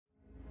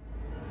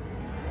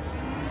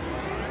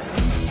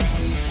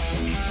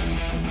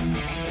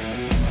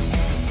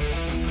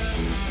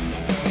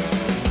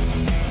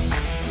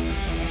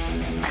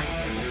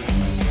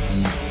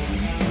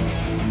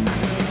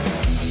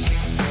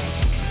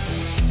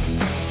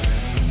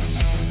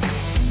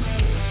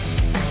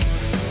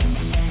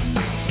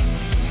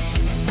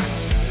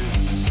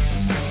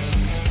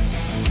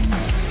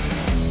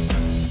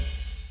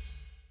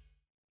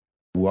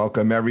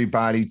Welcome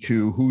everybody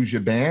to Who's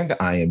Your Band.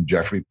 I am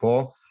Jeffrey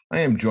Paul. I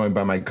am joined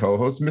by my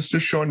co-host,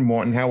 Mr. Sean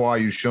Morton. How are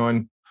you,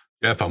 Sean?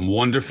 Jeff, I'm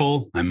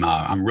wonderful.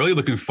 I'm really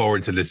looking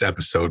forward to this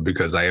episode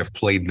because I have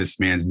played this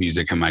man's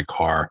music in my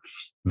car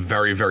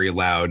very, very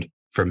loud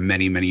for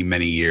many, many,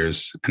 many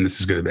years. And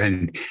this is good.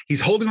 And he's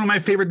holding one of my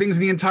favorite things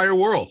in the entire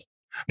world,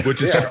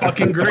 which is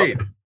fucking great.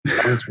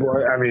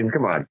 I mean,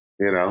 come on,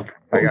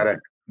 I gotta,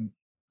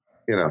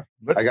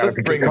 let's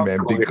bring him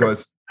in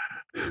because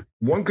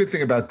one good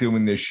thing about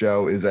doing this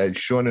show is that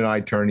Sean and I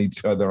turn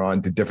each other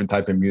on to different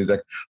type of music.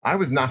 I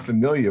was not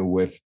familiar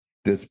with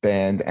this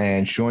band,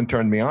 and Sean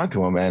turned me on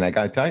to him. And I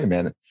got to tell you,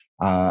 man,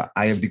 I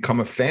have become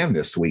a fan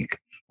this week.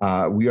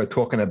 We are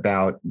talking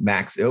about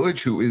Max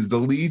Ilitch, who is the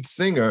lead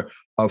singer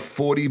of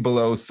 40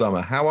 Below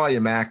Summer. How are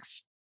you,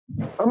 Max?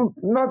 I'm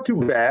not too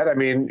bad. I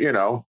mean,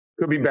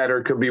 could be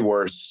better, could be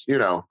worse.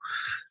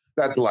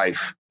 That's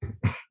life.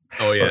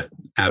 Oh, yeah,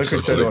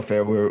 absolutely. Like I said off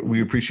air,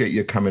 we appreciate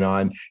you coming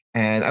on.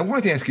 And I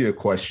wanted to ask you a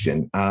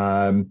question.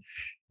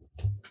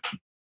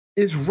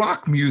 Is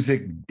rock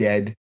music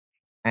dead?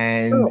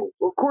 And no,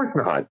 of course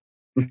not.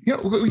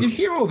 You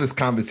hear all this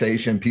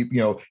conversation,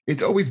 people,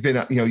 it's always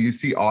been, you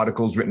see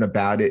articles written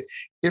about it.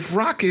 If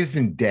rock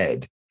isn't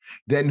dead,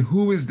 then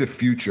who is the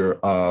future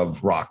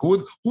of rock?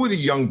 Who are the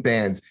young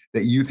bands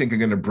that you think are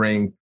going to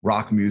bring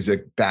rock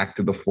music back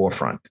to the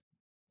forefront?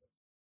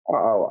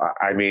 Oh,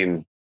 I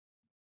mean,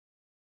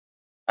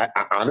 I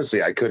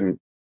honestly, I couldn't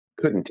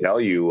tell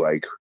you.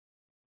 Like,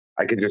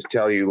 I could just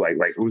tell you like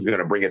who's going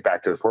to bring it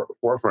back to the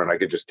forefront. I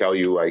could just tell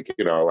you I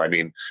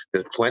mean,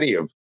 there's plenty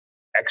of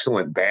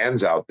excellent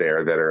bands out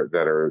there that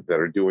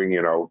are doing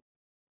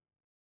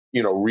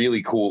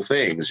really cool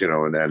things,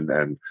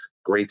 and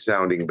great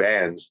sounding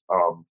bands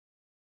all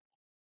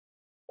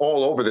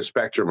over the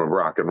spectrum of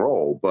rock and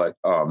roll, but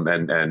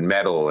and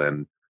metal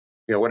and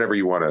whatever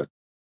you want to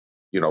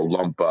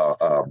lump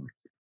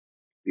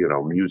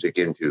music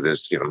into.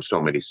 This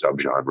so many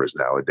subgenres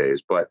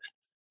nowadays, but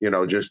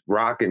just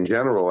rock in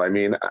general. I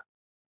mean,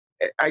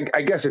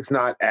 I guess it's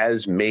not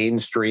as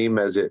mainstream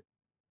as it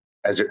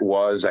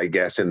was, I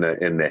guess, in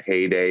the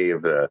heyday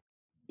of the,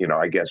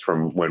 I guess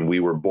from when we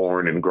were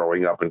born and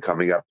growing up and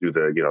coming up through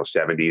the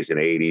 70s and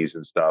 80s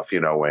and stuff.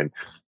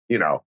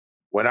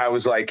 When I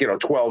was like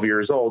 12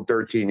 years old,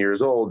 13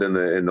 years old in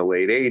the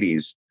late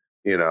 80s,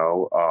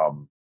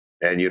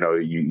 and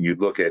you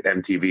look at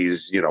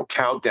MTV's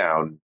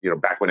Countdown,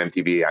 back when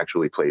MTV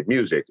actually played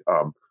music.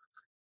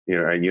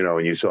 And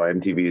you saw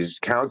MTV's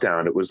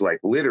Countdown, it was like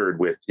littered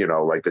with,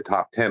 like the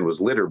top 10 was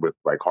littered with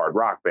like hard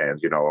rock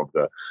bands, of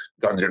the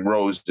Guns N'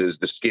 Roses,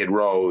 the Skid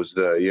Rows,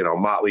 the,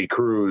 Motley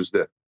Crue's,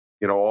 the,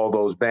 all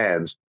those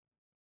bands.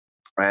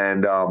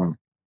 And,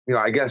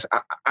 I guess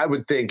I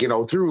would think,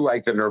 through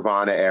like the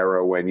Nirvana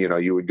era when,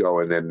 you would go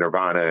and then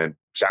Nirvana and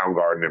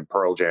Soundgarden and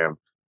Pearl Jam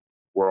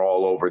were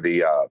all over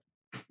the,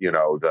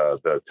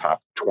 the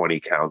top 20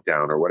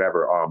 countdown or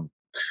whatever.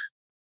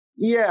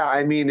 Yeah,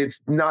 I mean, it's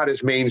not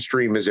as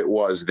mainstream as it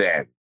was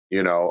then,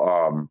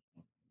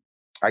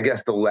 I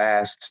guess the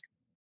last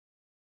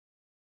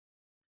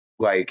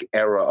like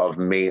era of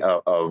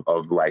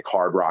like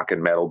hard rock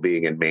and metal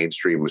being in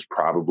mainstream was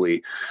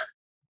probably,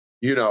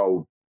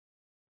 the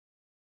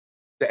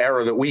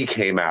era that we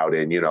came out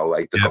in,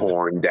 like the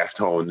Korn,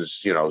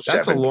 Deftones,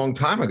 That's 70s. A long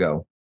time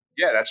ago.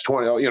 Yeah, that's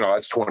 20,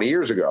 that's 20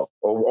 years ago.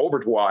 Well,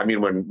 I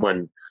mean,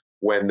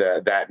 when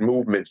that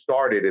movement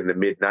started in the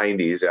mid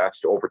 90s,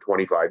 that's over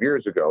 25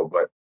 years ago,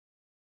 but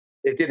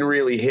it didn't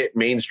really hit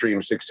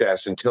mainstream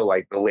success until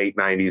like the late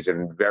 90s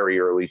and very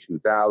early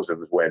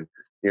 2000s when,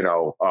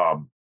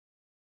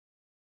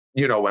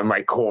 when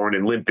like Korn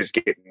and Limp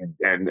Bizkit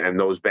and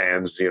those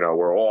bands,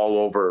 were all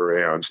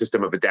over, and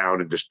System of a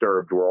Down and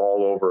Disturbed were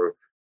all over,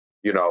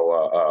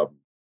 the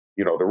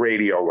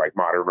radio, like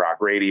modern rock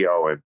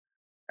radio.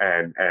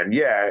 And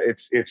yeah,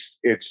 it's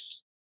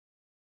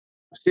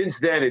since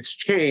then it's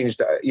changed,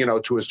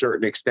 to a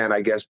certain extent,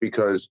 I guess,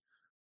 because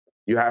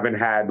you haven't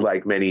had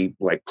like many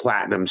like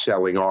platinum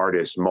selling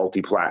artists,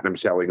 multi-platinum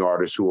selling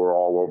artists who are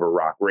all over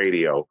rock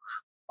radio,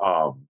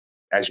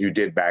 as you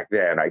did back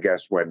then. I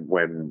guess when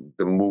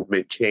the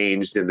movement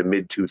changed in the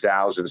mid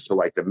 2000s to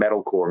like the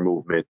metalcore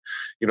movement,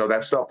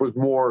 that stuff was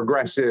more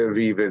aggressive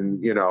even,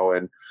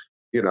 and,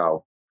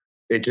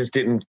 it just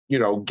didn't,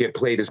 get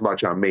played as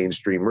much on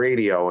mainstream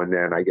radio. And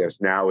then I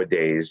guess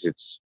nowadays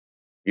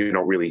you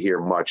don't really hear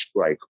much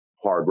like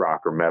hard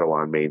rock or metal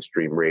on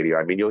mainstream radio.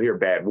 I mean, you'll hear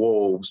Bad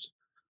Wolves,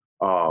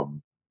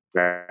 and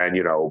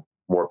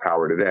more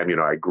power to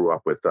them. I grew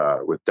up with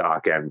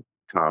Doc and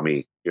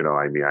Tommy.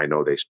 I mean, I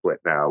know they split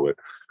now.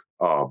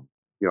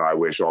 I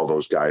wish all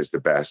those guys the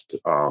best.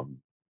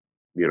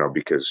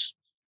 Because,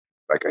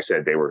 like I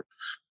said,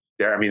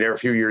 they're a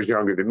few years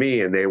younger than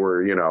me, and they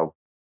were,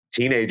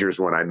 teenagers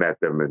when I met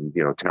them, and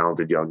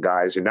talented young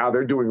guys, and now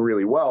they're doing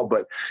really well.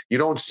 But you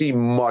don't see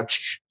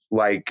much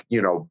like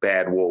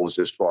Bad Wolves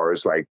as far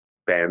as like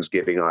bands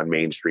getting on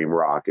mainstream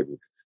rock and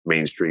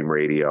mainstream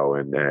radio,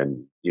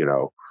 and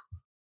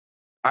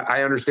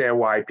I understand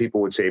why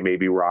people would say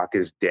maybe rock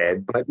is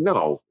dead, but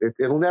no,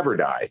 it'll never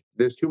die.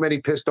 There's too many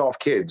pissed off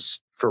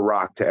kids for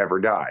rock to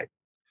ever die.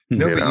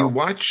 No, but you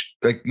watched,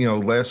 like,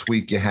 last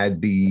week you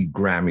had the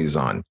Grammys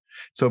on.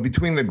 So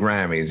between the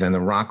Grammys and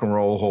the Rock and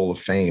Roll Hall of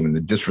Fame and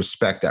the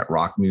disrespect that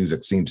rock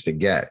music seems to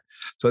get.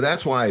 So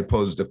that's why I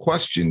posed the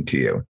question to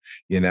you,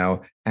 and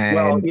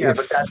well, yeah,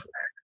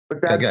 but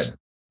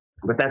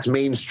that's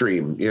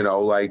mainstream,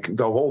 like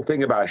the whole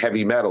thing about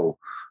heavy metal,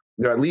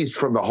 at least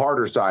from the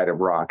harder side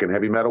of rock and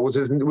heavy metal was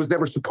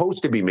never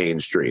supposed to be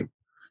mainstream,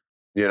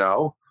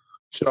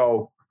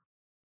 so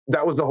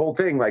that was the whole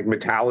thing. Like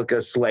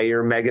Metallica,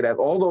 Slayer, Megadeth,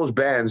 all those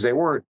bands, they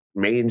weren't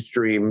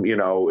mainstream,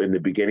 in the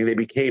beginning. They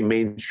became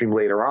mainstream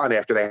later on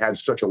after they had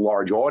such a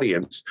large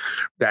audience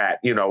that,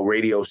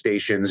 radio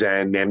stations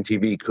and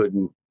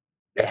MTV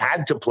they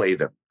had to play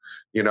them.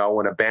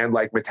 When a band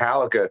like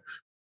Metallica,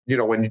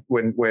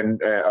 when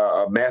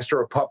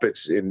Master of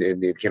Puppets came out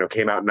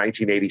in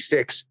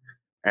 1986,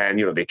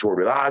 and, they toured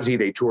with Ozzy,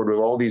 they toured with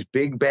all these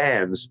big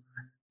bands,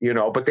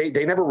 but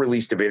they never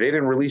released a video. They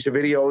didn't release a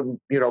video,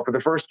 for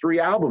the first 3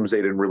 albums, they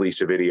didn't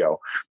release a video.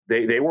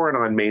 They weren't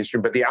on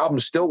mainstream, but the album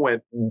still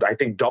went, I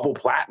think, double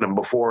platinum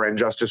before And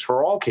Justice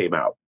for All came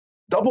out.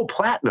 Double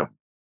platinum.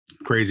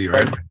 Crazy,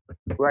 right?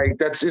 Like,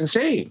 that's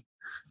insane.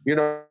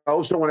 So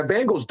when a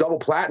band goes double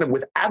platinum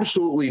with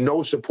absolutely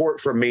no support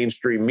from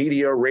mainstream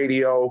media,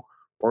 radio,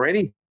 or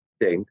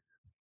anything,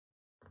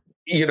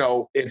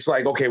 it's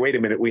like, okay, wait a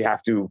minute, we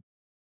have to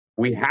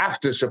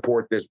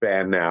support this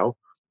band now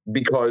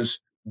because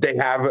they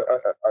have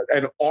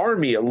an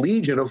army, a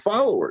legion of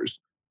followers,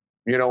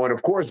 and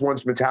of course,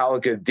 once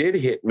Metallica did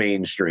hit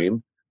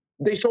mainstream,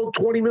 they sold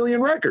 20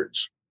 million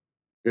records,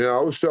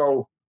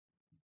 so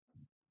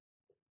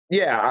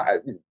yeah,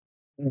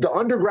 the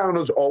underground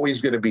is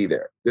always going to be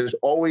there. There's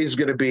always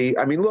going to be,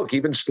 look,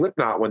 even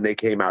Slipknot, when they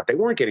came out, they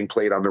weren't getting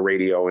played on the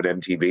radio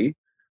and MTV,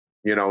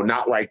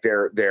 not like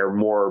they're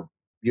more,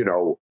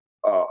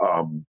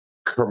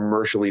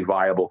 commercially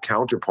viable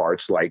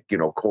counterparts like,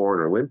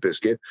 Korn or Limp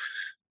Bizkit.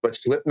 But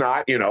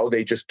Slipknot,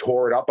 they just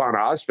tore it up on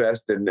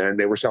Ozfest and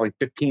they were selling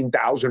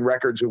 15,000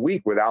 records a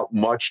week without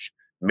much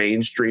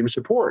mainstream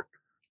support.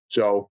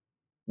 So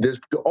there's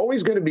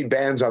always going to be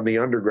bands on the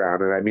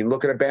underground. And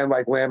look at a band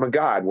like Lamb of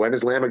God. When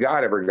has Lamb of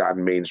God ever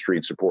gotten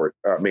mainstream support?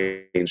 Yeah.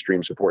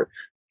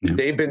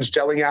 They've been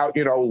selling out,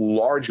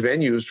 large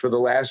venues for the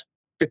last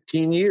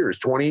 15 years,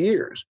 20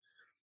 years.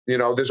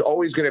 There's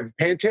always going to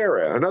be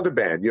Pantera, another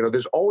band,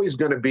 there's always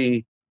going to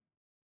be,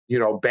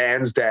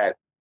 bands that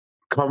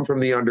come from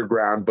the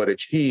underground, but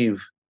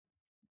achieve,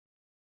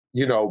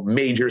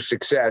 major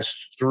success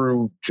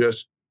through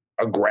just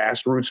a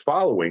grassroots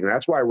following.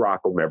 That's why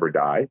rock will never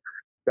die.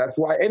 That's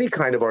why any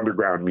kind of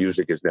underground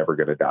music is never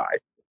going to die.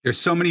 There's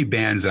so many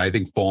bands that I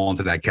think fall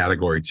into that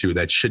category too,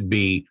 that should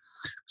be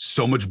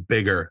so much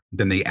bigger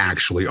than they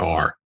actually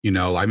are.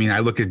 I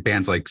look at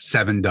bands like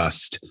Seven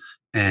Dust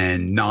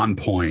and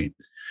Nonpoint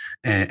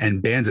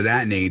and bands of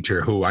that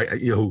nature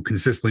who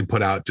consistently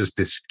put out just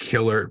this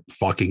killer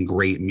fucking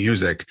great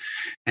music,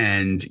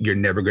 and you're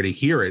never going to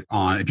hear it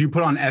on, if you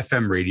put on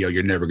FM radio,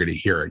 you're never going to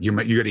hear it. You're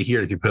going to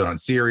hear it if you put it on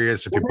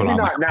Sirius, if you put on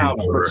not now,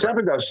 but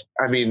Seven Dust,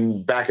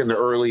 back in the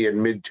early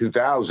and mid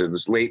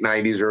 2000s, late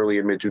 90s, early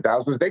and mid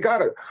 2000s, they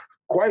got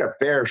quite a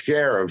fair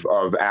share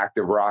of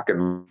active rock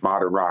and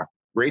modern rock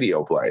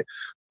radio play.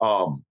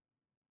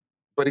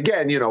 But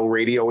again,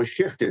 radio has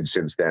shifted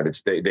since then.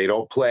 They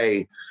don't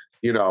play,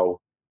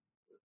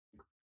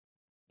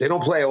 they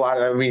don't play a lot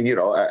of, you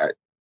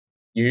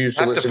used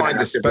to listen to find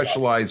a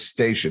specialized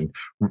station.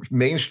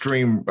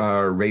 Mainstream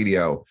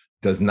radio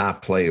does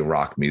not play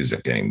rock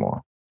music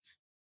anymore.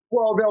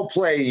 Well, they'll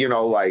play,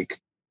 they'll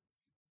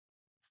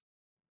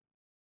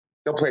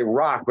play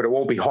rock, but it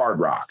won't be hard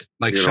rock.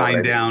 Like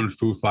Shinedown,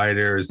 Foo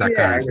Fighters, that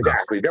kind of stuff.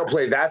 Exactly. They'll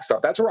play that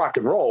stuff. That's rock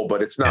and roll,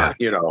 but it's not,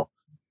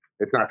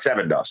 it's not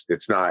Seven Dust.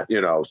 It's not,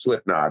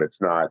 Slipknot.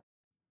 It's not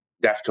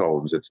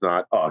Deftones. It's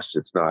not Us.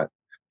 It's not,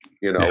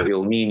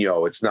 Il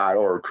Nino. It's not,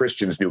 or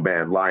Christian's new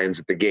band, Lions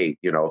at the Gate,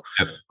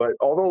 But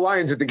although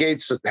Lions at the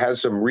Gates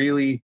has some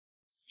really,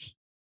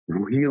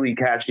 really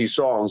catchy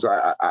songs,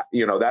 I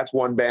that's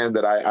one band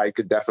that I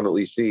could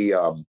definitely see,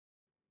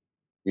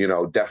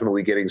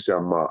 definitely getting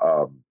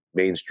some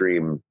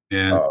mainstream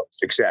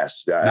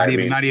success. Not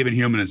even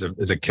Human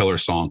is a killer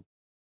song.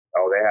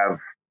 Oh, they have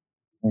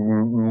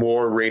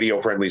more radio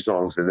friendly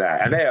songs than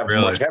that, and they have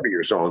much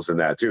heavier songs than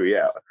that too.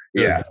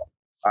 Yeah.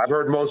 I've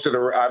heard most of the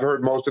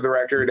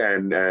record,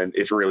 and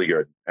it's really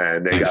good.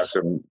 And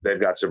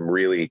they've got some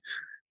really,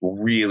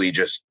 really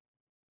just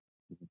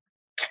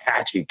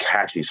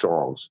catchy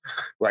songs.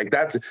 Like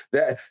that.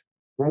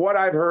 From what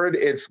I've heard,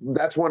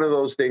 that's one of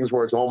those things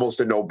where it's almost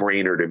a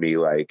no-brainer to me.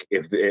 Like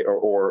if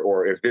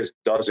if this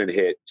doesn't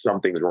hit,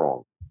 something's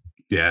wrong.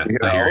 Yeah,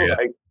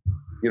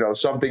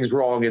 something's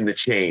wrong in the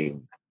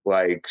chain.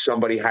 Like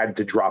somebody had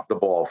to drop the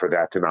ball for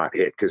that to not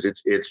hit, because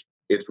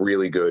it's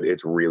really good.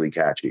 It's really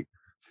catchy.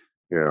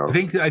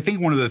 I think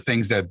one of the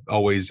things that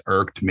always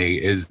irked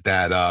me is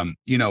that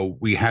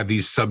we have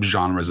these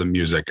subgenres of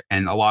music,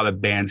 and a lot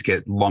of bands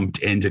get lumped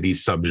into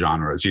these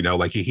subgenres.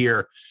 Like you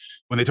hear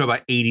when they talk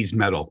about 80s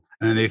metal,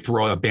 and then they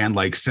throw a band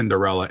like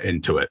Cinderella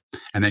into it.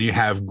 And then you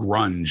have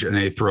grunge, and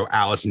they throw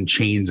Alice in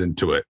Chains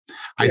into it.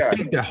 I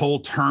think the whole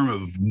term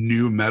of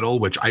new metal,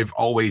 which I've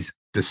always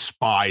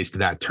despised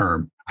that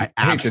term. I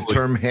hate the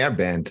term hair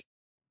band.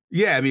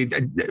 Yeah, I mean,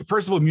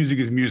 first of all, music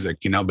is music,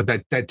 but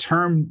that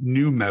term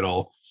new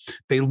metal,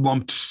 they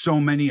lumped so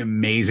many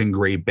amazing,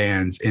 great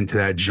bands into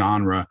that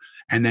genre.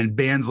 And then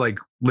bands like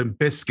Limp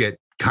Bizkit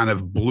kind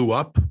of blew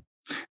up.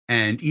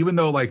 And even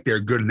though like they're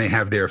good and they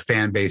have their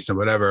fan base and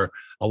whatever,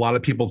 a lot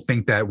of people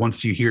think that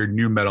once you hear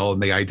new metal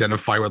and they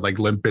identify with like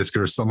Limp Bizkit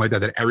or something like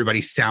that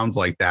everybody sounds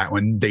like that,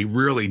 when they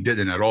really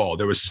didn't at all.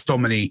 There was so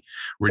many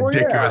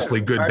ridiculously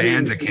good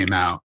bands that came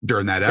out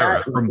during that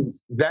era.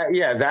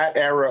 That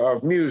era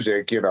of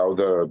music,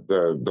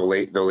 the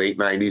late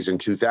 90s and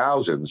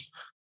 2000s.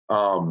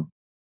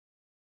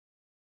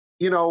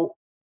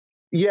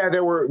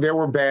 There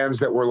were bands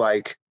that were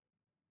like,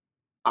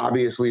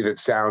 obviously, that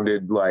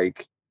sounded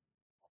like,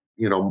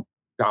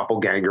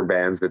 doppelganger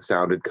bands that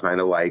sounded kind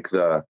of like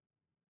some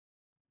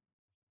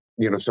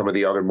of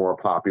the other more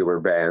popular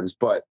bands.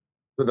 But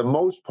for the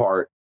most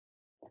part,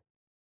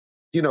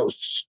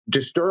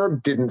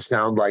 Disturbed didn't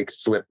sound like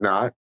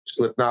Slipknot.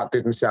 Slipknot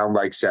didn't sound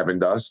like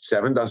Sevendust.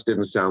 Sevendust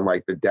didn't sound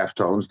like the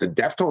Deftones. The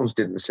Deftones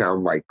didn't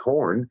sound like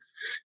Korn.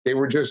 They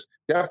were just,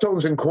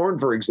 Deftones and Korn,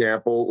 for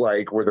example,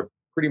 like were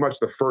pretty much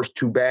the first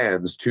two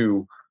bands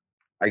to,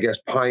 I guess,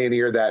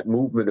 pioneer that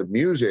movement of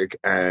music,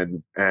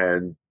 and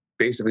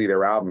basically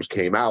their albums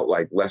came out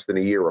like less than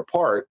a year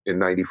apart in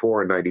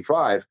 94 and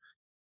 95.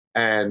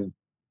 And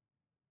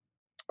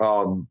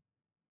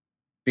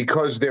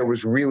because there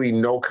was really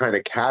no kind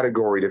of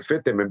category to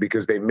fit them, and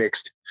because they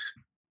mixed,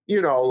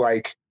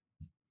 like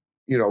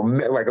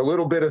a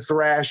little bit of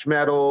thrash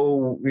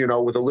metal,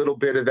 with a little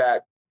bit of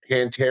that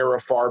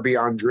Pantera Far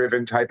Beyond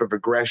Driven type of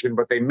aggression,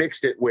 but they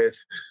mixed it with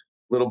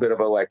a little bit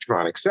of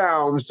electronic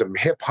sounds, some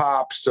hip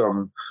hop,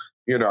 some,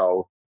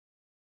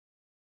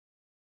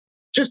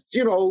 just, a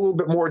little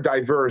bit more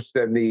diverse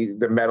than the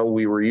metal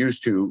we were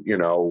used to,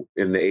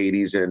 in the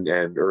 80s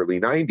and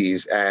early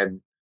 90s. And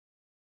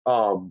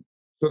so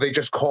they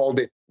just called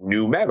it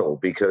new metal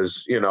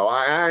because,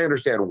 I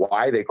understand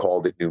why they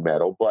called it new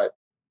metal, but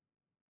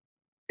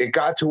it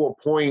got to a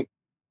point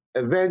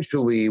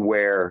eventually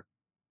where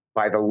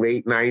by the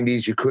late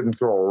 90s, you couldn't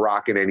throw a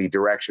rock in any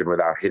direction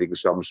without hitting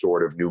some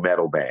sort of new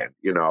metal band,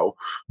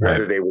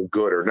 whether they were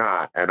good or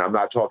not. And I'm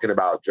not talking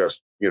about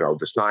just, the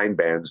signed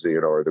bands,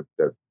 or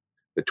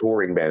the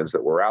touring bands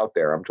that were out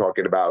there. I'm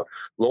talking about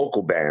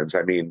local bands.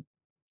 I mean,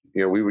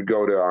 we would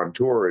go on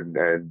tour and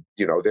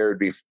there would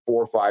be 4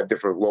 or 5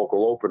 different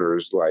local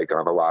openers, like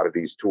on a lot of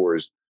these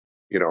tours,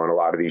 and a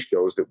lot of these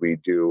shows that we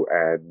do.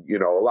 And,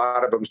 a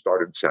lot of them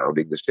started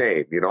sounding the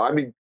same. I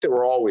mean, there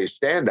were always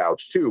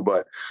standouts too,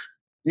 but,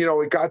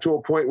 it got to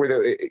a point where,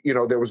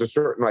 there was a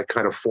certain like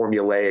kind of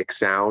formulaic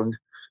sound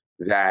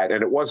and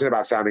it wasn't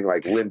about sounding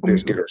like Limp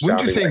Bizkit or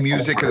Wouldn't you say like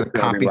music is a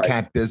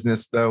copycat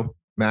business though,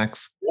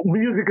 Max?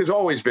 Music has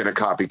always been a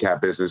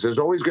copycat business. There's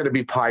always going to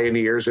be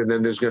pioneers, and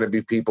then there's going to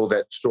be people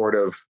that sort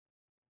of,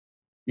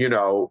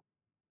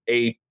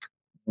 ape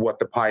what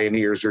the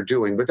pioneers are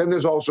doing. But then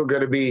there's also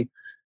going to be,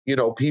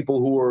 people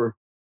who are,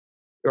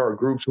 or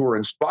groups who are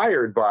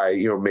inspired by,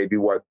 maybe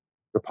what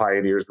the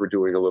pioneers were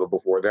doing a little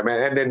before them,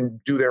 and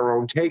then do their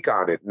own take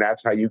on it. And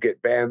that's how you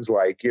get bands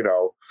like,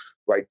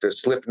 like the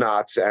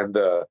Slipknots and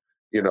the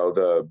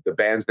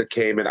bands that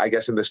came in, I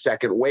guess, in the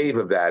second wave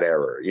of that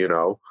era,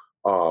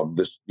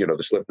 the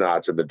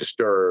Slipknots and the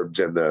Disturbed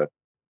and the,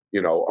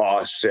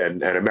 Us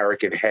and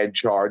American Head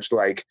Charged.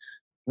 Like,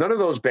 none of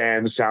those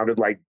bands sounded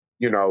like,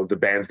 the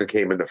bands that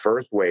came in the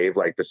first wave,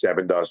 like the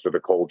Sevendust or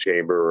the Cold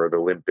Chamber or the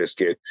Limp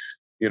Bizkit,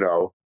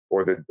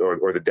 or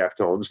the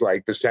Deftones.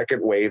 Like the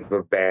second wave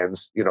of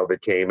bands, that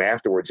came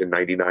afterwards in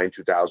 99,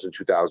 2000,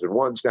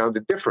 2001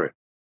 sounded different,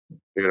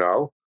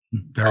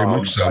 Very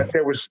much so. But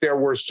there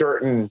were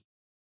certain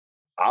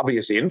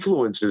obvious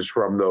influences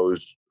from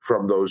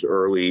those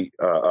early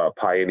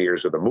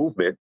pioneers of the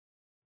movement,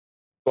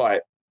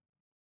 but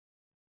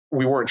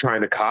we weren't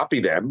trying to copy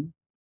them.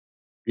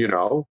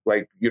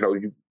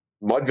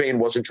 Mudvayne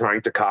wasn't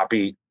trying to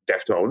copy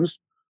Deftones,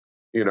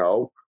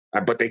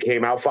 but they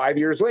came out 5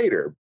 years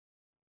later.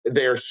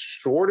 They're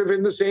sort of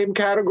in the same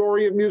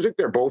category of music.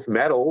 They're both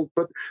metal,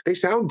 but they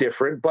sound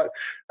different. But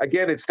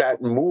again, it's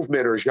that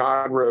movement or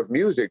genre of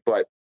music,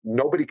 but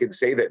nobody can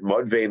say that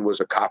Mudvayne was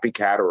a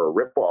copycat or a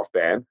ripoff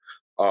band,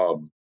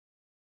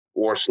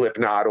 or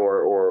Slipknot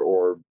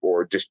or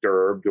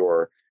Disturbed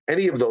or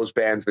any of those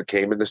bands that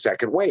came in the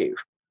second wave,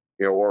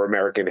 or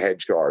American Head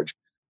Charge.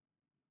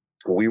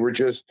 We were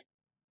just,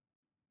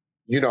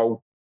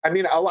 I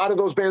mean, a lot of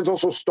those bands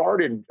also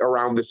started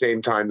around the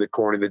same time that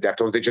Korn and the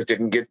Deftones. They just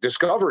didn't get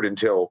discovered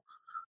until,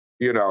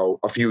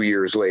 a few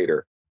years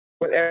later.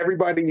 But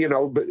everybody,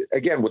 but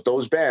again, with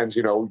those bands,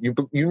 you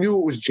knew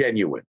it was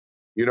genuine,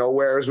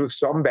 whereas with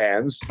some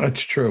bands.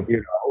 That's true.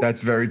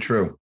 That's very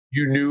true.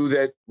 You knew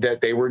that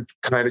they were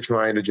kind of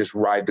trying to just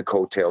ride the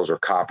coattails or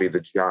copy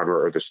the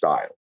genre or the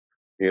style,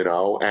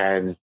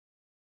 and,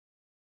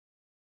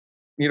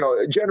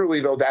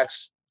 generally though,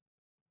 that's,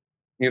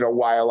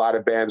 why a lot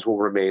of bands will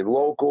remain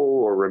local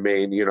or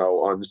remain,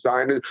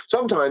 unsigned.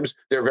 Sometimes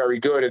they're very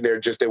good and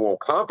they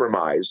won't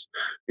compromise,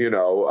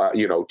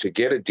 to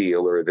get a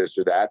deal or this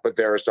or that. But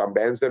there are some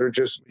bands that are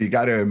just, you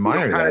got to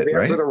admire that, there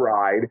right? for the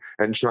ride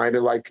and trying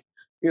to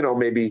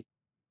maybe,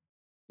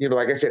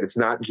 like I said, it's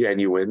not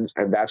genuine,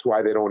 and that's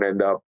why they don't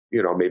end up,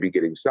 maybe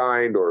getting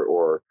signed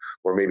or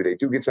maybe they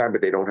do get signed,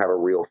 but they don't have a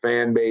real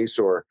fan base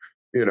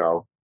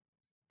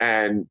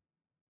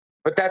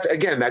but that's,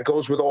 again, that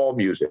goes with all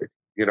music.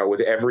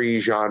 With every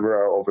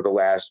genre over the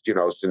last,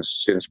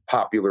 since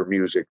popular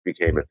music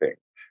became a thing.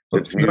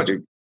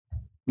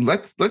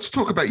 Let's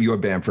talk about your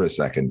band for a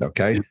second,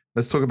 okay?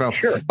 Let's talk about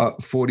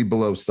 40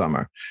 Below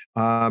Summer.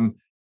 Sean,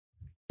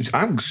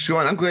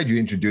 I'm glad you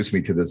introduced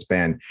me to this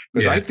band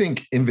because I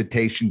think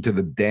Invitation to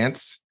the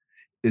Dance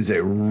is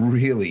a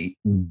really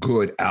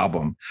good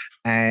album,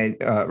 and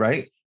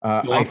right.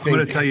 I'm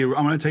going to tell you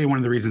one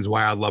of the reasons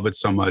why I love it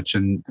so much.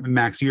 And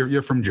Max,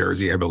 you're from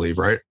Jersey, I believe,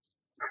 right?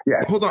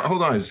 Yeah. Hold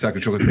on a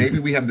second, because maybe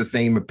we have the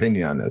same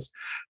opinion on this.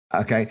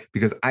 Okay,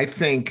 because I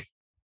think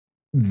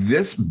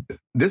this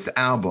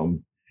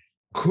album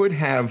could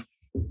have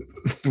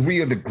three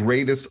of the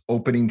greatest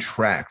opening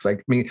tracks.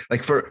 Like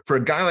for a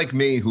guy like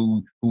me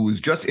who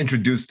was just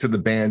introduced to the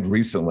band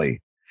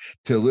recently,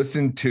 to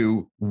listen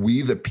to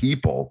We the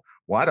People.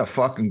 What a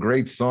fucking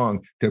great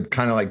song to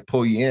kind of like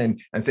pull you in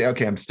and say,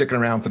 okay, I'm sticking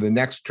around for the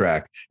next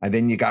track. And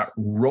then you got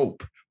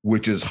Rope,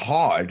 which is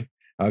hard,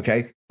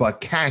 okay, but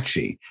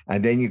catchy.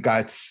 And then you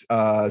got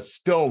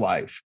Still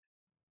Life,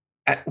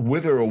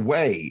 Wither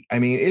Away. I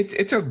mean,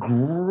 it's a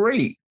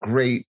great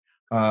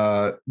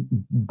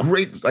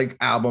like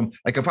album.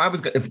 Like if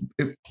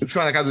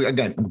Sean, like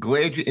again, I'm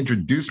glad you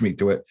introduced me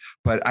to it,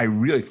 but I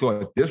really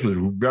thought this was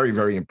very,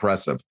 very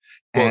impressive.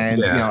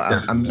 And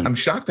I'm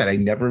shocked that I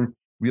never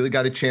really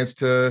got a chance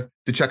to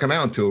check them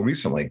out until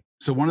recently.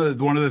 So one of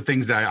the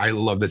things that I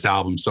love this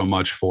album so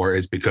much for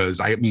is because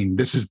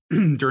this is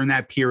during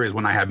that period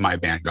when I had my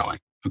band going.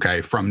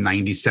 Okay, from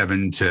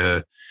 97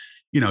 to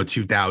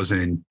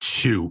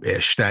 2002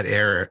 ish, that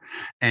era,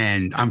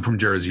 and I'm from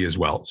Jersey as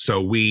well. So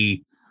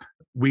we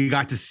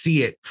got to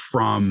see it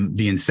from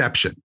the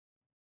inception.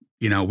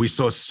 We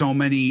saw so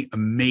many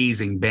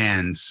amazing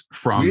bands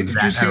from Where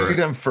did you see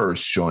them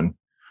first, Sean?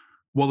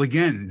 Well,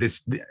 again,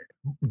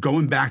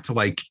 going back to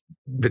like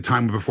the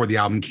time before the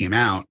album came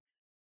out,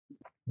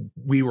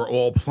 we were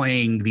all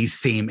playing these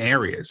same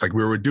areas. Like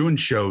we were doing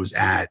shows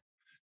at,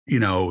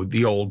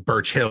 the old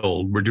Birch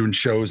Hill. We're doing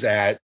shows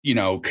at,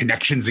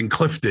 Connections in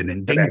Clifton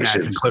and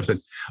Dingbats in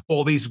Clifton,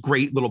 all these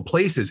great little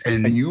places.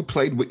 And you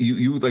played with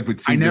you like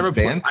would see this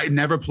band? I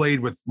never played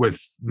with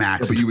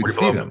Max. But you would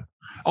see them.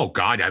 Oh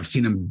God, I've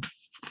seen them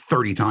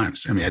 30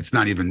 times. I mean, it's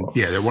not even,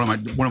 they're one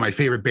of my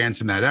favorite bands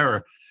from that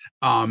era.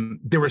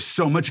 There was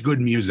so much good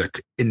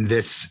music in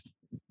this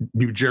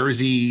New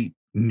Jersey,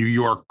 New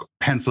York,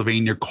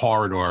 Pennsylvania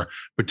corridor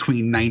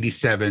between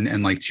 97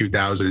 and like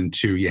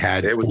 2002. You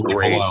had it was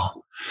great.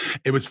 Below.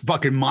 It was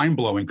fucking mind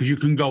blowing because you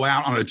can go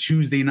out on a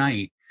Tuesday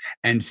night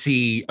and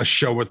see a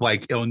show with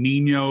like El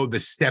Nino, the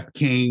Step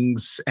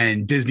Kings,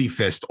 and Disney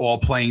Fist all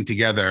playing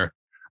together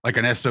like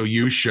an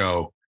SOU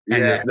show.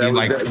 And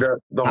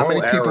the how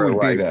many people would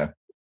be there?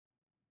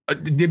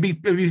 It'd be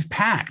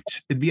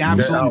packed. It'd be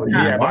absolutely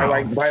packed.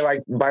 Yeah,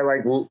 by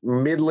like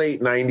mid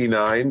late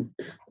 99,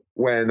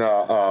 when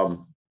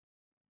around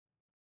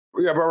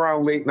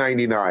late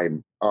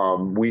 99,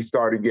 we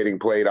started getting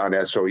played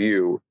on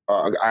SOU.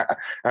 I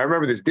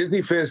remember this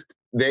Disney Fist.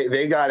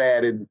 They got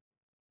added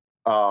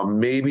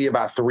maybe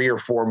about 3 or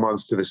 4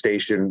 months to the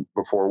station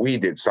before we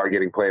did. Start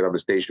getting played on the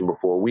station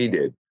before we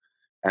did.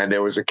 And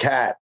there was a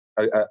guy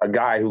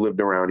who lived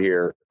around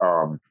here.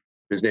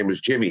 His name was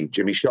Jimmy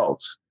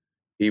Schultz.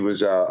 He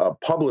was a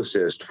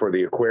publicist for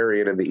the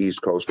Aquarian and the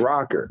East Coast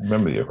Rocker. I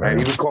remember you, right? And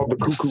he was called the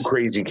Cuckoo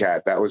Crazy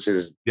Cat. That was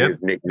his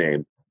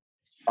nickname.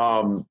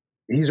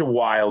 He's a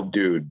wild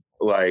dude,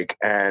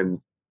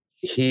 and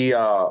he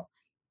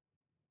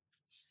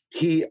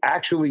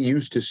actually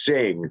used to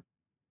sing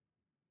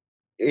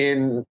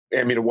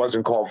it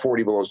wasn't called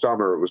 40 Below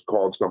Summer, it was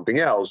called something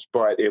else,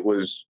 but it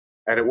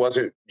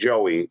wasn't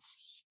Joey.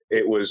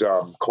 It was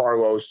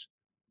Carlos,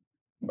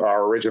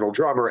 our original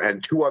drummer,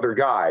 and 2 other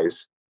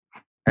guys.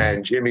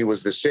 And Jimmy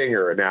was the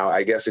singer. Now,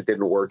 I guess it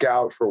didn't work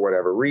out for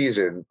whatever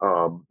reason.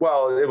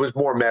 Well, it was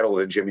more metal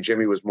than Jimmy.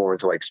 Jimmy was more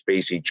into like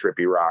spacey,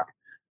 trippy rock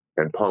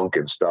and punk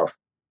and stuff.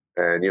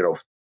 And,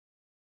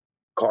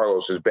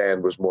 Carlos's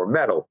band was more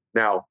metal.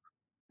 Now,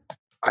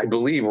 I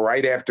believe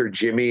right after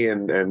Jimmy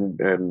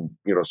and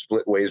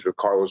split ways with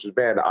Carlos's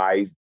band,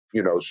 I,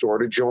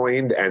 sort of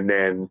joined. And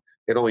then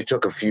it only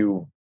took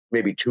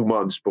maybe 2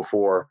 months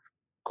before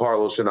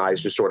Carlos and I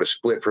just sort of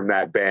split from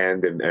that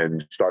band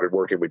and started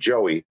working with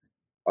Joey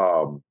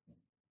on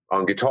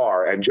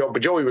guitar.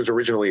 But Joey was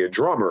originally a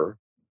drummer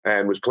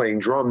and was playing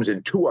drums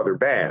in 2 other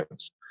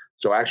bands.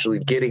 So actually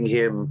getting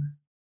him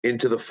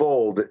into the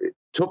fold, it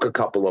took a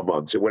couple of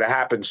months. It would have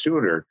happened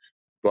sooner,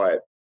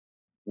 but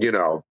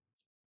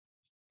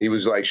he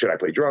was like, should I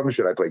play drums?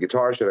 Should I play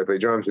guitar? Should I play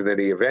drums? And then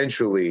he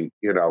eventually,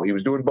 you know, he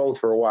was doing both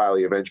for a while.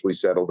 He eventually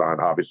settled on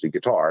obviously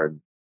guitar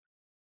and,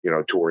 you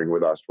know, touring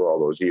with us for all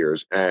those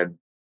years. And,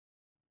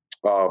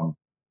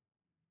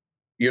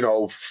 you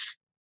know,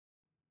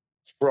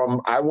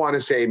 from, I want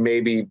to say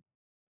maybe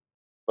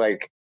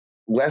like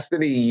less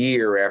than a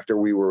year after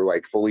we were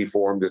like fully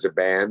formed as a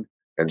band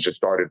and just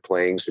started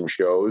playing some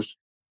shows,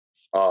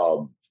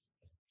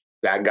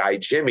 that guy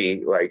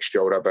Jimmy like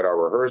showed up at our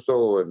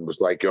rehearsal and was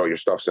like, yo, your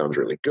stuff sounds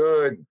really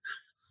good.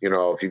 You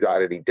know, if you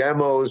got any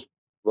demos,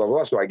 blah,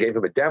 blah. So I gave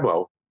him a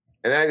demo,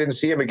 and I didn't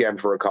see him again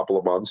for a couple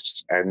of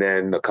months. And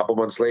then a couple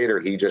months later,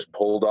 he just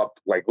pulled up,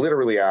 like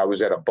literally I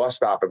was at a bus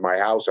stop in my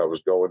house. I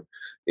was going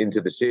into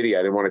the city. I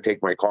didn't want to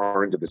take my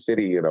car into the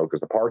city, you know,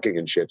 because the parking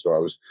and shit. So I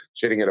was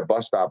sitting at a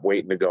bus stop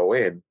waiting to go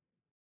in,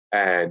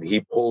 and he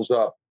pulls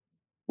up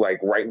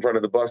like right in front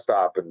of the bus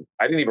stop. And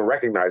I didn't even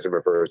recognize him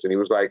at first. And he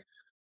was like,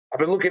 I've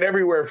been looking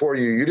everywhere for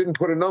you. You didn't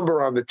put a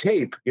number on the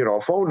tape, you know,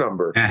 a phone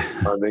number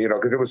on the, you know,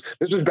 because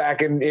this was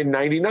back in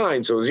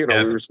 99. So it was, you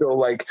know, we were still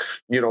like,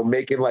 you know,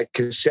 making like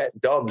cassette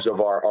dubs of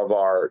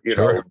our, you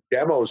know,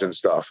 demos and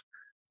stuff.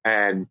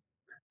 And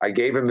I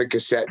gave him the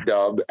cassette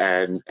dub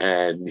and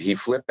he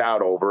flipped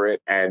out over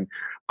it. And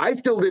I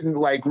still didn't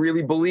like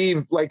really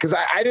believe, like, cause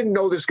I didn't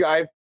know this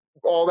guy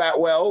all that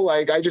well.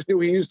 Like I just knew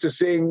he used to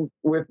sing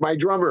with my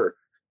drummer,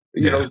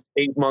 you know,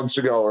 8 months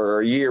ago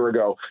or a year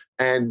ago.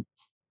 And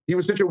he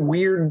was such a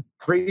weird,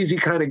 crazy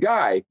kind of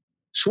guy,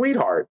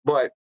 sweetheart,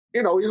 but,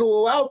 you know, he's a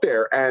little out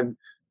there. And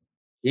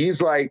he's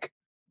like,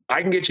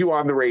 I can get you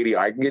on the radio.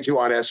 I can get you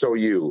on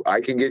SOU. I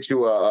can get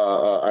you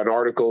an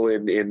article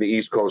in the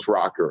East Coast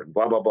Rocker and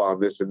blah, blah, blah,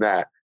 and this and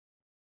that.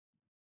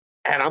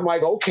 And I'm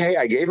like, okay,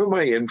 I gave him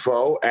my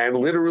info. And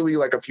literally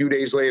like a few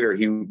days later,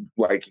 he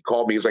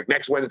called me. He was like,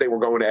 next Wednesday, we're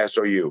going to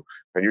SOU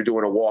and you're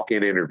doing a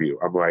walk-in interview.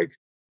 I'm like,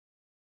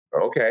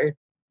 okay.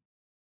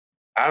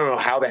 I don't know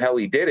how the hell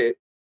he did it.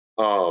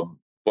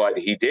 But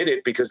he did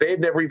it because they had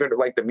never even,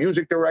 like the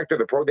music director,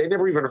 they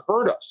never even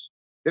heard us.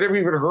 They never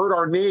even heard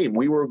our name.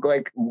 We were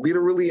like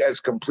literally as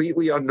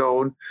completely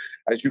unknown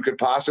as you could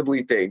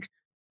possibly think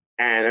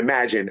and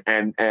imagine.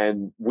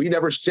 And we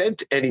never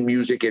sent any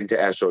music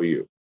into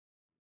SOU.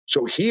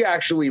 So he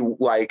actually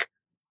like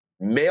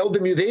mailed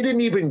them. They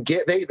didn't even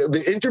get,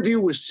 the interview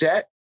was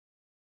set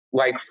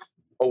like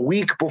a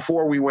week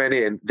before we went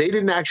in. They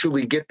didn't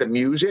actually get the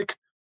music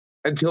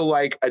until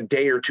like a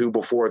day or two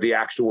before the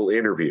actual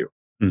interview.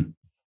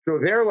 So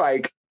they're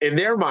like, in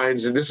their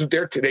minds, and this is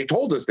they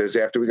told us this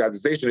after we got to the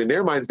station, in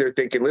their minds, they're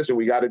thinking, listen,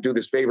 we got to do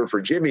this favor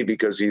for Jimmy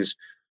because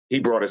he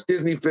brought us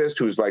Disney Fist,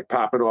 who's like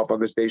popping off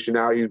on the station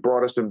now. He's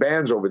brought us some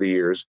bands over the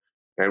years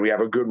and we have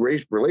a good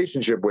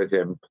relationship with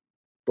him.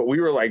 But we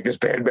were like, this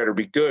band better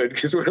be good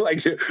because we're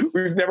like,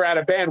 we've never had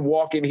a band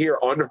walk in here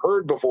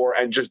unheard before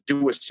and just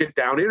do a sit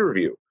down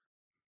interview.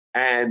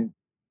 And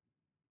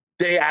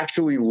they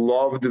actually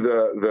loved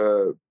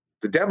the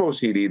demo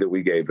CD that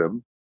we gave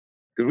them,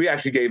 because we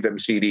actually gave them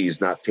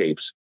CDs, not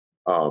tapes.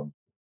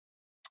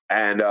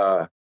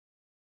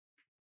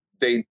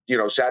 They, you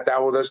know, sat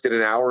down with us, did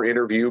an hour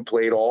interview,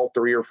 played all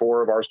 3 or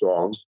 4 of our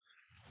songs.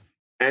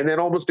 And then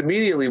almost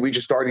immediately, we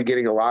just started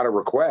getting a lot of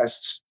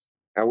requests.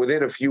 And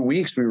within a few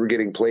weeks, we were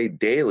getting played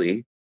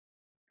daily.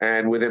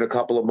 And within a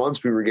couple of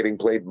months, we were getting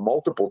played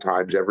multiple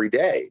times every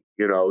day,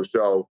 you know,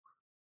 so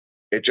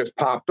it just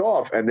popped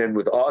off. And then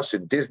with us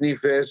and Disney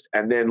Fist,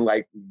 and then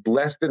like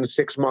less than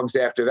 6 months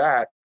after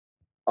that,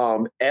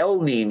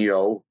 El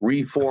Nino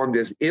reformed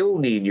as Il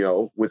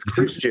Nino with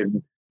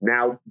Christian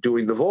now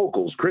doing the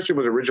vocals. Christian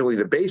was originally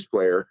the bass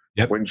player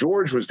when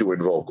George was doing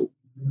vocal.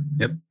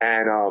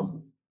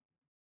 And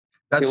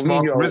that's Il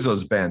Mark Nino,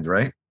 Rizzo's band,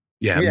 right?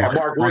 Yeah,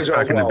 Mark Rizzo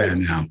back in the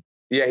band now.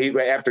 Yeah, he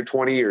after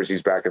 20 years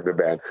he's back in the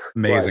band.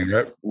 Amazing, but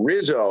right?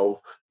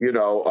 Rizzo, you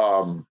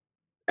know,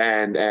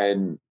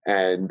 and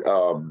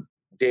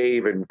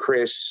Dave and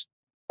Chris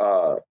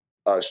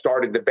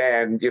started the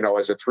band, you know,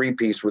 as a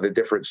 3-piece with a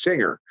different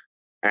singer.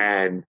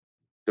 And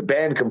the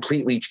band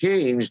completely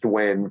changed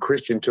when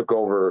Christian took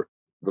over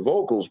the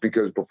vocals,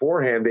 because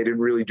beforehand they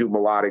didn't really do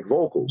melodic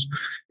vocals.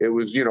 It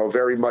was, you know,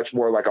 very much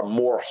more like a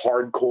more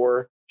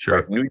hardcore,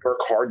 like New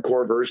York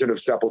hardcore version of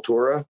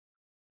Sepultura.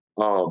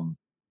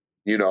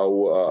 You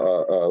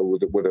know,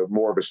 with a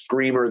more of a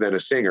screamer than a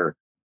singer.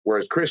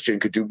 Whereas Christian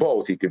could do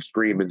both. He could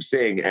scream and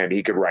sing, and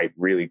he could write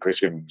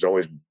Christian's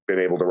always been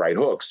able to write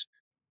hooks.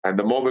 And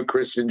the moment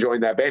Christian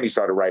joined that band, he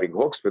started writing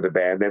hooks for the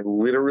band. Then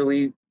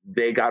literally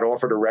they got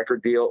offered a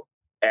record deal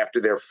after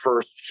their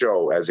first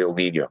show as Il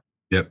Nino.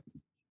 Yep.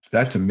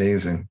 That's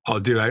amazing. Oh,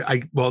 dude,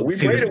 we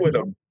played it with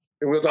them.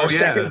 It was our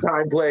second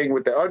time playing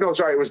with them. Oh, no,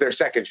 sorry. It was their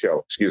second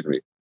show. Excuse me.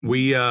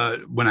 We,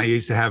 when I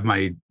used to have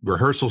my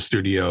rehearsal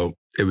studio,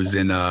 it was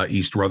in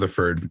East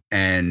Rutherford,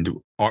 and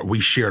we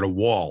shared a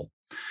wall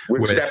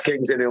with Step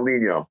Kings and Il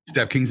Nino.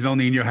 Step Kings and Il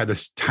Nino had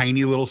this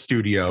tiny little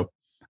studio.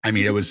 I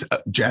mean, it was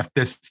Jeff.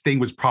 This thing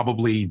was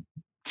probably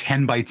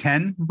 10 by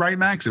 10, right,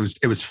 Max?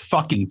 It was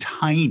fucking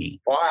tiny.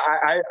 Well,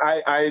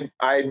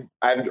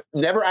 I've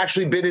never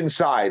actually been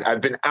inside.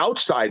 I've been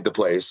outside the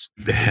place.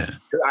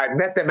 I've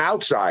met them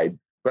outside,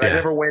 but I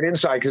never went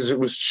inside because it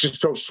was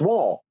just so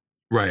small.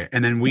 Right.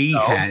 And then we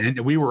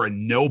were a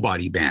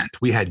nobody band.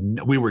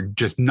 We were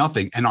just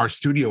nothing. And our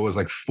studio was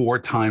like 4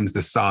 times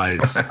the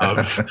size of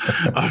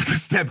the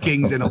Step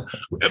Kings. And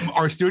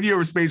our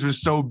studio space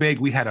was so big,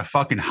 we had a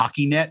fucking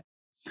hockey net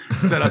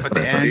set up at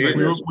the end.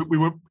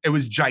 Like it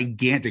was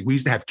gigantic. We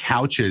used to have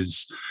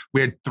couches.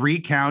 We had 3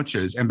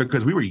 couches. And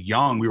because we were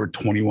young, we were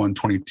 21,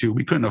 22,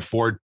 we couldn't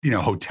afford,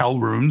 hotel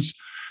rooms.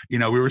 We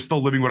were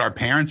still living with our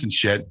parents and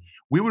shit.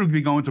 We would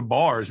be going to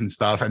bars and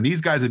stuff, and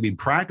these guys would be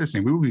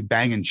practicing. We would be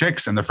banging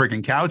chicks on the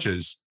freaking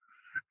couches,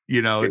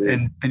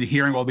 and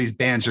hearing all these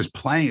bands just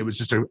playing. It was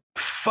just a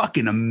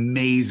fucking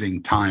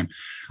amazing time.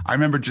 I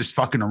remember just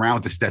fucking around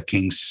with the Step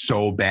Kings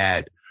so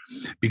bad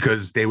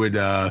because they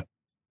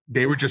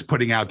were just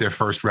putting out their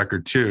first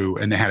record too,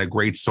 and they had a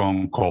great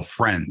song called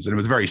Friends, and it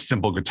was a very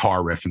simple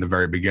guitar riff in the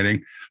very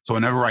beginning. So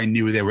whenever I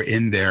knew they were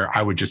in there,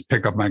 I would just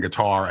pick up my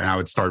guitar and I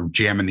would start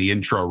jamming the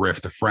intro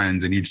riff to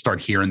Friends, and you'd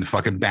start hearing the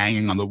fucking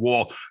banging on the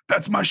wall.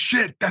 That's my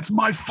shit. That's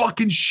my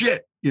fucking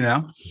shit.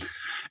 It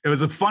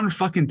was a fun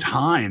fucking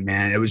time,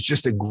 man. It was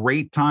just a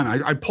great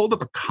time. I pulled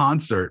up a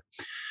concert,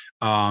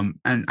 and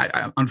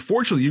I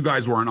unfortunately you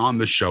guys weren't on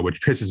this show,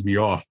 which pisses me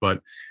off, but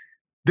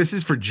this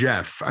is for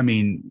Jeff. I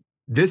mean,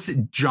 this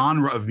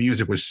genre of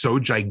music was so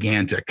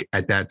gigantic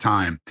at that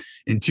time.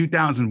 In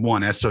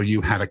 2001,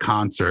 SOU had a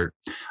concert.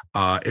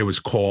 It was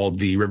called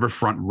the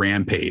Riverfront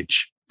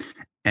Rampage.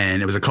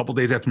 And it was a couple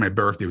days after my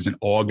birthday. It was in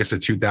August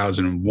of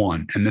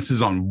 2001. And this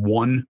is on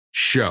one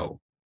show.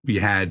 We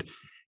had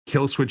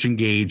Killswitch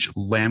Engage,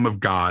 Lamb of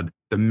God,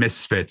 The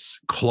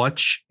Misfits,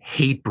 Clutch,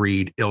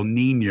 Hatebreed, El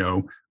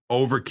Nino,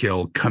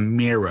 Overkill,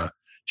 Chimera,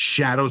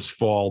 Shadows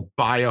Fall,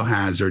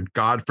 Biohazard,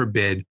 God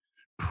Forbid,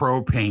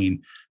 Propane,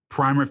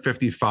 Primer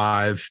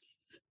 55,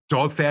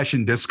 Dog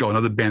Fashion Disco,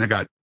 another band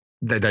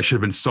that should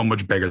have been so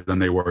much bigger than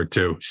they were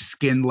too.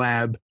 Skin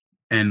Lab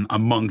and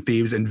Among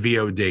Thieves and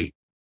VOD.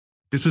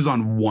 This was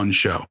on one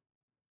show.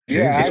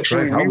 Yeah,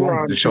 actually, we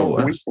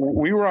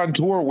were on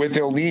tour with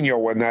El Nino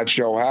when that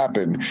show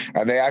happened,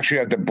 and they actually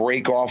had to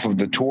break off of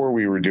the tour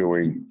we were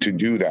doing to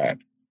do that.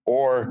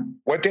 Or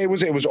what day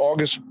was it? It was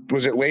August.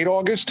 Was it late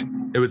August?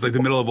 It was like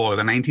the middle of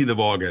August, the 19th of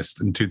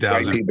August in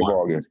 2001. 19th of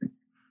August.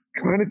 I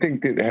kind of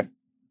think that.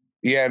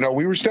 Yeah, no,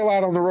 we were still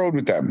out on the road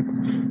with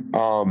them.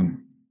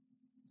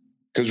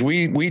 Because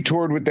we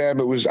toured with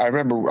them. I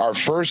remember our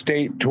first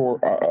date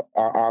tour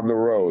on the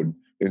road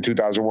in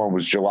 2001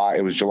 was July.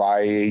 It was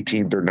July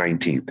 18th or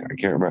 19th. I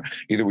can't remember.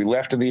 Either we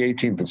left on the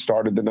 18th and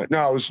started the night.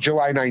 No, it was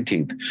July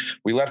 19th.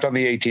 We left on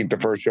the 18th. The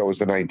first show was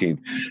the 19th.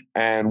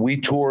 And we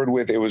toured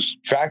with, it was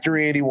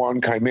Factory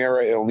 81,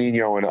 Chimera, El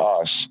Nino, and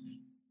us.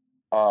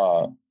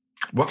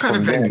 What kind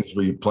of venues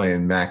were you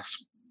playing,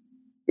 Max?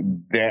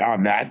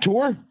 On that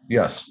tour?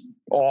 Yes.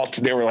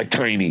 They were like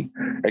tiny,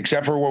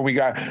 except for when we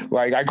got,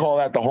 like, I call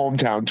that the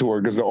hometown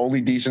tour, because the only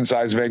decent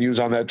sized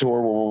venues on that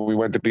tour were when we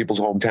went to people's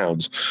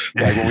hometowns.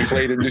 Like when we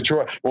played in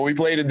Detroit,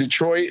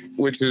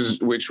 which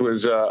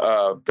was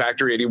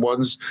Factory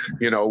 81's,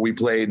 we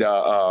played,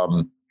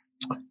 I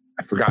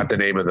forgot the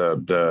name of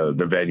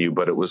the venue,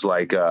 but it was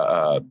like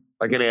an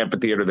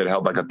amphitheater that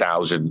held like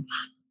 1,000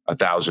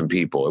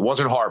 people. It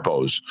wasn't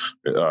Harpo's,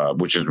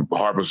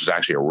 Harpo's was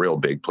actually a real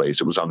big place.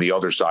 It was on the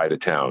other side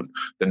of town,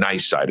 the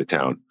nice side of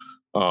town.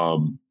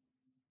 And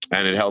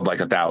it held like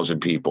 1,000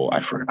 people. I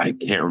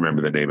can't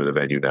remember the name of the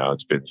venue now.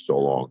 It's been so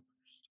long.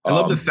 I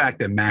love the fact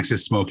that Max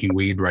is smoking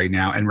weed right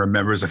now and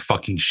remembers a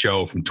fucking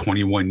show from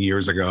 21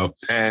 years ago.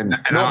 And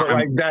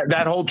like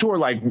that whole tour,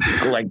 like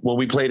when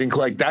we played in,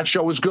 like, that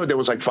show was good. There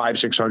was like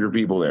 500-600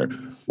 people there.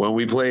 When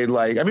we played,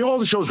 like, I mean, all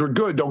the shows were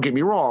good, don't get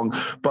me wrong,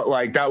 but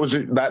like that was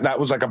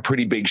like a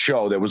pretty big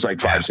show. There was like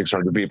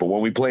 500-600 people.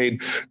 When we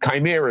played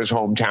Chimera's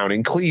hometown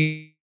in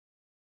Cleveland,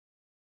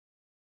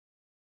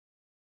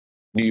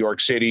 New York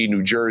City,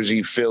 New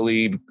Jersey,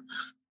 Philly,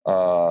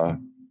 I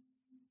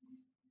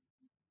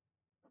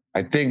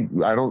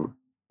don't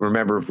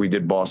remember if we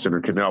did Boston or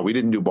Connecticut. No, we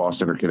didn't do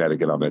Boston or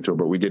Connecticut on that tour,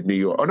 but we did New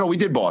York. Oh, no, we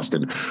did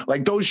Boston.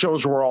 Like, those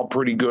shows were all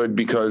pretty good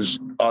because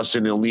us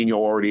and El Nino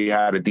already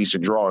had a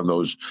decent draw in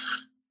those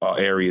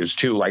areas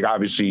too. Like,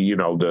 obviously,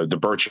 the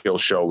Birch Hill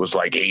show was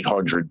like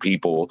 800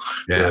 people.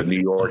 Yeah. The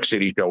New York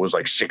City show was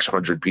like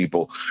 600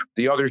 people.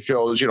 The other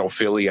shows,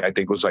 Philly, I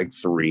think, was like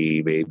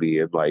 3 maybe.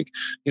 And like,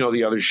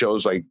 the other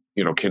shows like,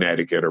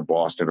 Connecticut or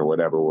Boston or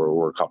whatever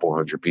were a couple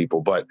hundred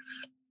people, but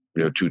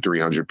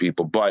 200-300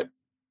 people. But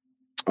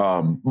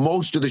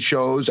most of the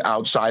shows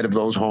outside of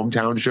those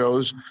hometown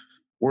shows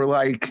were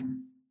like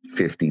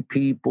 50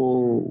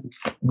 people.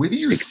 Where do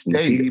you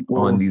stay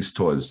on these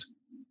tours?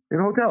 In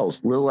hotels,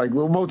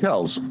 little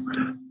motels.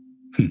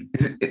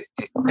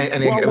 Well,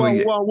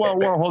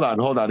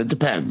 hold on. It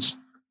depends,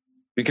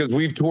 because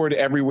we've toured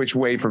every which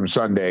way from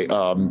Sunday.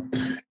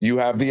 You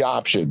have the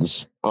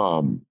options.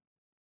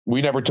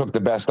 We never took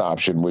the best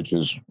option, which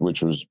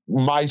was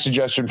my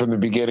suggestion from the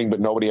beginning, but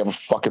nobody ever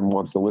fucking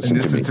wants to listen to me.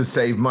 And this is to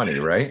save money,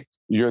 right?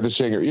 You're the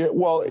singer. Yeah,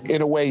 well,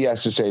 in a way,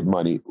 yes, to save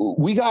money.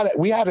 We had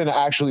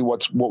actually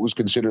what was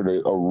considered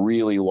a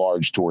really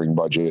large touring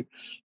budget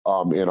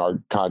in our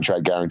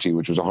contract guarantee,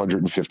 which was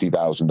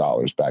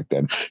 $150,000 back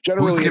then.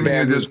 Generally, who's giving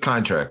you this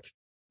contract?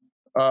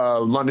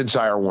 London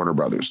Sire Warner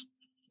Brothers.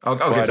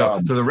 Okay,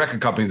 but, so the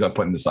record companies are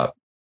putting this up.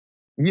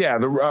 Yeah,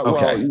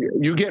 well,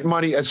 you get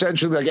money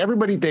essentially. Like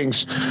everybody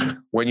thinks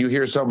when you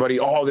hear somebody,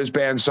 oh, this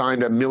band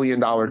signed $1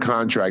 million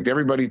contract,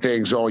 everybody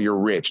thinks, oh, you're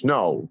rich.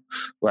 No,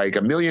 like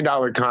 $1 million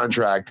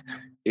contract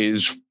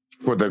is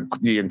for the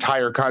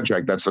entire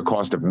contract. That's the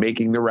cost of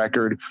making the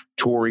record,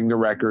 touring the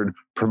record,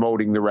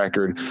 promoting the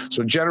record.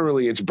 So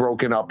generally, it's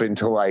broken up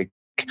into like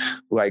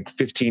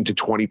 15 to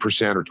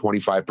 20% or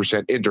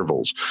 25%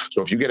 intervals.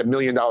 So if you get $1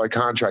 million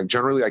contract,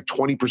 generally like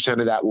 20%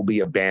 of that will be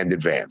a band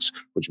advance,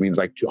 which means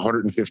like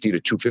 150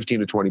 to 15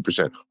 to 20%,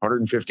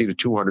 150 to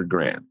 200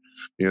 grand,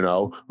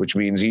 which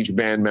means each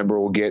band member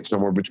will get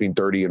somewhere between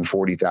 $30,000 and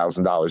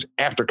 $40,000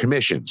 after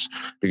commissions,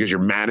 because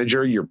your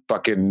manager, your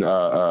fucking,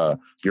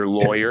 your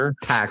lawyer,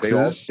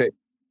 taxes,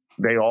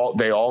 they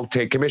all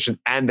take commission.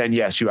 And then,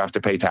 yes, you have to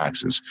pay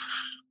taxes.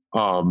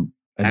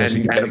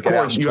 And of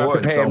course, you have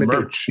to pay him.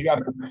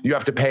 You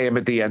have to pay him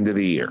at the end of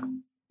the year.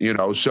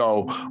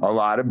 So a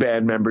lot of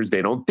band members,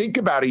 they don't think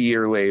about a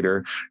year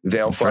later.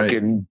 They'll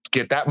fucking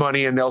get that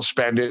money and they'll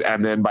spend it.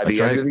 And then by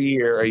the end of the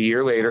year, a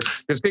year later,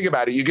 because think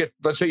about it,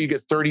 let's say you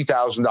get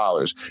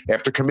 $30,000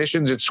 after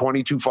commissions, it's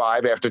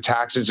 22.5. After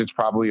taxes, it's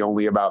probably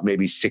only about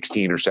maybe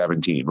 16 or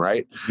 17,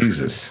 right?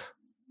 Jesus.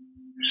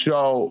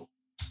 So.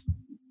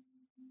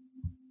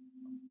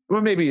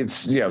 Well, maybe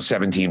it's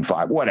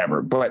 17.5,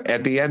 whatever. But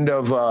at the end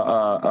of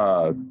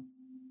a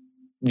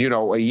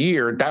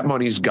year, that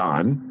money's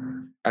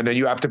gone, and then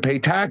you have to pay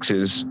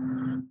taxes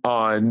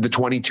on the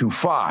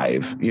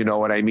 22.5. You know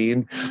what I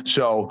mean?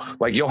 So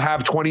like you'll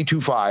have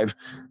 22.5.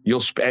 You'll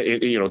spend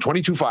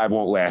 22.5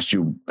 won't last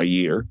you a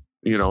year.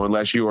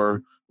 Unless you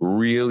are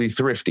really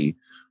thrifty.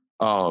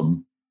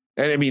 And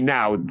I mean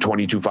now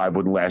 22.5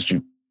 wouldn't last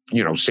you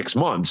 6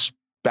 months.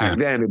 Back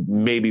then, it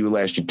maybe would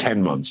last you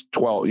 10 months,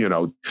 12,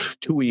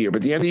 2 a year.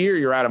 But at the end of the year,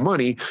 you're out of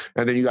money,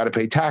 and then you got to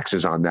pay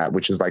taxes on that,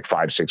 which is like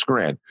 $5-6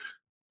 grand.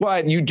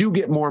 But you do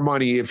get more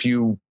money if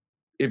you're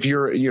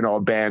a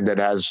band that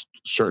has a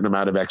certain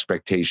amount of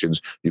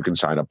expectations. You can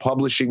sign a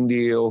publishing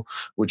deal,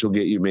 which will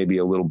get you maybe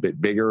a little bit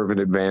bigger of an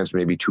advance,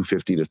 maybe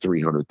 $250,000 to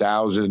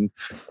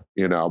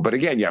 $300,000. But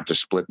again, you have to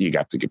split. You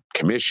got to get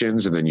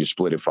commissions, and then you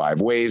split it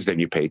 5 ways. Then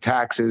you pay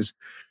taxes.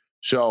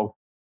 So.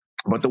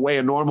 But the way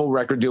a normal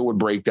record deal would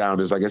break down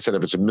is, like I said,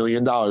 if it's $1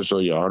 million, so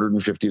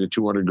 150 to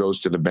 200 goes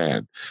to the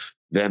band.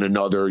 Then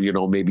another,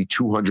 maybe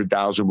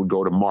 200,000 would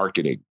go to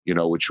marketing,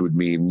 which would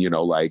mean,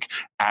 like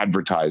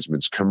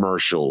advertisements,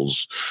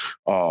 commercials,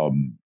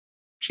 and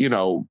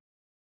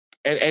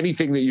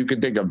anything that you could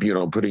think of,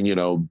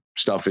 putting,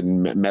 stuff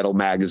in metal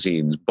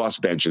magazines, bus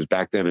benches.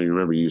 Back then, I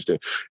remember you used to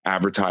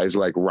advertise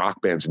like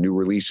rock bands, new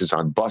releases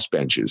on bus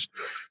benches,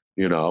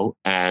 and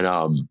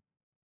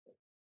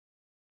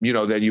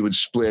then you would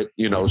split,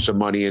 some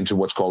money into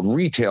what's called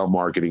retail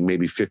marketing,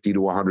 maybe 50 to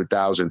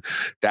 100,000.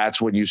 That's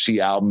when you see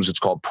albums. It's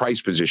called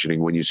price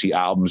positioning. When you see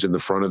albums in the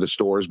front of the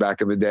stores back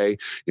in the day,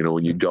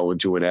 when you'd go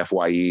into an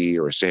FYE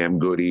or a Sam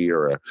Goody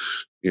or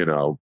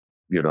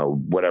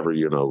whatever,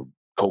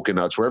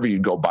 Coconuts, wherever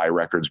you'd go buy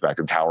records back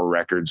in Tower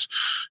Records,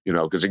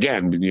 because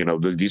again,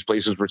 these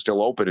places were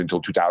still open until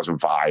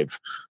 2005,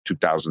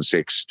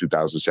 2006,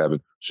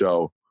 2007.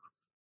 So,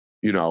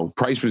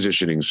 price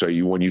positioning. So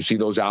when you see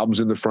those albums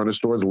in the front of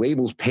stores,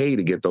 labels pay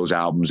to get those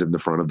albums in the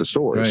front of the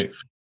stores.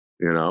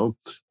 Right.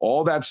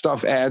 All that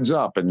stuff adds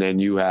up. And then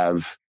you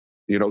have,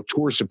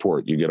 tour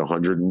support. You get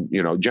 100,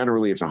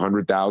 generally it's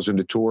 100,000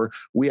 to tour.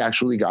 We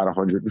actually got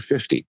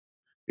 150,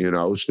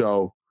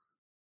 so,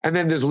 and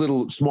then there's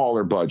little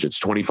smaller budgets,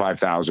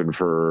 25,000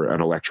 for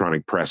an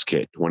electronic press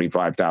kit,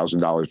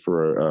 $25,000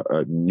 for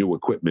a new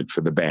equipment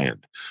for the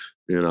band,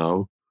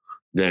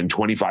 then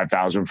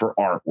 25,000 for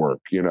artwork,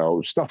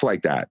 stuff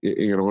like that,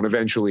 and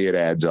eventually it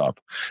adds up.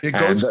 It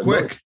goes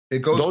quick. It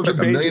goes quick.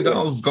 $1 million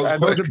goes quick.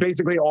 Those are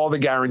basically all the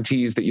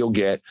guarantees that you'll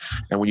get.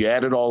 And when you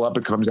add it all up,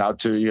 it comes out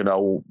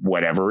to,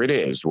 whatever it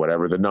is,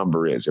 whatever the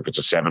number is, if it's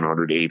a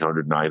 $700,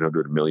 $800, $900,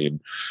 $1 million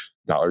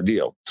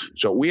deal.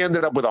 So we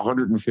ended up with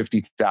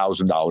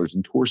 $150,000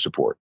 in tour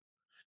support.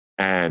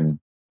 And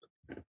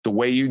the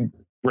way you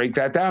break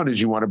that down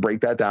is you want to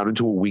break that down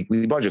into a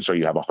weekly budget. So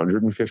you have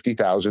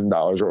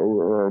 $150,000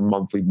 or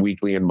monthly,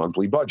 weekly and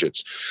monthly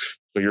budgets.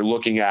 So you're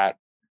looking at,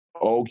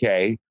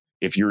 okay,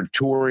 if you're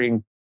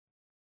touring,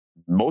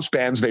 most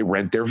bands, they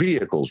rent their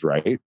vehicles,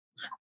 right?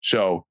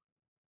 So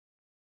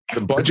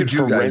the budget what did you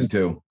for guys rent,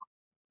 do?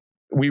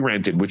 We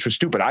rented, which was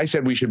stupid. I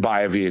said we should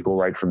buy a vehicle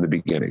right from the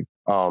beginning.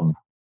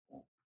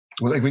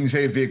 Well, like when you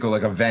say a vehicle,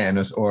 like a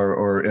van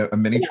or a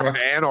mini truck,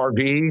 van,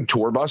 RV,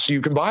 tour bus,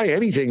 you can buy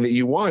anything that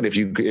you want if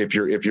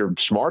you're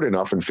smart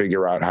enough and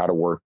figure out how to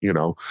work,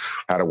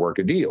 how to work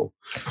a deal.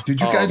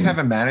 Did you guys have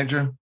a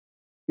manager?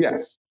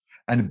 Yes.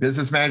 and a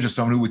business manager,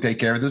 someone who would take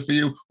care of this for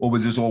you, or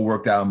was this all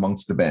worked out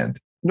amongst the band?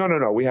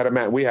 No. We had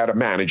a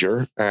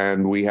manager,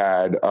 and we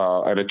had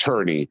an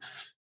attorney,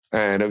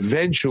 and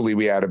eventually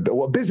we had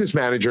business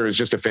manager is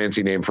just a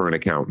fancy name for an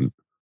accountant.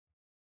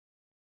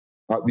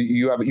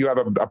 You have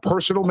a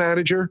personal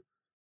manager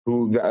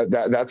who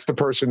that's the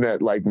person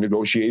that like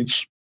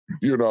negotiates,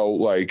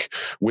 like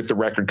with the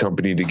record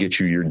company to get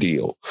you your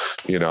deal,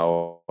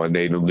 and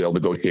they'll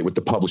negotiate with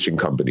the publishing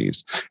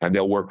companies, and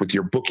they'll work with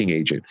your booking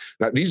agent.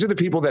 Now, these are the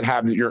people that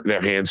have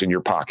their hands in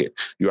your pocket.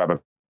 You have a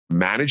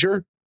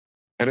manager,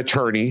 an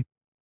attorney,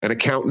 an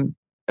accountant,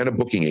 and a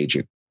booking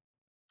agent.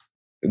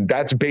 And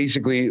that's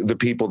basically the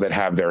people that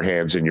have their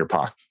hands in your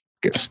pocket.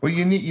 Well,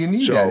 you need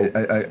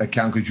that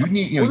account, because you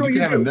need, you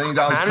can have $1 million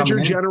manager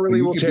coming generally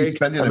in, will take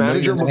spending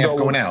 $1.5 million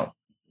going out.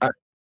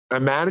 A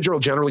manager will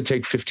generally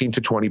take 15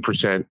 to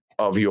 20%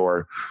 of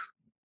your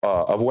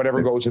of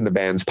whatever goes in the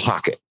band's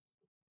pocket.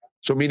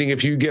 So, meaning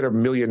if you get $1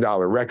 million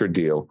record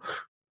deal,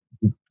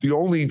 the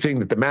only thing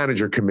that the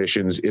manager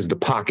commissions is the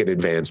pocket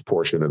advance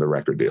portion of the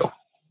record deal.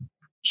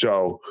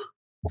 So,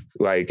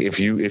 like if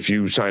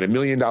you sign $1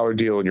 million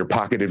deal and your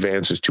pocket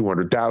advance is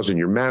 $200,000,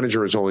 your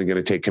manager is only going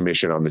to take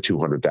commission on the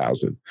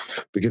 $200,000,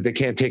 because they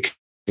can't take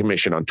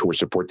commission on tour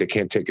support. They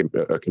can't take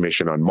a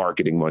commission on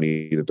marketing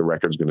money that the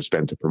record's going to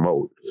spend to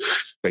promote.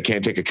 They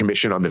can't take a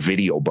commission on the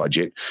video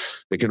budget.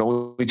 They can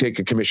only take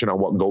a commission on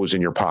what goes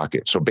in your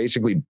pocket. So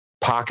basically,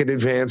 pocket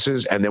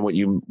advances, and then what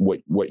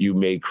you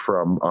make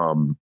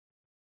from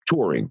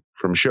touring,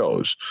 from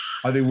shows.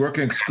 Are they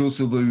working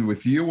exclusively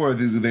with you, or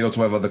do they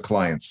also have other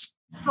clients?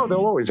 No, they'll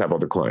always have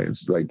other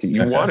clients. Like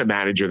you want a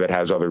manager that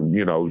has other,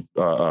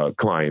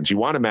 clients. You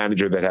want a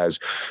manager that has,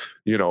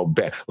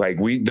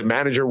 the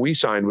manager we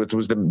signed with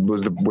were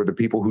the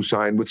people who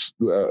signed with,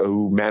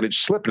 who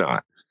managed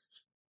Slipknot.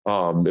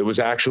 It was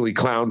actually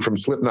Clown from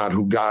Slipknot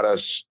who got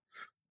us,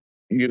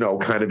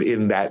 kind of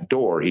in that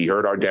door. He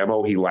heard our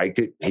demo, he liked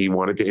it, he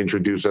wanted to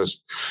introduce us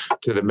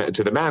to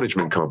the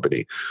management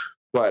company.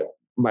 But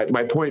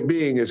my point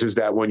being is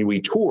that when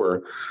we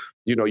tour,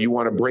 you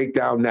want to break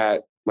down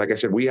that. Like I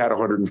said, we had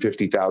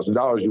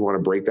 $150,000. You want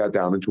to break that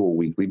down into a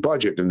weekly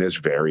budget, and there's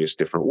various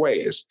different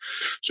ways.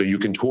 So you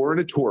can tour in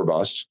a tour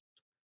bus.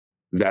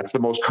 That's the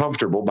most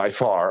comfortable by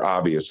far,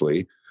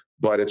 obviously,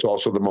 but it's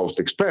also the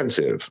most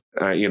expensive.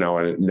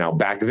 And now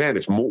back then,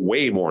 it's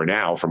way more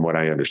now from what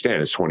I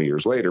understand. It's 20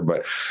 years later,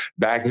 but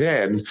back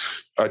then,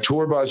 a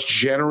tour bus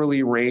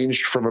generally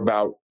ranged from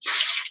about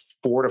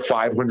 $400 to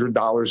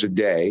 $500 a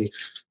day,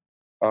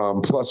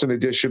 plus an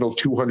additional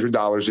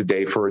 $200 a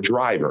day for a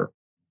driver.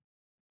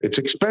 It's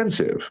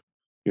expensive,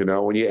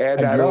 when you add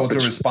that up. You're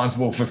also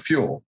responsible for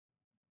fuel.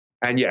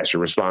 And yes,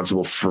 you're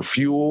responsible for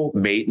fuel,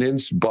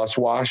 maintenance, bus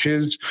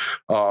washes.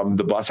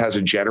 The bus has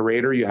a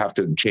generator. You have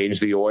to change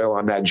the oil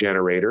on that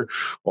generator.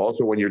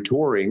 Also, when you're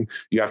touring,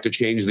 you have to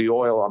change the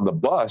oil on the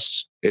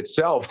bus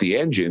itself, the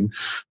engine,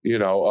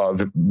 very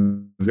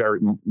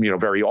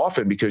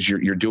often, because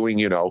you're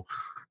doing, a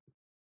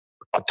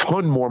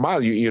ton more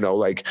miles,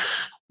 like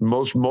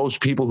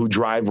most people who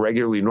drive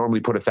regularly normally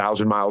put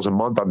 1,000 miles a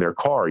month on their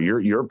car.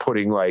 You're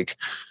putting like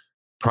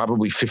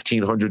probably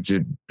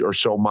 1,500 or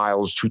so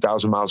miles,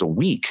 2,000 miles a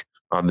week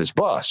on this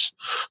bus.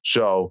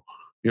 So,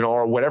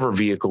 or whatever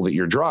vehicle that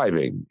you're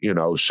driving,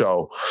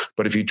 so,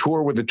 but if you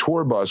tour with a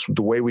tour bus,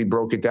 the way we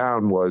broke it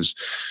down was,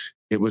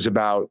 it was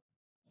about,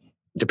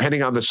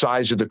 depending on the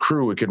size of the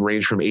crew, it could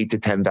range from $8,000 to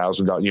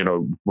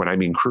 $10,000. When I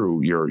mean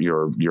crew, your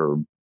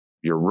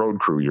road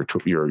crew, your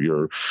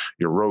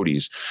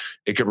roadies,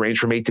 it could range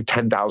from $8,000 to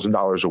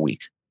 $10,000 a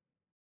week.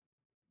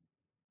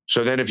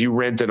 So then if you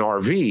rent an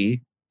RV,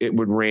 it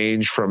would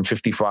range from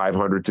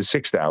 $5,500 to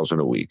 $6,000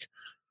 a week.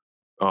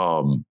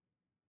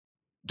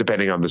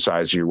 Depending on the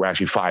size of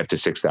actually $5,000 to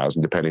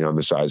 $6,000, depending on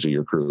the size of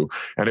your crew.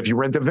 And if you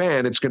rent a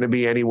van, it's going to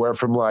be anywhere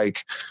from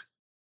like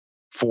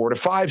 $4,000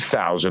 to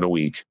 $5,000 a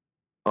week,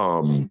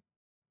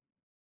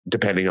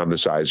 depending on the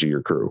size of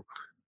your crew.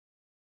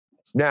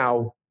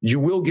 Now, you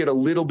will get a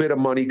little bit of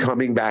money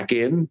coming back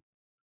in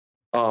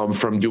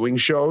from doing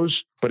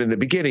shows, but in the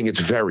beginning, it's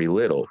very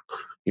little.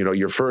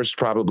 Your first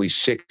probably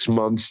 6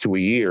 months to a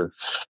year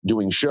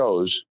doing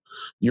shows,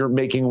 you're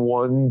making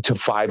 $100 to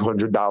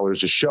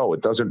 $500 a show.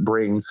 It doesn't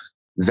bring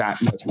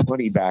that much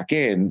money back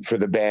in for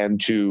the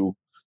band to,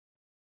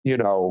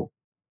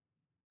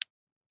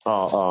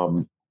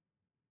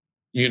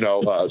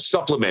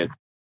 supplement,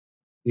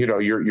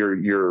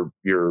 your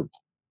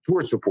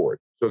tour support.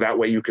 So that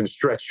way you can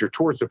stretch your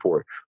tour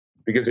support.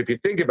 Because if you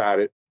think about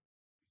it,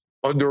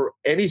 under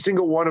any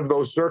single one of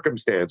those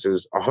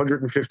circumstances,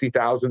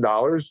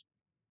 $150,000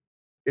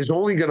 is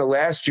only going to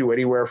last you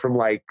anywhere from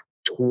like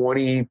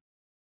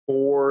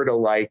 24 to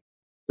like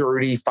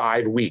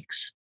 35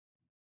 weeks.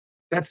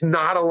 That's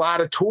not a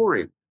lot of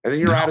touring. And then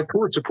you're out of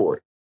tour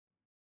support.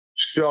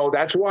 So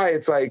that's why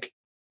it's like,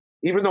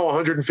 even though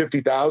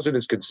 150,000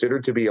 is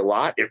considered to be a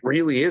lot, it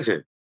really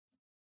isn't.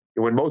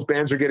 When most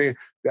bands are getting,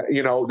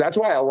 that's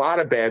why a lot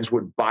of bands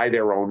would buy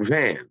their own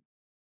van.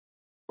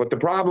 But the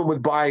problem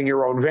with buying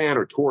your own van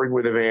or touring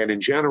with a van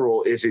in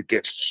general is it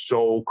gets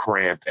so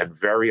cramped and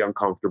very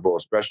uncomfortable,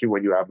 especially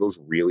when you have those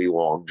really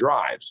long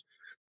drives.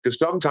 Because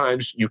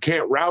sometimes you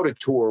can't route a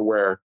tour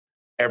where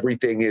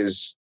everything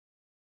is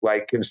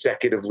like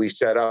consecutively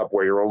set up,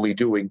 where you're only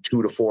doing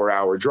 2 to 4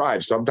 hour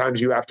drives. Sometimes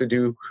you have to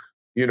do,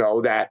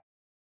 that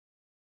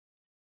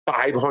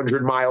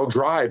 500-mile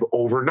drive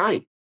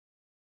overnight.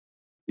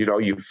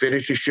 You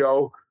finish a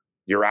show,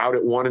 you're out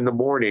at 1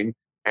 a.m,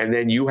 and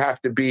then you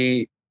have to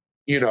be,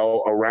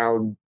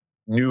 around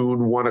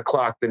noon, 1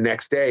 o'clock the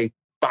next day,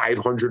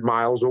 500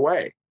 miles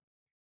away.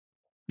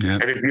 Yeah.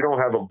 And if you don't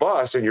have a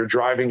bus and you're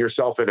driving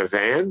yourself in a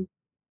van,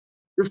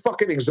 you're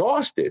fucking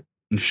exhausted.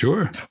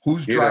 Sure.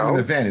 Who's driving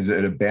the van? Is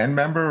it a band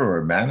member or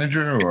a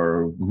manager,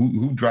 or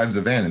who drives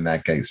the van in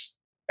that case?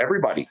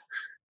 Everybody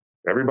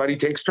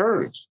takes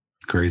turns.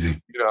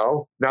 Crazy.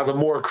 Now the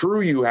more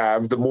crew you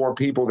have, the more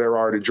people there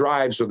are to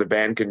drive, so the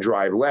band can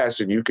drive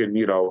less, and you can,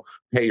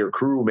 pay your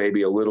crew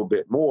maybe a little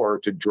bit more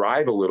to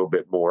drive a little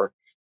bit more.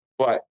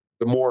 But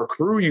the more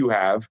crew you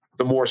have,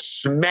 the more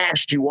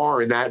smashed you are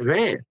in that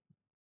van.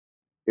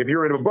 If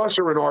you're in a bus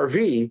or an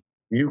RV,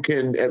 you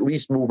can at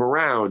least move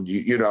around,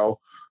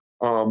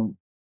 and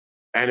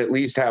at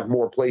least have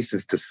more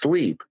places to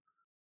sleep.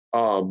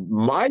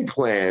 My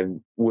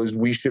plan was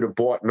we should have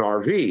bought an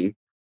RV.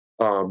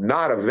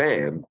 Not a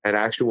van, an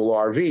actual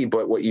RV.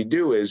 But what you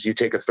do is you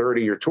take a third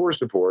of your tour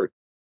support,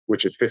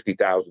 which is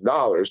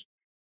 $50,000,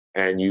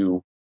 and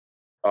you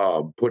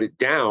put it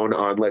down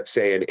on, let's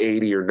say, an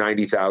 $80,000 or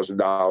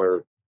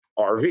 $90,000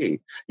 RV.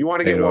 You want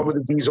to get one with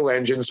a diesel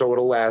engine so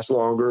it'll last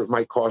longer. It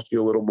might cost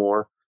you a little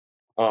more.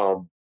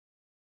 And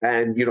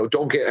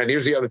don't get. And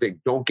here's the other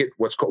thing: don't get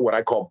what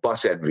I call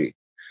bus envy,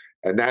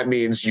 and that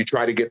means you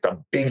try to get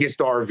the biggest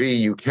RV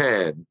you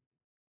can.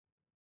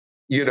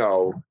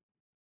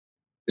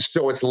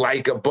 So it's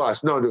like a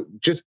bus. No,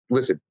 just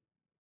listen.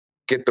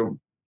 Get the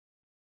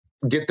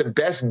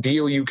best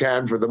deal you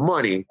can for the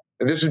money.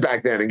 And this is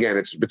back then. Again,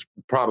 it's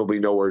probably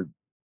nowhere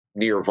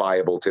near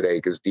viable today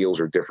because deals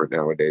are different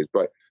nowadays.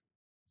 But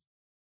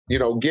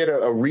get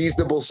a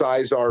reasonable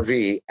sized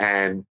RV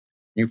and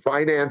you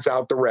finance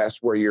out the rest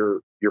where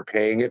you're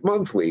paying it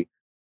monthly.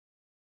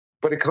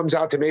 But it comes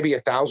out to maybe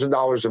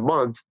 $1,000 a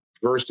month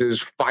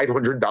versus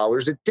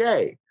 $500 a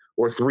day,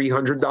 or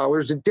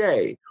 $300 a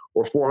day,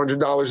 or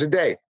 $400 a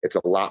day. It's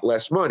a lot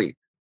less money.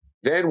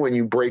 Then when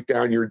you break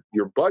down your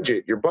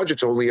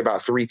budget's only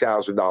about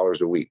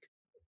 $3,000 a week.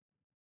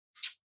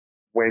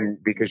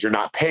 Because you're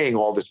not paying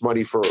all this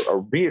money for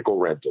a vehicle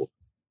rental.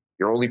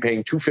 You're only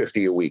paying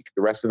 $250 a week.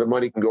 The rest of the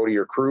money can go to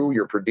your crew,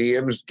 your per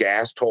diems,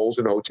 gas, tolls,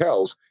 and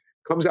hotels.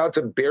 Comes out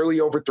to barely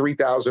over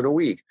 $3,000 a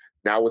week.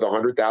 Now with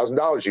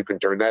 $100,000, you can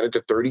turn that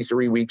into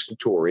 33 weeks of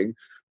touring,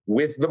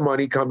 with the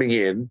money coming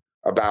in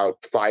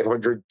about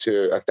 $500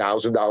 to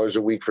 $1,000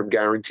 a week from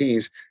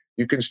guarantees.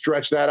 You can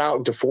stretch that out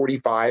into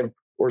 45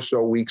 or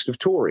so weeks of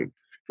touring.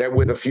 Then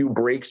with a few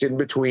breaks in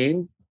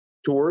between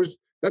tours,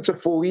 that's a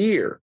full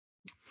year.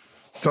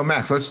 So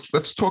Max,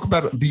 let's talk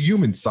about the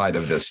human side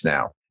of this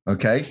now.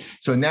 Okay,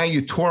 so now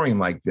you're touring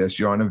like this.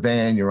 You're on a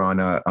van. You're on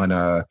a.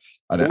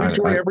 We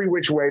toured every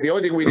which way. The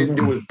only thing we didn't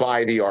do was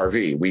buy the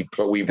RV. We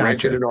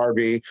rented an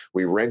RV.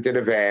 We rented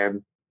a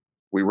van.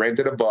 We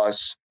rented a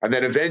bus, and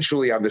then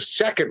eventually on the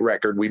second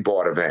record, we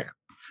bought a van.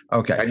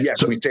 Okay, and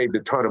yes, we saved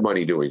a ton of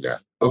money doing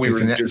that. Okay,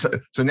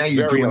 so now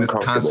you're doing this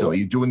constantly.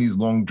 You're doing these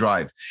long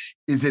drives.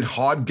 Is it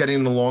hard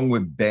getting along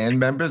with band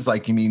members?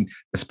 Like, you mean,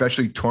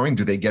 especially touring,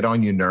 do they get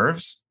on your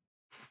nerves?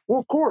 Well,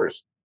 of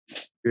course.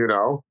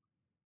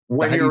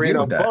 When you're in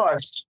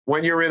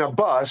a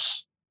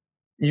bus,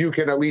 you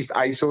can at least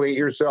isolate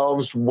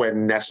yourselves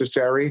when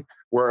necessary,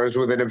 whereas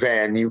within a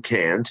van, you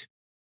can't.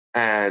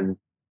 And,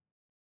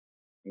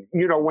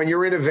 when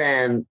you're in a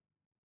van,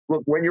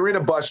 look, when you're in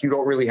a bus, you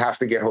don't really have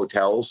to get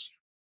hotels.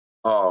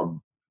 That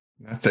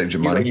saves you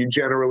money. You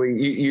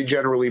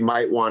generally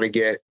might want to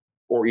get,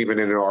 or even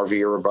in an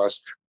RV or a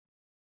bus,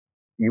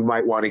 you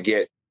might want to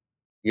get,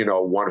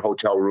 one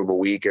hotel room a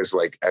week as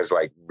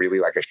really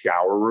like a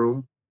shower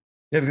room.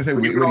 Yeah, because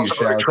when you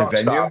shower at the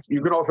venue,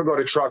 you can also go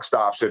to truck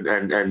stops and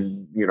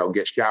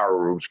get shower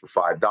rooms for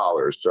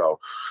 $5. So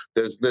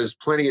there's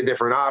plenty of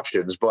different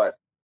options,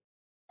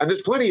 and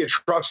there's plenty of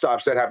truck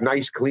stops that have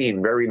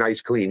very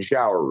nice, clean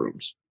shower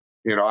rooms.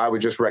 I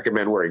would just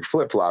recommend wearing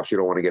flip-flops. You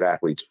don't want to get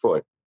athlete's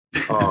foot.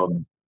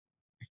 Other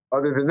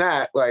than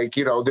that,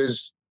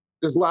 there's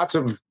lots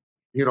of,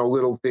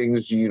 little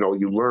things, you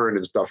learn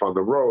and stuff on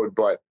the road,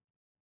 but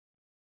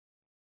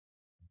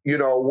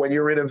when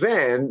you're in a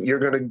van, you're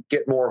going to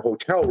get more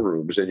hotel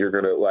rooms, and you're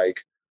going to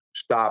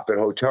stop at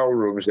hotel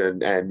rooms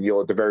and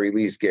you'll at the very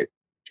least get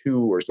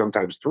 2 or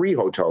sometimes 3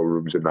 hotel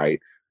rooms a night,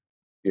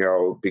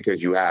 because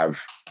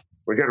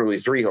generally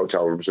 3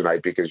 hotel rooms a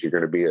night, because you're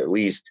going to be at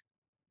least,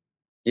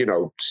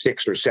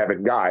 6 or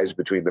 7 guys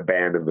between the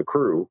band and the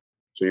crew.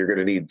 So you're going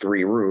to need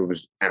 3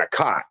 rooms and a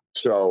cot.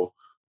 So,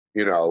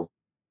 because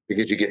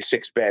you get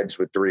 6 beds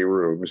with 3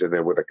 rooms, and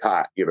then with a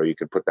cot, you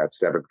can put that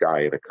 7th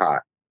guy in a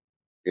cot.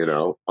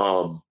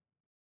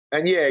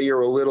 And yeah,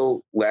 you're a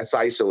little less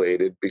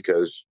isolated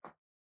because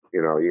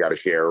You know, you got to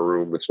share a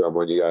room with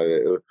someone.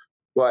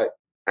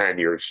 And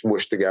you're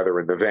smushed together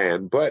in the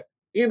van. But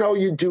you know,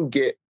 you do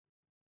get,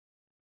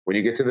 when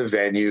you get to the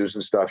venues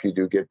and stuff, you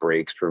do get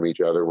breaks from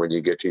each other. When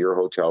you get to your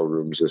hotel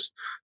rooms, just,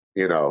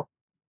 you know,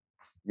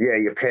 yeah,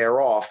 you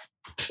pair off,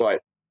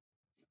 but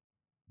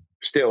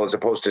still, as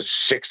opposed to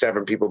 6,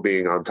 7 people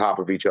being on top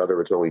of each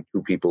other, it's only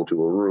 2 people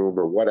to a room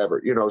or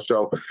whatever, you know.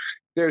 So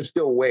there's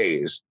still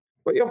ways,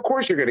 but of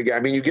course you're going to get. I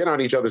mean, you get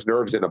on each other's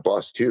nerves in a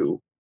bus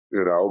too.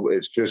 You know,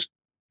 it's just,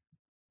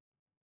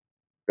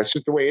 that's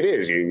just the way it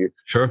is.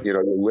 Sure. You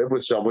know, you live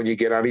with someone, you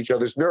get on each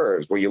other's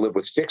nerves. When you live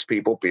with 6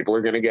 people, people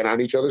are going to get on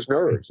each other's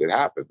nerves. It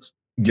happens.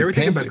 Do you ever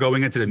think about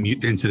going into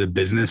the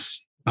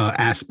business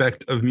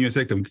aspect of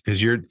music? Because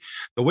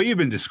the way you've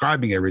been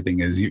describing everything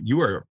is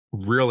you are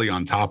really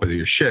on top of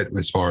your shit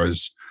as far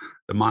as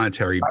the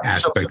monetary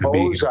aspect of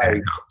being a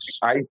band goes.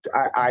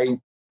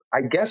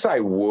 I guess I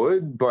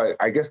would, but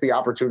I guess the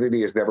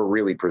opportunity has never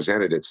really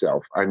presented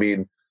itself. I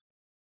mean,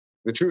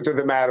 the truth of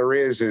the matter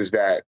is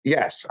that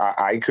yes,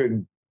 I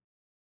could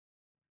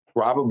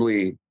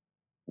probably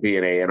be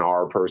an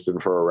A&R person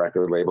for a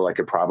record label. I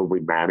could probably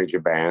manage a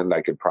band.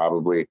 I could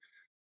probably,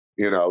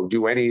 you know,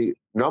 do any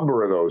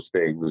number of those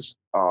things.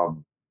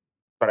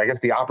 But I guess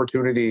the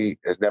opportunity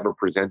has never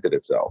presented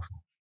itself.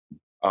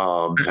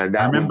 And that,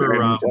 I remember,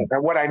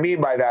 and what I mean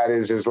by that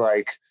is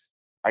like,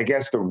 I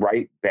guess the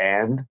right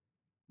band.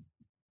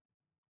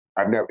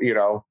 I've never, you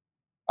know,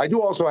 I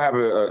do also have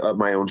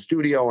my own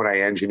studio, and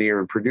I engineer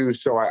and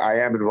produce. So I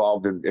am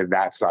involved in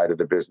that side of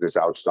the business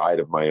outside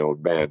of my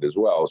own band as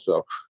well.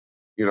 So,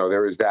 you know,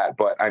 there is that.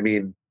 But I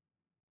mean,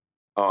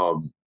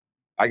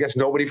 I guess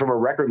nobody from a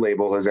record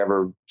label has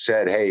ever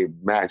said, "Hey,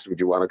 Max, would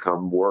you want to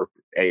come work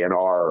A&R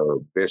or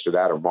this or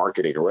that or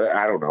marketing or whatever?"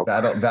 I don't know.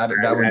 That'll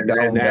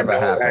never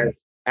happen.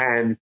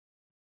 And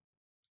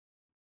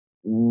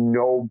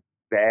no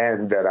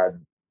band that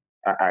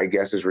I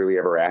guess has really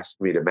ever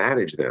asked me to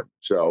manage them.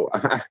 So,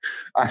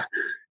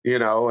 you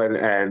know,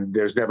 and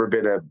there's never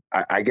been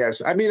I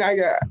guess, I mean,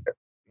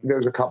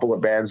 there's a couple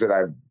of bands that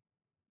I've,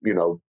 you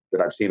know,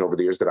 that I've seen over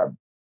the years that I've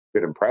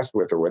been impressed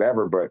with or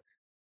whatever, but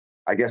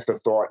I guess the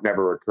thought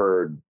never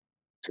occurred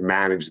to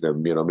manage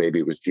them. You know, maybe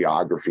it was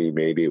geography,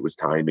 maybe it was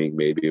timing,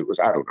 maybe it was,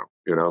 I don't know,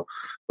 you know,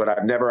 but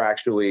I've never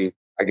actually,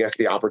 I guess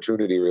the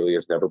opportunity really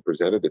has never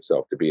presented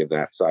itself to be in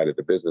that side of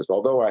the business.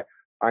 Although I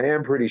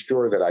am pretty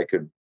sure that I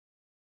could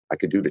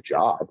do the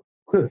job.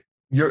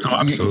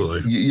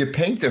 Absolutely. You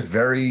paint a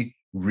very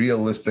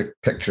realistic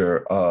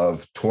picture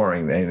of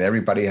touring, and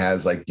everybody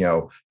has, like, you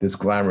know, this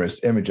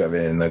glamorous image of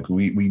it, and like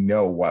we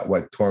know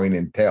what touring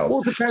entails.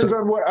 Well, it depends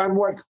on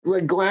what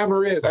like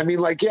glamour is. I mean,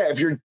 like, yeah,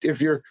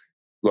 if you're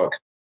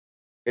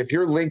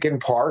Linkin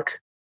Park,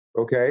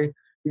 okay,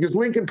 because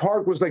Linkin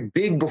Park was like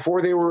big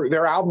before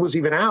their album was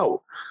even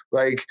out.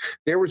 Like,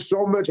 there was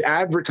so much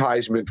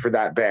advertisement for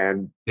that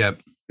band. Yep.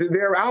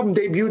 Their album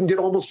debuted and did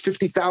almost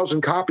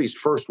 50,000 copies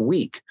first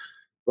week.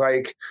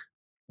 Like,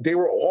 they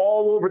were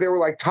all over. They were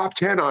like top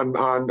 10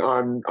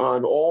 on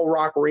all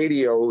rock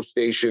radio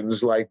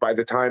stations. Like, by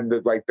the time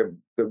that like the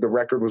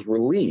record was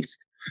released,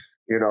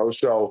 you know.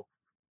 So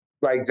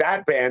like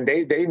that band,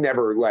 they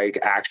never like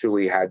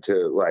actually had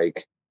to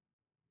like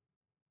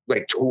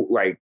tour.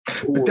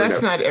 But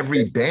that's not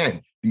every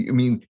band. I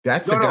mean,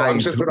 that's the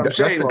guys. That's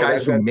the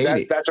guys who made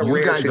it. That's a you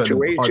rare guys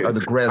situation. are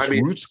the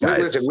grassroots guys.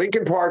 Listen,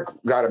 Linkin Park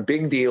got a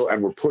big deal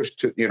and were pushed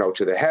to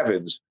the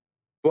heavens,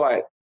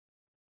 but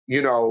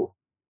you know,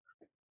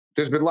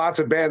 there's been lots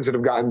of bands that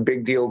have gotten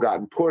big deal,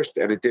 gotten pushed,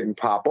 and it didn't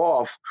pop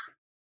off,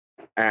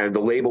 and the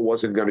label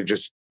wasn't going to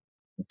just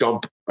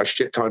dump a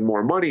shit ton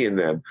more money in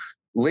them.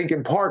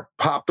 Linkin Park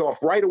popped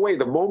off right away.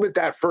 The moment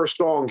that first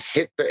song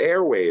hit the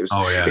airwaves,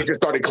 it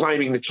just started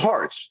climbing the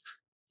charts.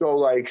 So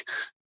like,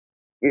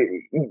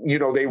 you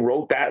know, they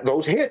wrote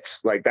those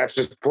hits. Like, that's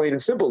just plain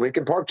and simple.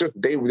 Linkin Park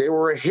they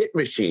were a hit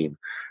machine.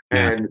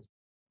 Yeah. And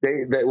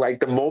they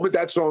like, the moment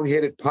that song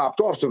hit, it popped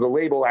off. So the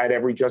label had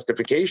every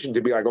justification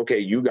to be like, okay,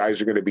 you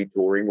guys are going to be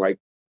touring, like,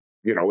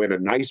 you know, in a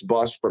nice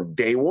bus from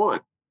day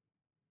one,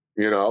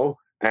 you know?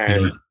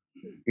 And,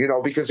 you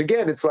know, because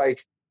again, it's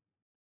like,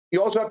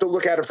 you also have to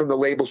look at it from the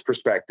label's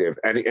perspective.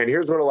 And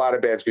here's what a lot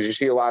of bands, because you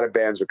see a lot of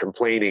bands are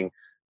complaining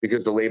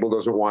because the label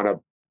doesn't want to,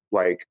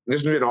 like,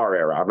 this is in our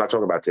era. I'm not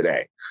talking about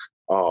today.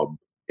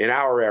 In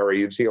our era,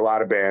 you'd see a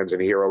lot of bands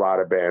and hear a lot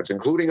of bands,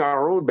 including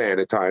our own band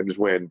at times,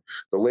 when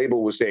the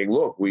label was saying,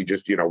 look, we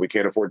just, you know, we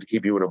can't afford to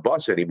keep you in a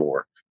bus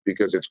anymore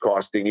because it's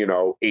costing, you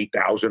know,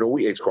 $8,000 a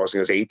week. It's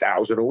costing us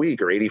 $8,000 a week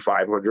or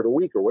 $8,500 a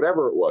week or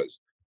whatever it was.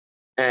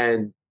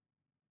 And,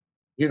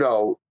 you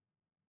know,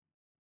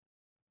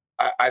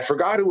 I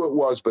forgot who it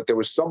was, but there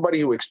was somebody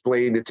who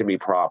explained it to me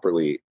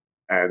properly.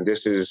 And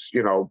this is,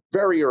 you know,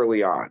 very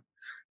early on.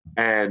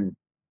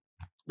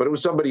 But it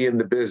was somebody in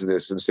the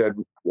business, and said,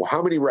 well,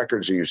 how many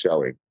records are you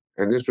selling?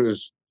 And this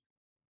was,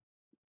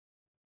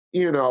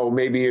 you know,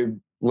 maybe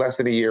less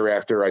than a year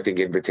after I think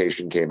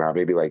Invitation came out,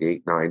 maybe like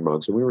 8, 9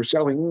 months. And we were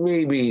selling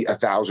maybe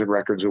 1,000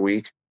 records a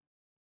week.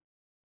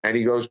 And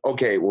he goes,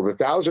 okay, well, the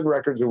 1,000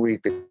 records a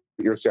week that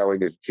you're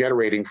selling is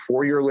generating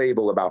for your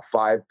label about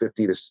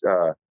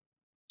 $550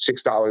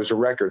 $6 a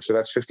record. So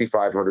that's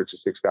 $5,500 to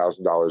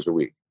 $6,000 a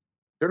week.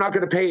 They're not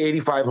going to pay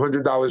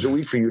 $8,500 a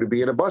week for you to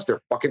be in a bus.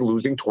 They're fucking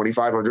losing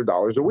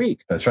 $2,500 a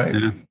week. That's right.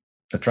 Yeah.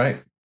 That's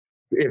right.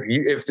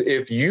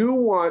 If you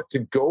want to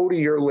go to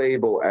your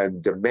label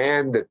and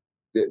demand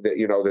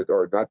that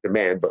or not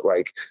demand, but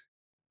like,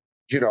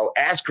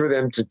 ask for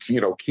them to,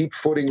 keep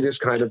footing this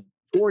kind of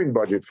touring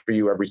budget for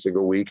you every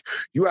single week,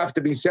 you have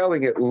to be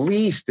selling at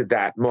least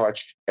that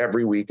much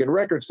every week in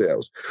record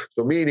sales.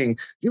 So meaning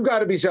you got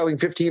to be selling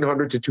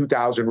 1,500 to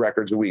 2,000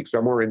 records a week,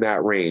 somewhere in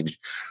that range,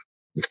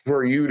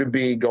 for you to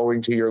be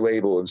going to your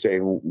label and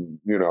saying,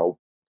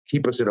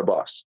 keep us in a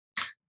bus.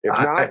 If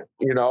not,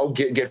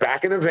 get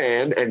back in a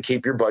van and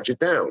keep your budget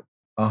down.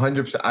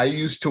 100%. I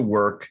used to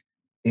work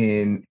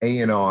in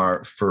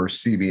A&R for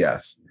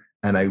CBS,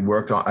 and I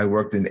worked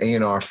in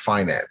A&R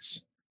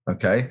finance.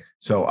 Okay.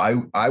 So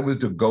I was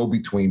the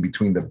go-between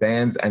between the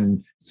bands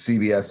and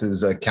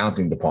CBS's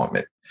accounting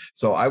department.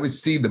 So I would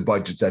see the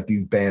budgets that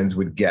these bands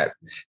would get.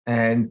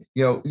 And,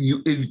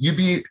 you'd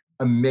be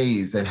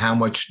amazed at how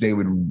much they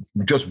would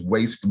just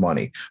waste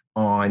money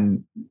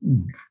on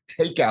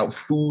takeout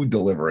food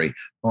delivery,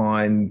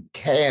 on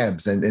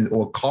cabs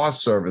or car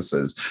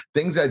services,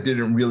 things that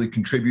didn't really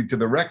contribute to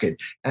the record.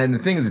 And the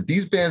thing is that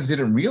these bands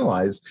didn't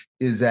realize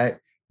is that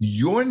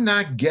you're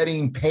not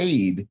getting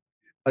paid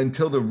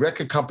until the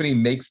record company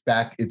makes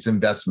back its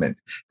investment.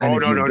 And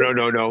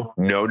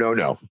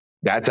No.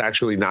 That's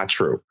actually not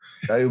true.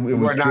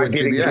 You are not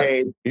getting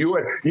paid.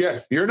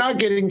 You're not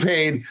getting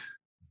paid.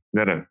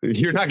 No,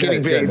 you're not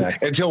getting paid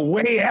until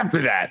way after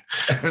that.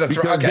 That's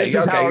right. Okay,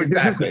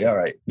 exactly. All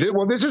right.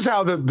 Well, this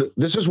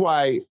is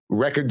why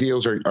record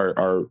deals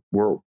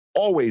were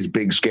always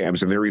big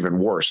scams, and they're even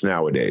worse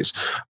nowadays.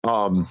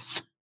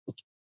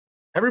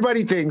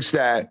 Everybody thinks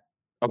that.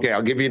 Okay,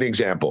 I'll give you an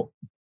example.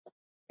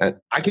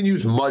 I can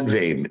use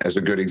Mudvayne as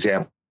a good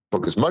example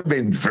because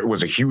Mudvayne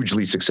was a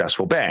hugely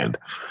successful band.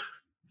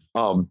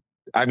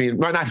 I mean,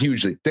 well, not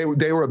hugely. They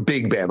were a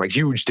big band. Like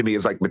huge to me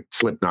is like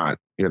Slipknot,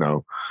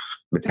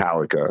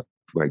 Metallica.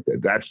 Like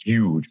that's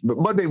huge. But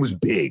Mudvayne was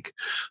big.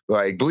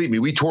 Like, believe me,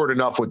 we toured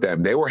enough with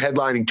them. They were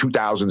headlining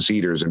 2,000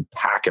 seaters and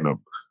packing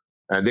them.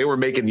 And they were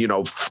making,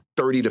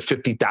 $30,000 to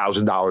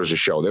 $50,000 a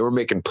show. They were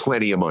making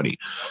plenty of money,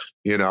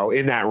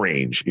 in that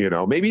range,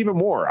 maybe even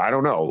more. I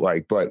don't know.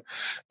 But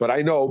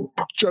I know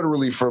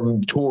generally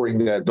from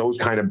touring that those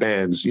kind of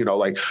bands,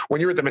 like when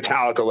you're at the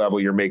Metallica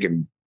level, you're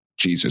making,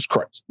 Jesus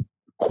Christ,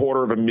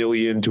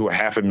 $250,000 to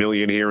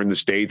 $500,000 here in the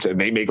States. And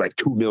they make like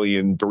 2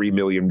 million, 3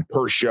 million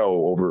per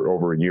show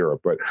over in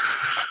Europe. But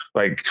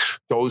like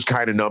those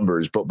kind of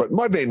numbers. But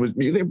Mudvayne was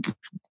a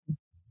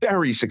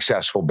very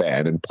successful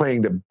band and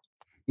playing the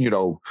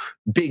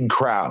big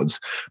crowds.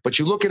 But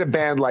you look at a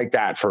band like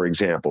that, for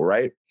example,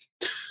 right?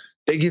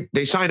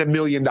 They sign $1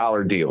 million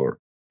deal,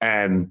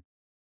 and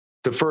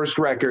the first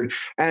record,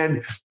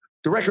 and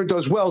the record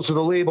does well, so the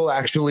label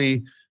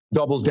actually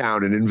doubles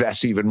down and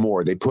invests even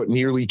more. They put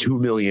nearly $2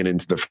 million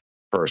into the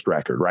first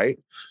record, right?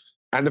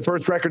 And the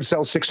first record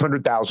sells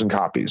 600,000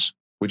 copies,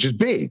 which is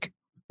big.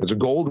 It's a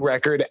gold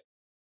record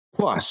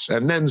plus,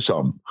 and then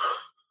some.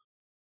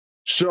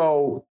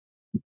 So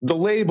the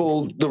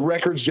label, the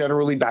records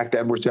generally back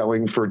then were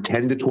selling for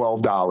 $10 to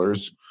 $12,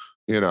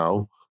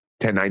 $10.99,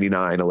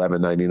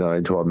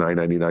 $11.99,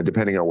 $12.99,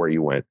 depending on where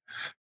you went.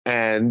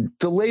 And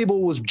the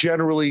label was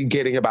generally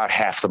getting about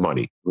half the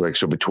money,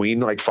 so between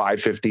like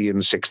 $5.50 and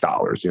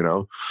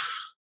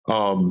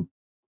 $6,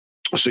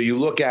 So you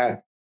look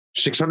at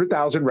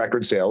 600,000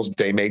 record sales,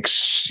 they make,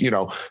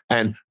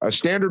 and a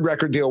standard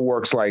record deal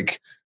works like,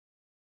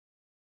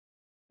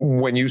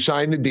 when you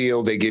sign the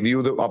deal, they give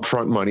you the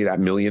upfront money, that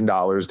 $1 million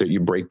that you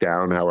break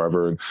down,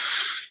 however.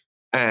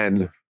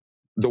 And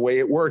the way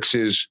it works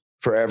is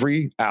for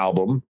every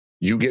album,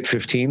 you get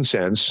 15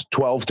 cents,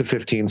 12 to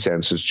 15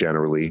 cents is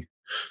generally,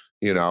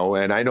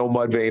 and I know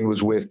Mudvayne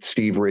was with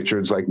Steve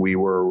Richards, like we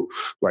were,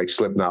 like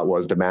Slipknot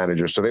was the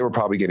manager. So they were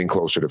probably getting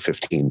closer to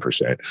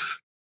 15%.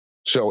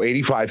 So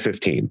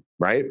 85-15,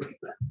 right?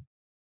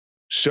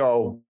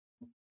 So,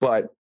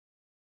 but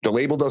the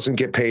label doesn't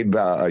get paid.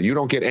 You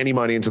don't get any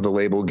money until the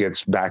label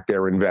gets back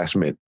their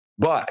investment.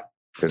 But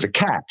there's a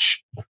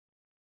catch.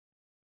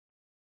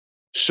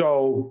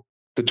 So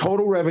the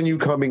total revenue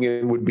coming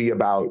in would be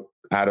about,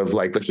 out of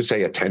like, let's just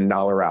say a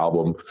 $10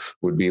 album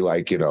would be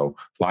like,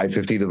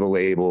 $5.50 to the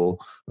label,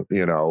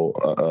 2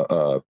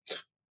 to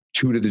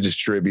the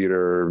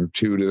distributor,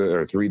 3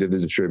 to the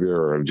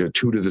distributor, or 2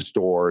 to the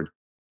store,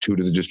 2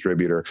 to the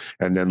distributor,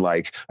 and then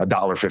like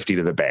 $1.50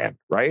 to the band,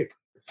 right?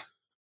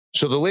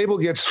 So the label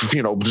gets,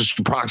 just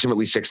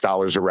approximately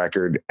 $6 a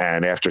record.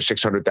 And after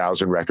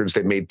 600,000 records,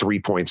 they made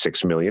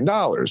 $3.6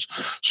 million.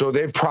 So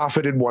they've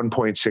profited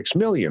 $1.6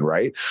 million,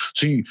 right?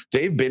 So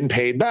they've been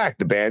paid back.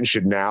 The band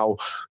should now,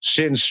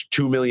 since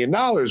 $2 million,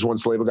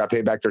 once the label got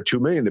paid back their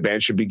 $2 million, the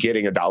band should be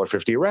getting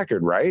 $1.50 a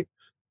record, right?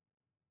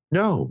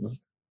 No,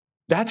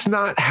 that's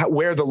not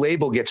where the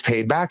label gets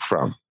paid back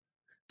from.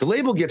 The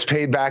label gets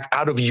paid back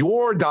out of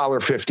your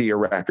 $1.50 a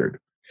record.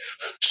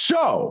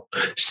 So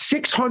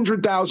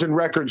 600,000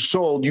 records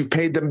sold. You've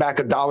paid them back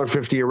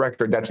 $1.50 a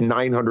record. That's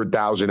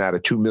 900,000 out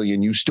of 2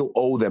 million. You still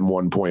owe them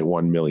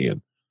 1.1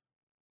 million.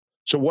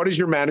 So what does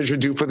your manager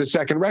do for the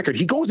second record?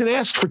 He goes and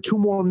asks for $2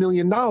 more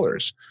million.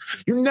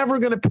 You're never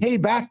going to pay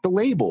back the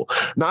label,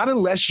 not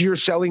unless you're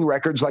selling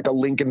records like a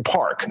Linkin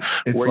Park.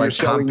 It's like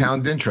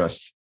compound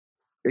interest.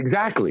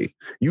 Exactly.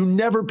 You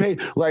never pay,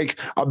 like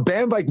a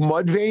band like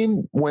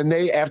Mudvayne, when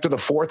they, after the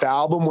fourth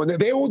album, when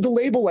they owed the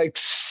label like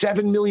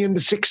 7 million to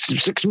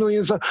 6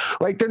 million,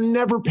 like they're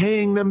never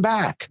paying them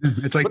back.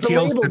 It's like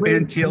the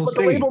band TLC. But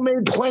the label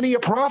made plenty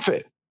of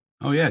profit.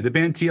 Oh yeah, the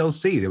band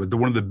TLC. They were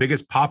one of the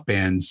biggest pop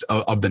bands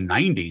of the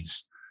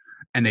 90s.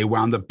 And they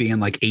wound up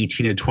being like $18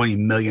 to $20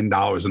 million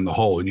in the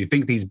hole. And you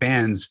think these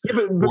bands but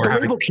the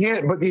label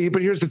can't, but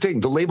here's the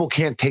thing, the label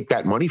can't take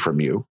that money from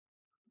you.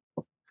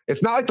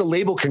 It's not like the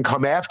label can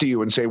come after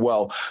you and say,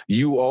 well,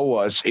 you owe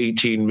us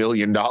 $18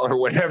 million,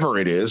 whatever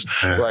it is,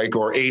 like,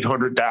 or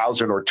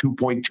 800,000 or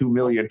 2.2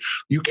 million.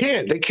 You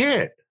can't. They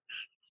can't.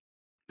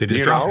 They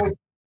just drop it.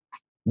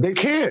 They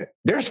can't.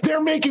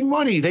 They're making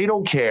money. They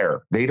don't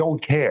care. They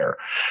don't care.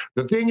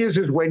 The thing is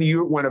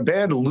when a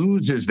band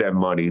loses them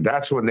money,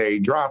 that's when they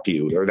drop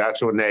you, or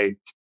that's when they.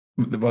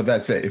 Well,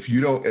 that's it. If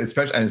you don't,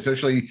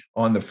 especially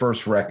on the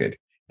first record,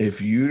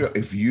 if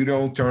you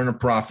don't turn a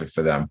profit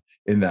for them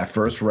in that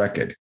first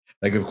record,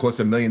 like if it costs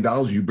 $1 million,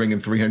 you bring in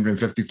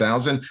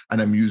 350,000,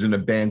 and I'm using a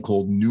band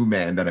called New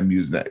Man that I'm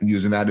using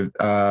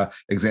that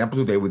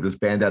example. They were this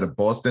band out of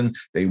Boston.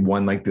 They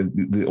won like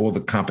all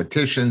the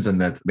competitions, and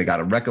that they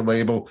got a record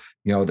label.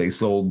 You know, they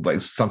sold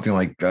like something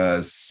like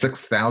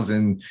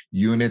 6,000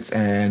 units,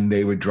 and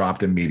they were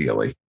dropped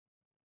immediately.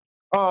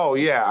 Oh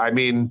yeah, I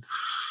mean,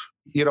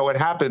 it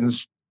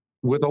happens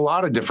with a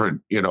lot of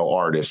different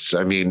artists.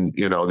 I mean,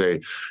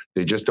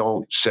 they just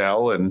don't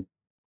sell. And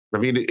I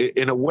mean,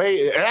 in a way,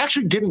 it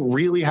actually didn't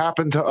really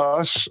happen to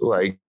us.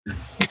 Like,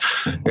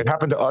 it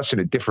happened to us in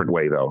a different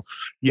way, though.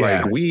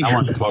 Yeah, like I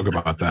want to talk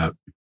about that.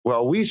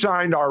 Well, we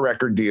signed our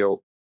record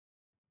deal.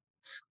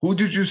 Who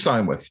did you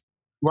sign with?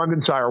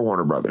 London Sire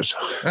Warner Brothers.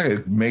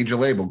 Okay, major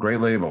label, great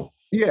label.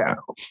 Yeah,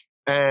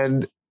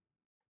 and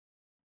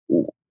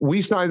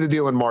we signed the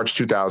deal in March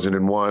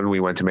 2001. We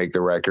went to make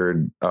the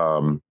record.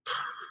 Well,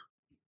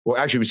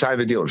 actually, we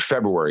signed the deal in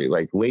February,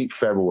 like late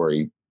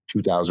February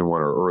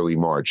 2001 or early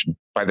March.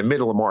 By the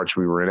middle of March,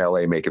 we were in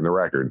LA making the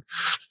record,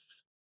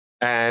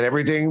 and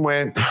everything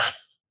went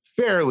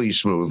fairly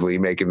smoothly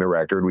making the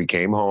record. We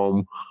came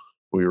home.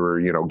 We were,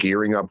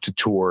 gearing up to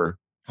tour.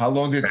 How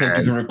long did it take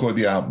you to record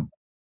the album?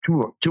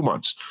 2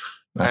 months.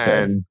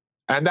 And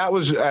that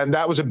was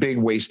a big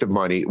waste of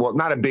money. Well,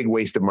 not a big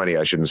waste of money.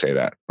 I shouldn't say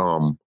that.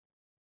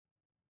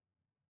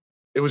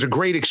 It was a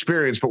great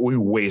experience, but we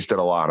wasted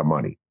a lot of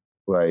money.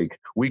 Like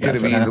we could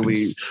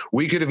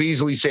have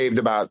easily saved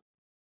about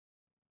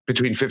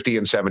between $50,000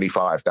 and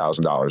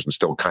 $75,000 and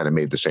still kind of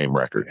made the same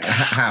record.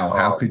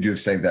 How could you have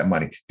saved that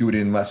money? Do it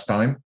in less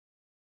time?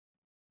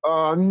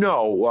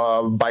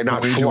 No, by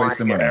not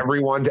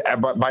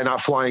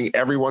flying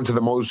everyone to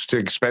the most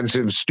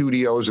expensive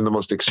studios and the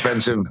most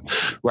expensive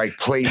like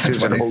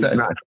places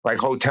and like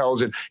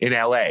hotels in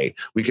LA.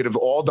 We could have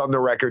all done the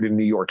record in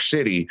New York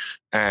City,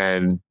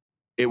 and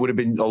it would have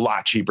been a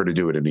lot cheaper to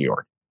do it in New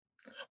York.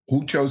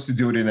 Who chose to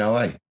do it in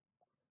LA?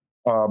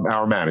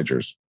 Our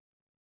managers.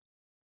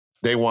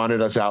 They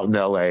wanted us out in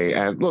LA,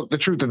 and look, the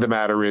truth of the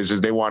matter is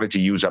they wanted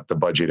to use up the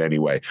budget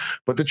anyway.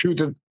 But the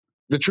truth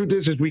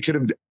is we could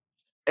have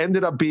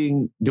ended up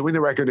doing the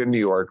record in New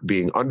York,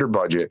 being under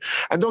budget.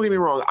 And don't get me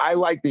wrong, I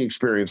like the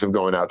experience of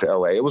going out to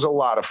LA. It was a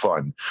lot of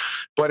fun.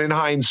 But in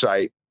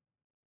hindsight,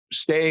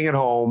 staying at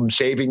home,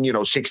 saving,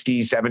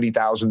 $60,000,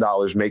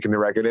 $70,000 making the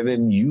record, and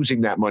then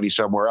using that money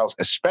somewhere else,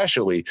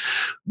 especially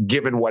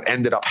given what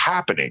ended up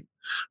happening.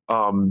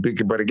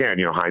 But again,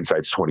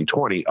 hindsight's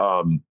 2020.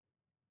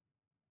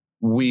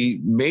 We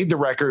made the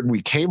record,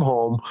 we came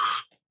home,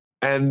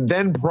 and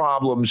then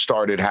problems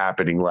started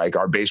happening. Like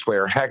our bass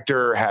player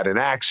Hector had an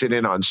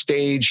accident on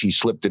stage. He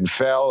slipped and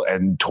fell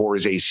and tore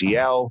his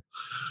ACL.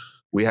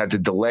 We had to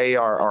delay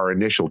our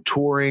initial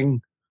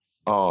touring.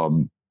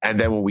 And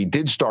then when we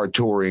did start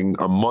touring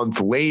a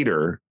month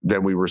later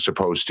than we were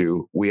supposed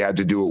to, we had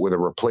to do it with a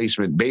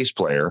replacement bass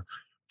player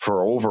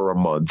for over a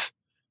month.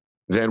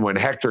 Then when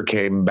Hector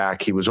came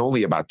back, he was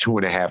only about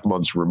 2.5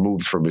 months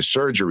removed from his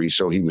surgery,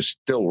 so he was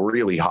still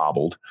really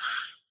hobbled.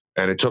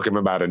 And it took him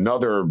about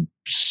another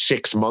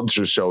 6 months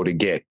or so to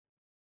get,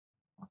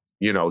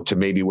 to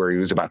maybe where he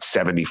was about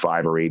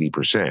 75 or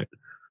 80%.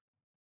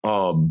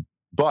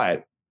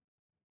 But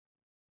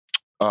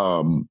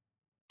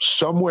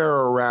somewhere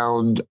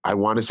around, I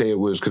want to say it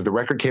was, because the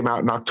record came out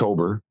in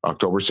October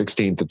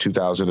 16th of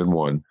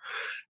 2001.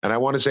 And I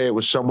want to say it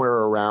was somewhere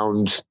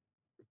around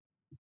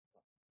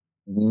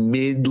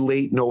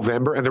late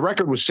November, and the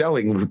record was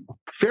selling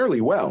fairly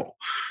well.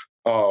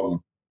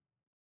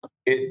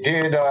 It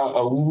did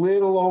a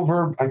little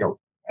over,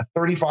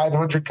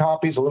 3,500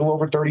 copies, a little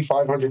over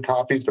 3,500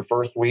 copies the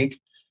first week.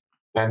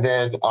 And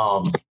then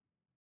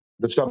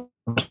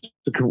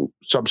the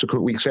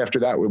subsequent weeks after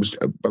that, it was,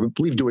 I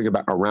believe, doing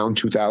about around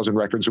 2,000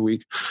 records a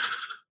week.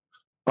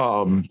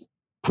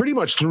 Pretty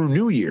much through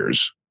New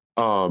Year's,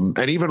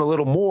 and even a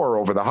little more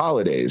over the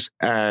holidays.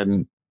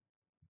 And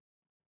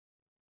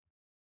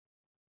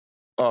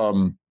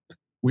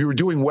we were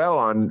doing well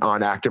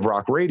on Active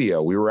Rock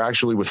Radio. We were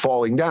actually with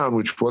Falling Down,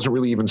 which wasn't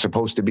really even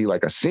supposed to be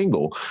like a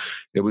single.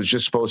 It was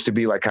just supposed to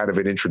be like kind of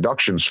an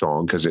introduction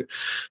song, because it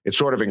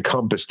sort of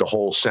encompassed the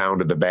whole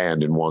sound of the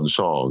band in one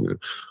song.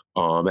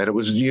 And it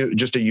was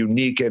just a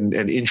unique and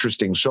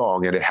interesting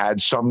song, and it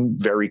had some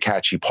very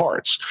catchy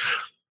parts.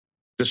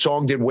 The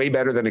song did way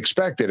better than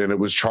expected, and it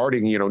was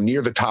charting,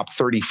 near the top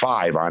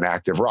 35 on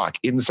Active Rock,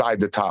 inside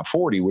the top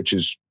 40, which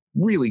is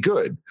really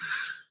good.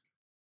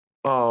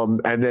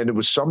 And then it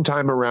was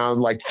sometime around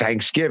like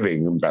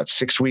Thanksgiving, about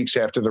 6 weeks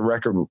after the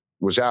record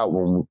was out,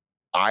 when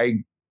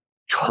I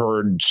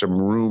heard some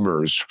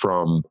rumors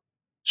from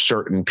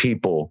certain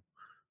people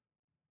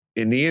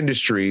in the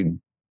industry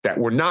that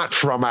were not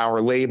from our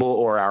label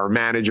or our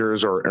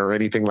managers or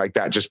anything like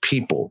that, just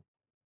people,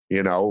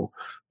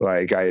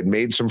 like I had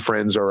made some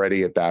friends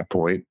already at that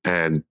point,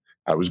 and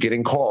I was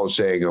getting calls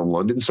saying,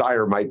 London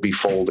Sire might be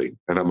folding.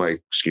 And I'm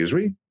like, excuse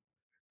me?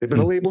 They've been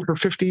a label for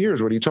 50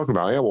 years. What are you talking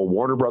about? Yeah, well,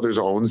 Warner Brothers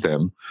owns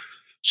them.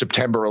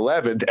 September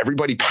 11th,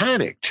 everybody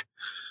panicked.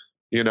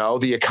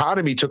 The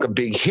economy took a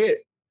big hit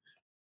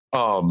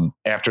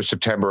after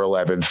September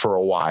 11th for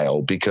a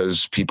while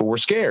because people were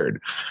scared.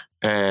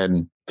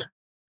 And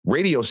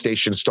radio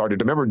stations started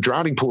to remember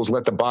Drowning Pools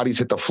Let the Bodies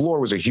Hit the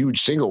Floor was a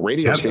huge single.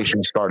 Radio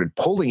stations started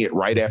pulling it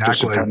right after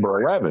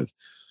September 11th.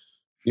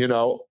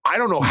 I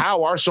don't know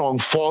how our song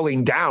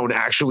Falling Down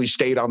actually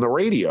stayed on the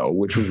radio,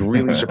 which was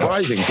really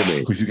surprising to me.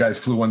 Because you guys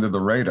flew under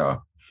the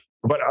radar.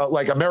 But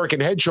like American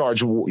Head Charge,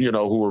 who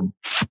were,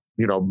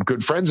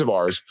 good friends of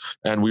ours,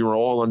 and we were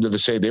all under the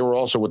same, they were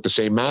also with the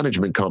same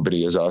management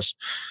company as us,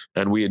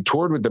 and we had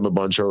toured with them a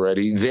bunch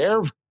already.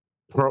 Their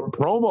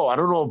promo, I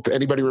don't know if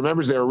anybody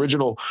remembers their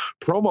original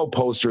promo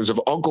posters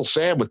of Uncle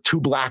Sam with two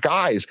black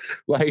eyes,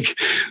 like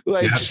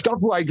stuff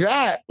like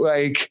that.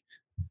 Like,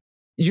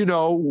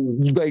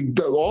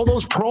 all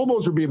those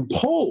promos were being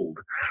pulled.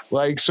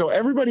 So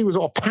everybody was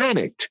all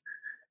panicked.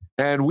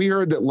 And we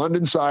heard that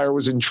London Sire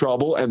was in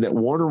trouble and that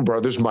Warner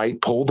Brothers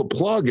might pull the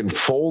plug and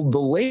fold the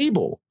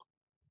label.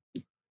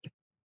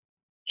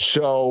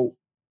 So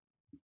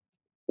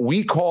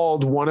we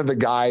called one of the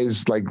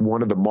guys, like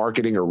one of the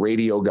marketing or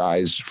radio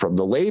guys from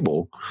the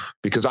label,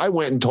 because I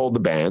went and told the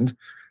band,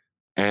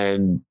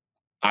 and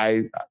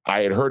I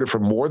had heard it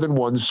from more than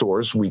one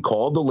source. We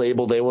called the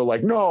label. They were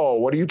like, no,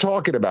 what are you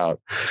talking about?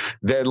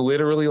 Then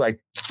literally like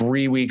 4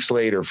 weeks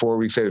later,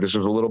 this was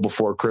a little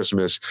before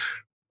Christmas,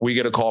 we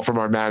get a call from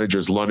our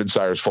managers, London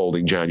Sire's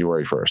folding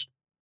January 1st.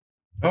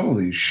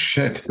 Holy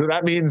shit. So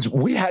that means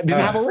we didn't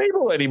have a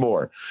label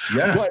anymore.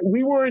 Yeah. But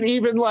we weren't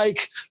even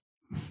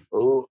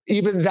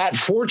that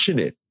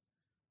fortunate.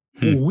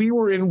 We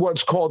were in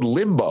what's called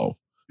limbo,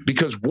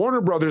 because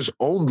Warner Brothers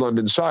owned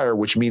London Sire,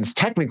 which means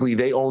technically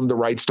they owned the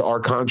rights to our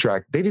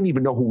contract. They didn't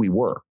even know who we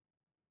were.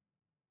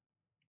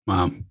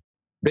 Wow.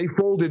 They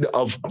folded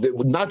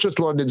not just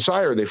London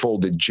Sire, they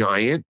folded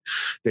Giant.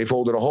 They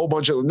folded a whole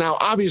bunch of, now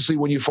obviously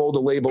when you fold a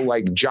label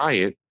like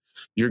Giant,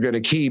 you're going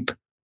to keep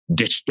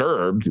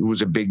Disturbed, who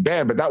was a big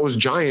band, but that was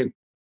Giant,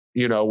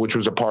 which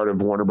was a part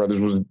of Warner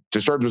Brothers.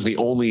 Disturbed was the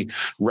only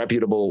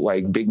reputable,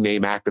 like, big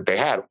name act that they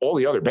had. All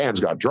the other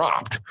bands got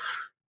dropped.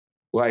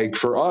 Like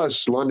for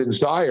us, London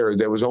Sire,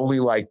 there was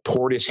only like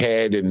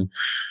Portishead and,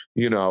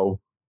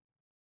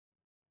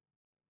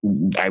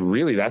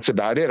 that's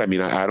about it. I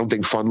mean, I don't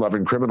think Fun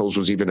Loving Criminals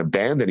was even a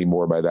band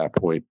anymore by that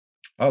point.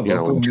 Oh,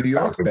 local New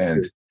York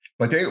band.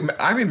 But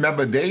I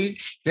remember they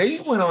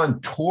went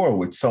on tour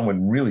with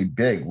someone really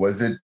big.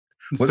 Was it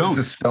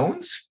the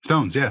Stones?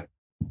 Stones, yeah.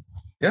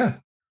 Yeah.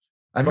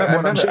 I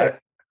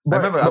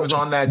remember I was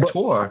on that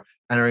tour,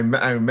 and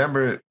I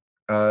remember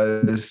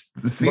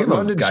seeing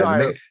those guys.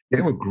 Sire,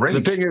 they were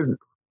great.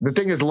 The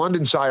thing is,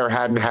 London Sire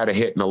hadn't had a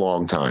hit in a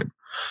long time.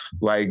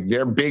 Like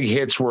their big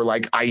hits were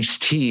like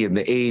Ice-T in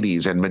the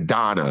 80s and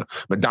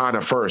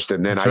Madonna first,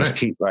 and then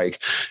Ice-T,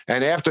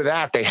 and after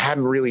that they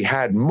hadn't really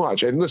had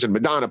much. And listen,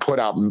 Madonna put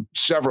out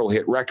several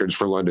hit records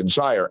for London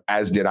Sire,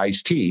 as did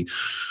Ice-T,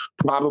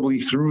 probably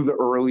through the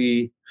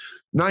early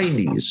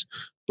 90s.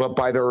 But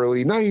by the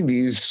early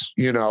 90s,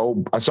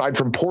 aside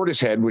from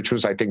Portishead, which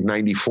was I think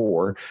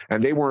 94,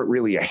 and they weren't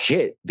really a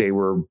hit. They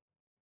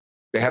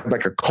had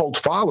like a cult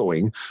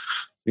following,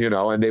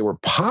 and they were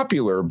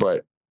popular,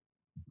 but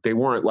they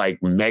weren't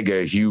like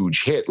mega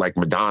huge hit like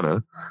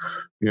Madonna,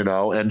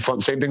 and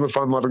same thing with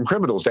Fun Loving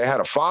Criminals. They had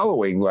a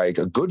following, like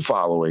a good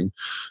following,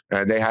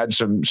 and they had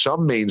some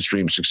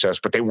mainstream success,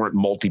 but they weren't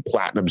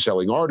multi-platinum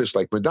selling artists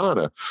like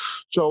Madonna.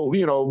 So,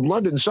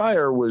 London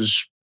Sire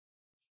was,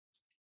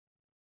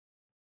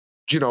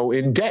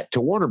 in debt to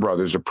Warner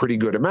Brothers a pretty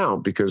good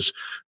amount, because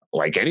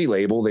like any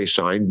label, they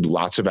signed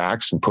lots of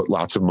acts and put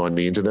lots of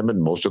money into them,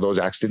 and most of those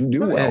acts didn't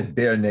do well.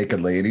 Bare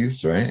Naked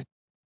Ladies, right?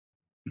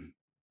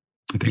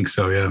 I think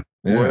so, yeah.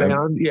 Were they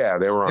on? Yeah,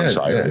 they were on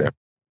Sire. Yeah.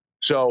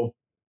 So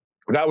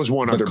That was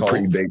one other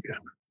pretty big.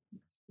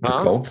 The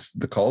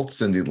Colts,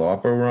 Cyndi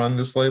Lauper were on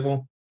this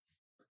label.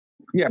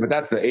 Yeah, but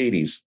that's the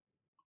 80s.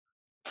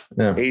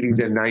 Yeah.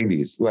 80s and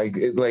 90s. Like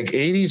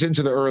 80s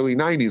into the early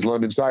 90s,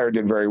 London Sire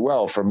did very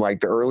well. From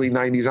like the early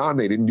 90s on,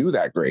 they didn't do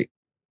that great.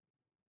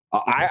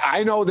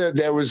 I know that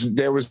there was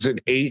an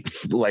a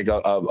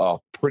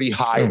pretty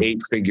high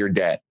 8-figure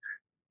debt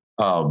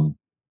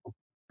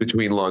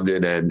between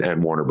London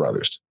and Warner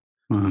Brothers.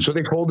 So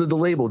they folded the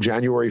label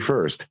January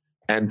 1st,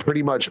 and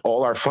pretty much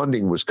all our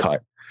funding was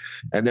cut.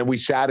 And then we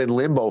sat in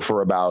limbo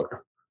for about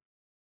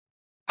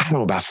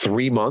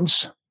 3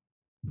 months.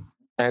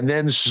 And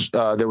then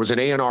there was an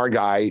A&R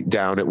guy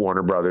down at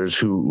Warner Brothers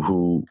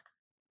who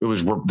it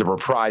was the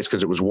Reprise,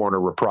 because it was Warner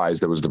Reprise.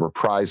 There was the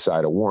Reprise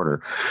side of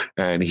Warner.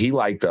 And he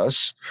liked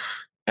us,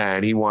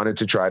 and he wanted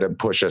to try to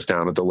push us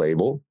down at the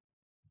label.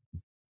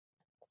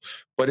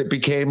 But it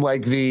became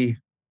like we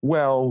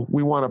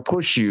want to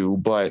push you,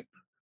 but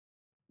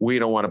we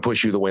don't want to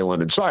push you the way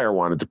London Sire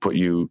wanted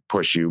to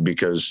push you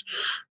because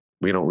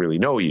we don't really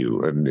know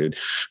you. And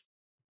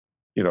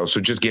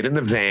so just get in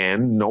the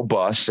van, no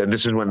bus. And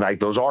this is when like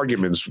those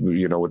arguments,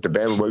 with the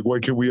band, like, why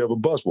can't we have a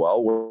bus?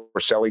 Well, we're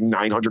selling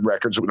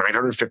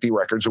 950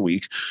 records a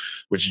week,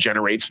 which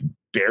generates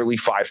barely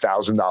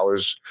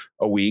 $5,000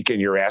 a week. And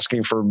you're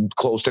asking for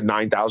close to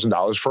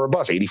 $9,000 for a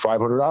bus,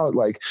 $8,500,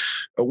 like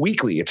a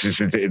weekly.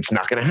 It's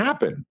not going to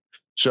happen.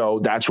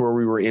 So that's where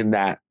we were in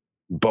that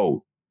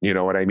boat. You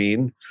know what I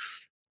mean?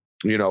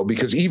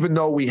 Because even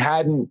though we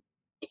hadn't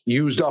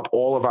used up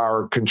all of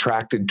our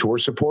contracted tour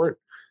support,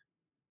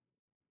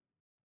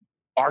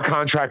 our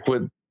contract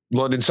with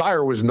London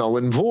Sire was null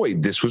and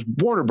void. This was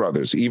Warner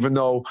Brothers. Even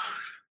though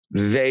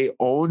they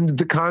owned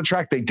the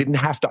contract, they didn't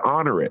have to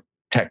honor it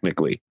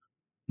technically.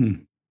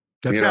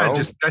 That's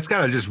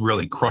gotta just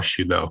really crush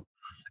you, though.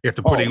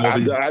 After putting all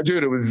these,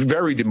 dude, it was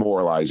very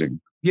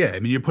demoralizing. Yeah,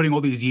 I mean, you're putting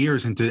all these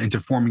years into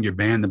forming your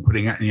band and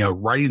putting,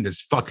 writing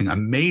this fucking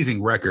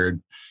amazing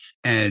record,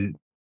 and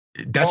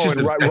that's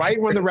right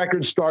when the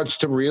record starts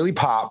to really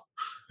pop.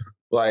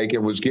 Like it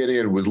was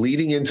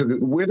leading into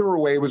the Wither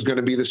Away was going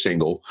to be the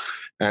single.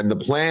 And the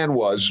plan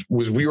was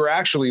we were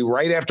actually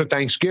right after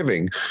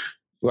Thanksgiving.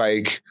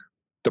 Like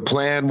the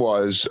plan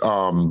was,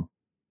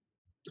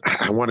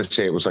 I want to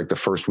say it was like the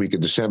first week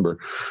of December.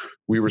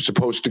 We were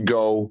supposed to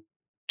go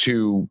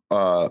to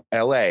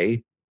LA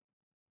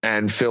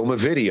and film a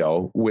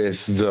video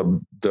with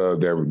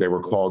they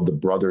were called the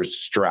Brothers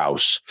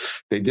Strauss.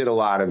 They did a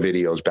lot of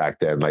videos back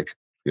then. Like,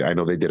 I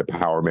know they did a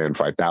Power Man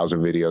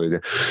 5000 video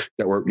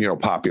that were,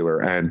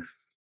 popular, and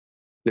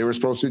they were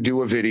supposed to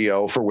do a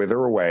video for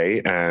Wither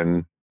Away,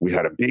 and we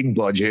had a big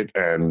budget,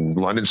 and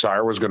London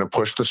Sire was going to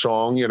push the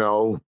song,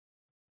 to,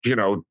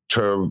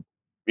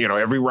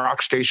 every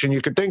rock station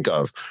you could think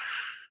of.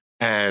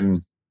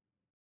 And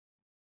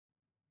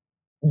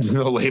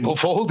the label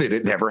folded.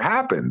 It never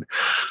happened.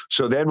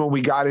 So then when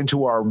we got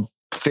into our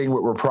thing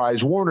with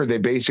Reprise Warner, they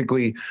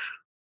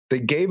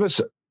gave us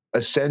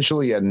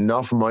essentially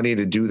enough money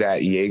to do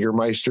that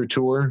Jägermeister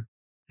tour.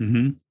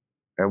 Mm-hmm.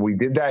 And we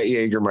did that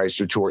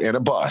Jägermeister tour in a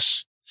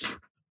bus.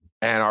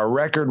 And our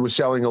record was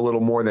selling a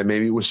little more than,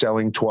 maybe it was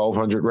selling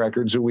 1,200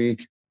 records a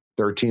week,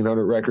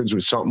 1,300 records,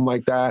 was something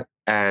like that.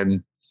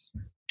 And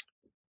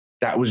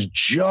that was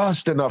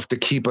just enough to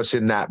keep us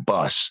in that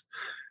bus.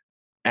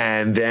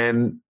 And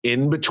then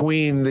in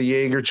between the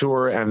Jaeger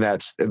tour and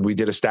we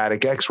did a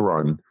Static X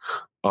run,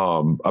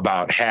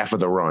 about half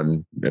of the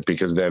run,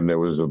 because then there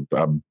was a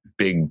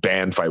big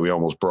band fight. We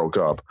almost broke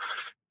up.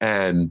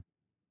 And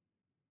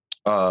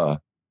what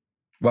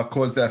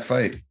caused that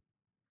fight?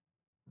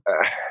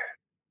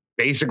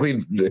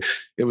 Basically,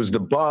 it was the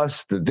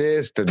bus,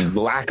 the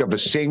lack of a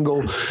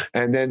single.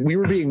 And then we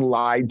were being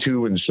lied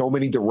to in so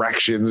many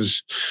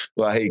directions.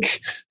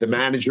 Like our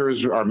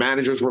managers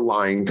were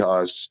lying to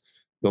us.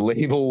 The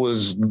label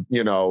was,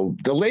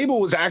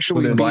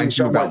 actually being lying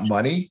to you about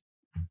money?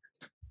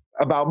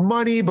 About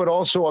money, but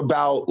also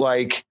about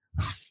like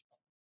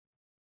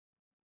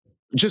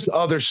just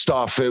other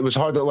stuff. It was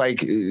hard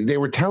to they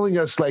were telling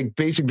us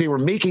basically they were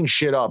making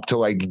shit up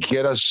to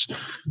get us.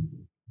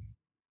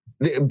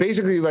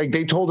 Basically,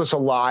 they told us a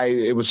lie.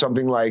 It was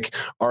something like,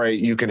 all right,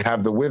 you can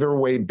have the Wither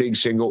Away big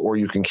single or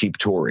you can keep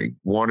touring,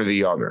 one or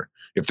the other.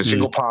 If the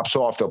single pops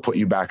off, they'll put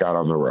you back out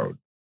on the road.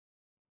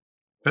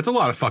 That's a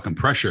lot of fucking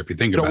pressure if you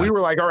think about it. So we were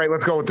like, all right,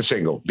 let's go with the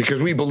single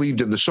because we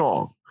believed in the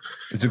song.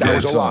 That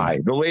was a lie.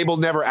 The label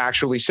never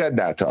actually said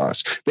that to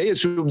us. They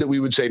assumed that we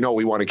would say, no,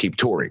 we want to keep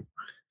touring.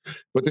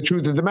 But the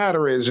truth of the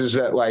matter is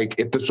that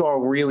if the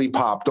song really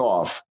popped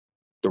off,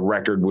 the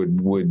record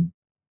would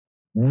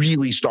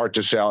really start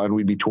to sell and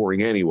we'd be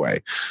touring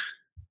anyway.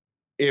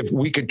 If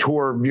we could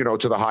tour,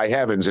 to the high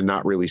heavens and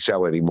not really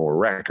sell any more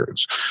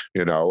records,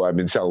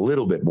 sell a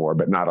little bit more,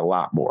 but not a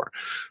lot more.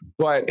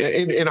 But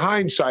in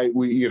hindsight,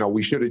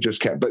 we should have just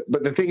kept, but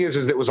the thing is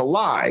it was a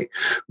lie,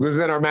 because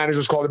then our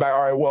managers called it back.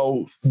 All right,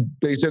 well,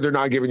 they said they're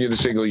not giving you the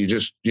single. You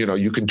just,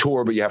 you can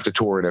tour, but you have to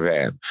tour in a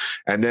van.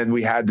 And then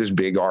we had this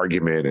big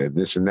argument and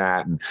this and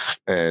that.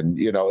 And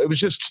it was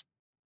just,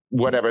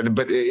 whatever.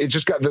 But it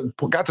just got to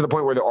the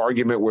point where the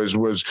argument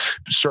was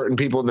certain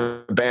people in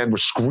the band were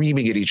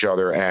screaming at each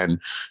other, and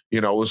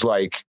it was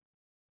like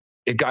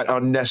it got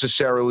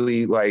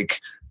unnecessarily like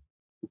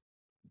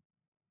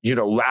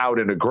loud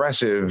and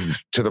aggressive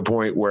to the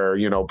point where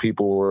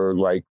people were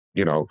like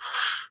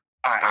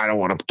I don't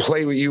want to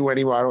play with you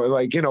anymore. I don't,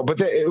 like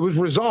but it was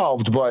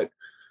resolved, but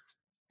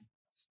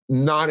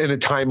not in a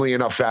timely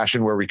enough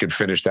fashion where we could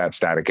finish that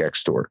Static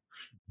X tour.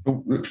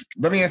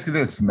 Let me ask you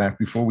this, Mac,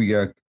 before we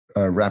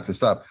wrap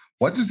this up.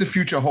 What does the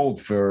future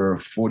hold for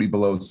 40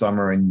 Below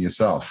Summer and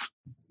yourself?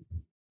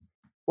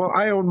 Well,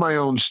 I own my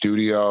own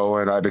studio,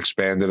 and I've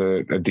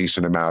expanded a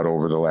decent amount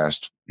over the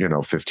last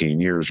 15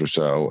 years or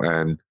so,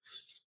 and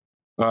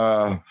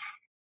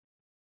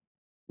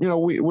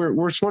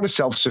we're sort of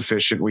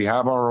self-sufficient. We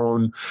have our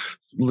own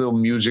little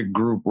music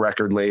group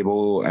record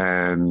label,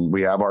 and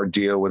we have our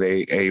deal with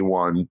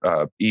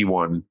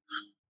E1,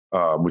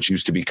 which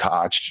used to be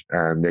Koch,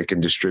 and they can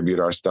distribute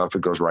our stuff.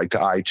 It goes right to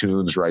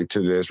iTunes, right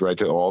to this, right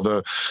to all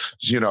the,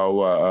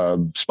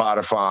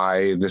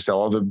 Spotify,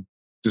 all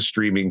the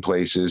streaming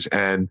places.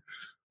 And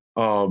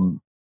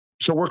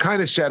so we're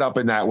kind of set up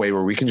in that way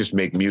where we can just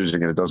make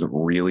music and it doesn't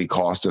really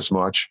cost us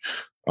much.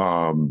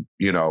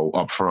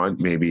 Up front,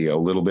 maybe a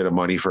little bit of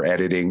money for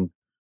editing,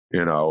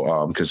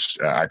 because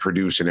I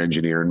produce and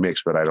engineer and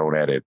mix, but I don't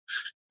edit.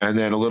 And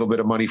then a little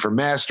bit of money for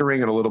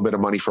mastering and a little bit of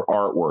money for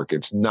artwork.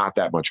 It's not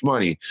that much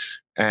money.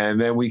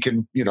 And then we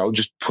can,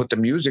 just put the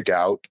music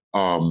out.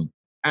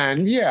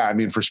 And yeah, I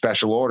mean, for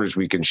special orders,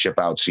 we can ship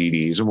out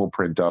CDs and we'll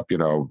print up,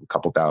 a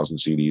couple thousand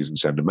CDs and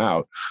send them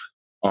out.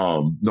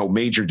 No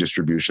major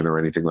distribution or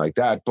anything like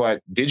that,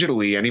 but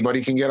digitally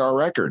anybody can get our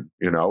record,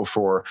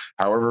 for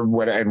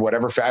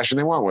whatever fashion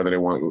they want, whether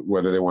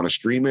they want to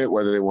stream it,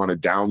 whether they want to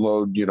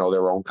download,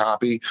 their own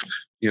copy,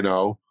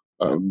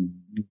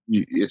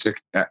 it's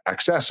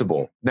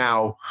accessible.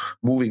 Now,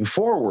 moving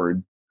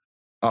forward,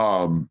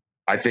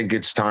 I think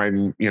it's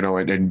time,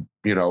 and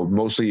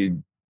mostly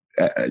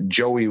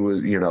Joey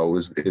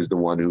is the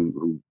one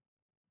who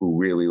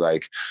really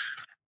like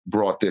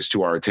brought this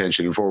to our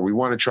attention. Before we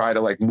want to try to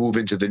like move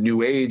into the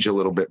new age a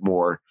little bit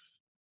more,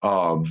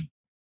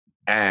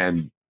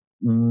 and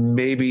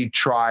maybe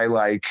try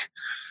like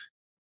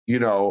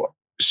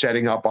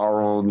setting up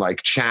our own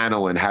like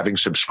channel and having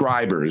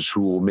subscribers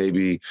who will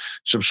maybe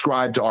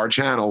subscribe to our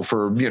channel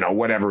for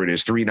whatever it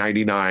is,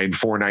 $3.99,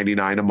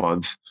 $4.99 a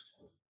month,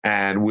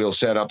 and we'll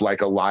set up like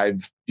a live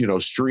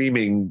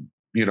streaming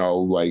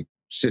like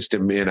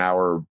system in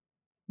our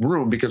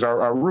room, because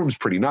our room's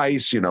pretty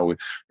nice.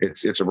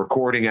 It's a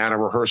recording and a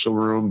rehearsal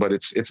room, but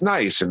it's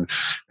nice and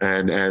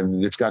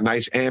it's got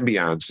nice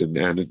ambiance,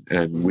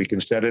 and we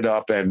can set it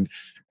up and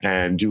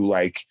do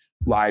like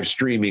live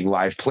streaming,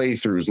 live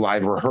playthroughs,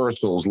 live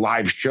rehearsals,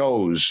 live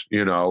shows,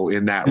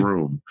 in that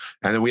room.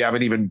 And then we have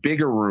an even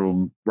bigger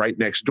room right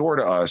next door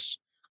to us.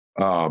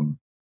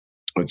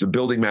 It's a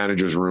building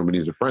manager's room, and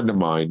he's a friend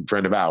of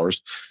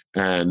ours,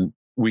 and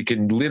we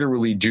can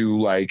literally do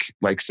like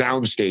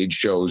soundstage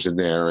shows in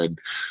there, and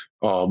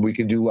we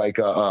can do like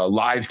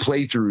live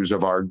playthroughs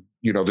of our,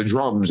 the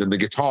drums and the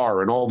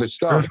guitar and all this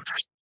stuff,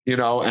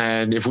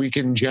 and if we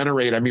can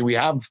generate, I mean, we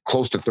have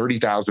close to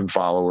 30,000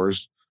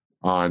 followers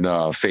on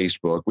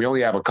Facebook. We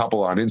only have a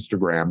couple on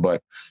Instagram,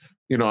 but,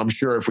 I'm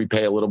sure if we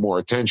pay a little more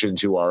attention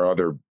to our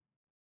other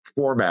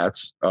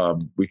formats,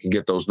 we can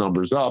get those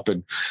numbers up.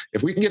 And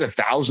if we can get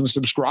 1,000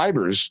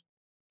 subscribers,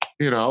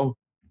 that's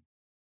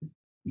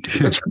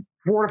 $4,000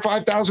 to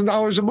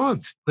 $5,000 a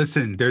month.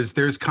 Listen,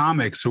 there's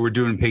comics who are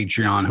doing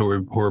Patreon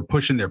who are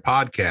pushing their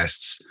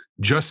podcasts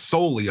just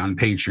solely on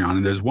Patreon.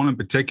 And there's one in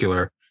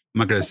particular, I'm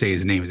not going to say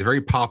his name. It's a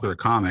very popular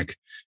comic.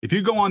 If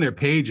you go on their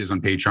pages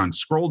on Patreon,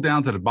 scroll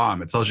down to the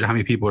bottom, it tells you how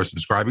many people are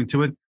subscribing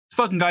to it. This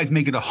fucking guy's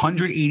making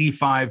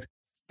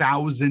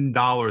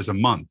 $185,000 a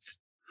month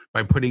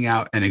by putting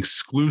out an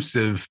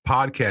exclusive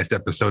podcast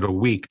episode a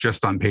week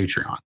just on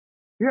Patreon.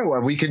 Yeah,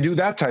 well, we can do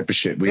that type of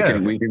shit. We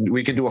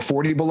can do a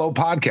 40 Below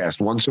podcast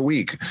once a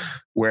week,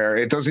 where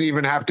it doesn't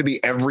even have to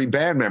be every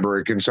band member.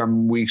 It can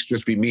some weeks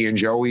just be me and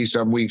Joey,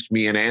 some weeks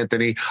me and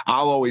Anthony.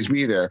 I'll always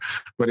be there,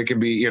 but it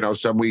can be,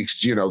 some weeks,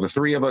 the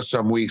three of us,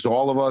 some weeks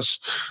all of us,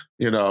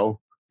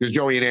 because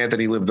Joey and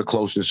Anthony live the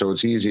closest, so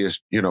it's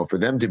easiest, for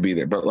them to be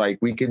there. But like,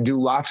 we can do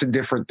lots of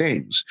different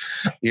things,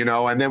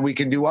 and then we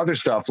can do other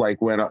stuff.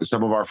 Like when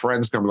some of our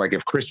friends come, like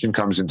if Christian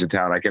comes into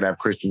town, I can have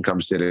Christian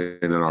come sit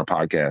in our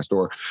podcast,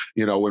 or,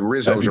 when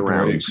Rizzo's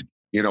around,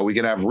 we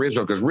can have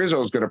Rizzo, because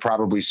Rizzo's going to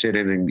probably sit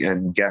in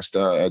and guest,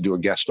 do a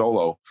guest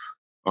solo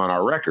on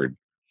our record.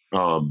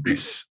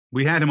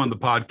 We had him on the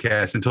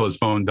podcast until his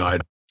phone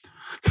died.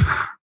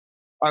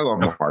 I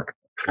love Mark.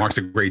 Mark's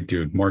a great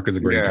dude. Mark is a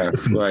great dude.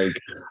 Listen, like,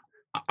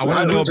 I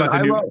want to know about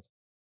the new.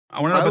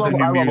 I want to know about the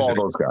new music. I love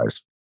all those guys.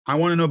 I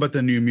want to know about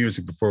the new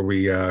music before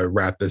we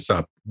wrap this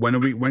up. When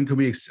can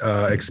we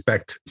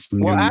expect some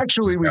new music?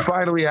 Actually, we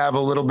finally have a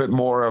little bit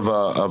more of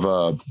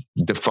a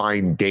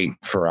defined date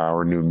for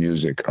our new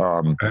music,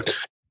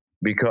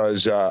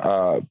 because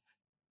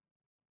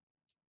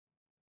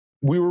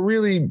we were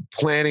really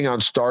planning on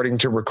starting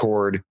to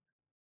record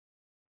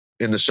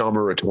in the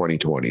summer of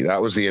 2020.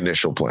 That was the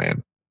initial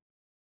plan.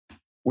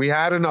 We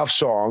had enough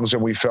songs,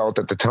 and we felt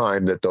at the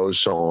time that those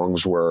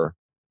songs were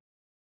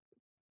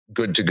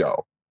good to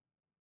go.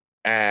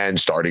 And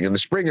starting in the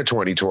spring of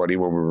 2020,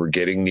 when we were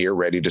getting near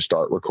ready to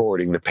start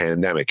recording, the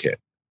pandemic hit.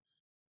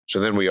 So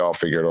then we all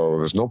figured, oh,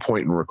 there's no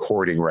point in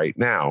recording right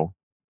now.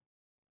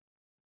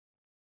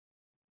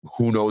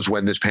 Who knows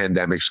when this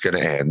pandemic's going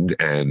to end?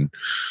 And,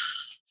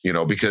 you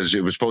know, because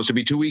it was supposed to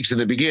be 2 weeks in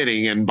the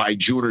beginning, and by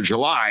June or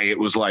July, it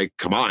was like,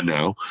 come on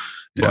now.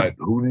 Yeah. But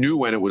who knew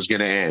when it was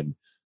going to end?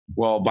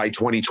 Well, by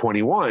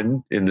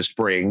 2021 in the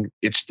spring,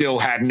 it still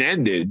hadn't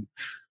ended.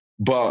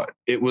 But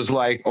it was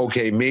like,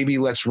 okay, maybe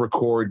let's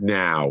record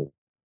now,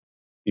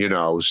 you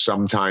know,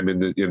 sometime in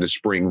the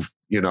spring,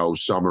 you know,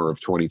 summer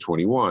of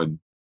 2021.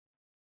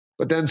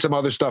 But then some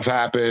other stuff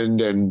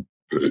happened and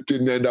it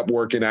didn't end up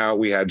working out.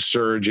 We had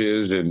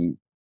surges and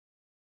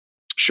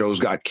shows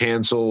got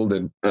canceled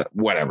and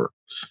whatever.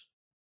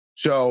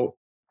 So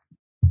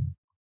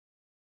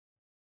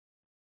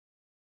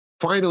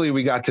finally,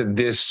 we got to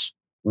this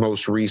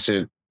most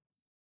recent,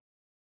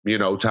 you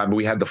know, time.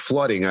 We had the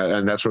flooding,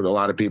 and that's what a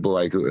lot of people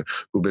like who've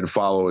been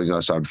following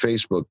us on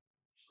Facebook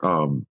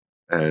and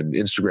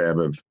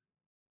Instagram have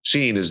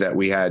seen, is that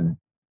we had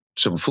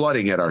some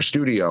flooding at our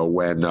studio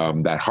when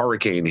that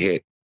hurricane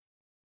hit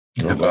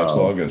last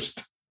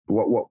August.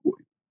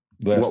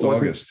 Last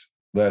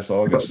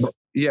August.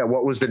 Yeah,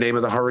 what was the name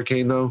of the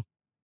hurricane though?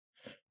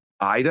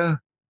 Ida,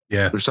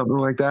 yeah, or something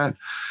like that.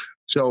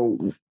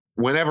 So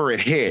whenever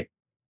it hit,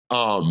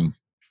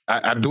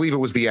 I believe it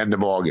was the end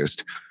of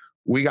August.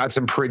 We got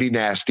some pretty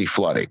nasty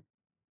flooding,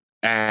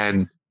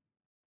 and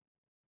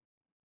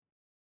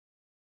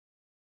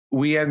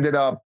we ended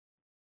up,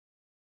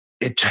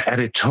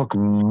 it took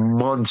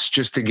months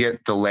just to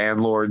get the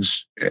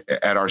landlords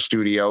at our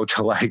studio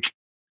to, like,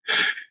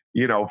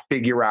 you know,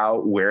 figure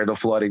out where the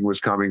flooding was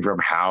coming from,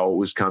 how it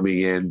was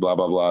coming in, blah,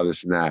 blah, blah,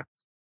 this and that.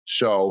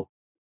 So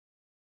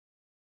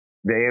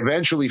they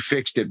eventually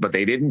fixed it, but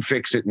they didn't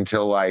fix it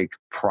until like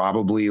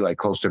probably like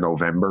close to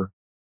November.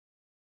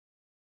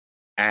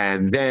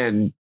 And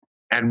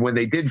when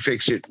they did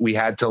fix it, we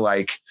had to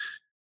like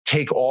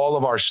take all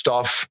of our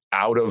stuff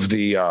out of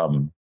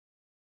the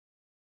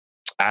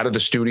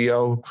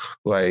studio,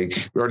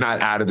 like, or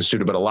not out of the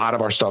studio, but a lot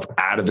of our stuff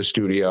out of the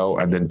studio,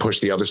 and then push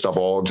the other stuff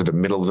all into the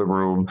middle of the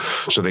room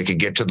so they could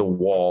get to the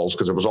walls,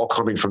 because it was all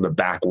coming from the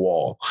back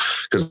wall,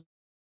 because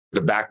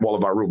the back wall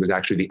of our room is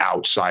actually the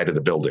outside of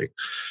the building.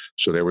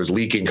 So there was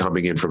leaking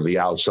coming in from the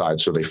outside.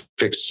 So they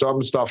fixed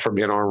some stuff from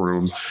in our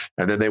room,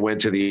 and then they went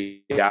to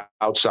the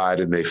outside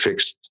and they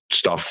fixed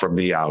stuff from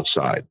the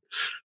outside.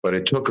 But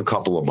it took a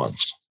couple of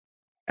months.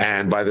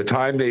 And by the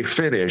time they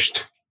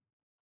finished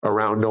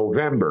around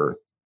November,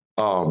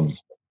 the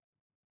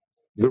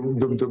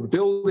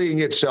building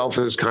itself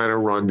is kind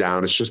of run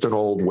down. It's just an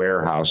old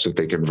warehouse that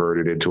they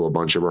converted into a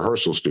bunch of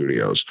rehearsal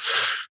studios.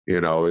 You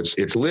know,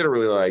 it's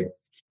literally like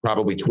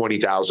probably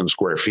 20,000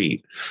 square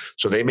feet.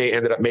 So they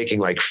ended up making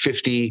like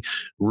 50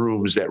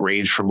 rooms that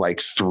range from like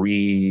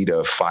 300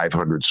 to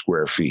 500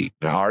 square feet.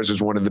 Now ours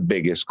is one of the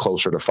biggest,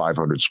 closer to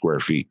 500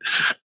 square feet.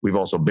 We've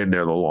also been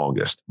there the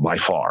longest by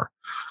far.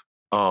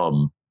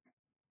 The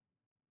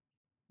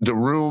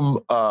room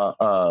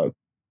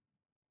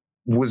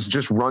was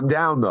just run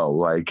down though.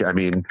 Like, I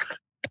mean,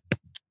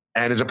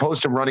 and as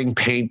opposed to running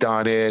paint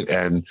on it,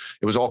 and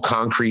it was all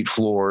concrete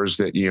floors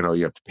that, you know,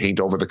 you have to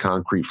paint over the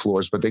concrete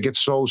floors, but they get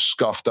so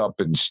scuffed up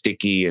and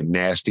sticky and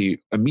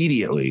nasty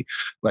immediately.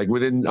 Like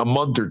within a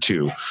month or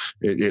two,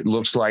 it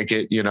looks like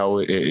it, you know,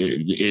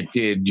 it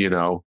did, you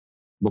know,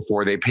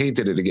 before they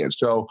painted it again.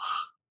 So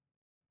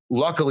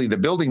luckily the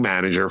building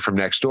manager from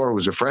next door, who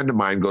was a friend of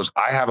mine, goes,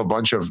 I have a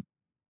bunch of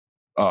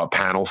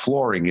panel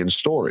flooring in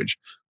storage.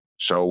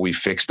 So we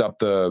fixed up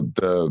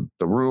the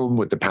room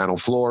with the panel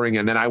flooring,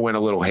 and then I went a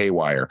little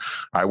haywire.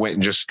 I went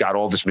and just got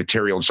all this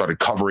material and started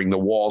covering the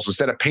walls.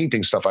 Instead of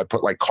painting stuff, I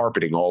put like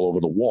carpeting all over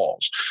the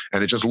walls,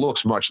 and it just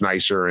looks much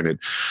nicer. And it,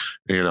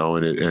 you know,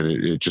 and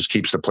it just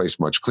keeps the place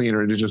much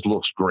cleaner, and it just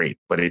looks great.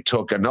 But it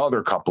took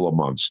another couple of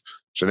months.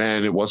 So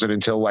then it wasn't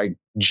until like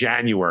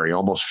January,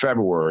 almost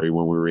February,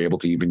 when we were able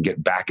to even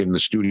get back in the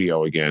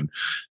studio again.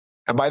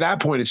 And by that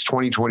point, it's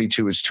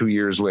 2022. It's 2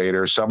 years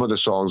later. Some of the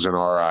songs in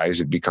our eyes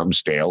had become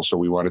stale, so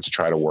we wanted to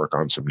try to work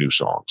on some new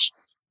songs.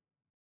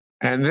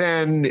 And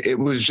then it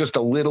was just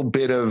a little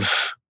bit of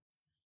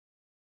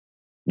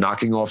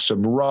knocking off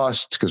some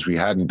rust, because we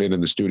hadn't been in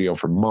the studio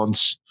for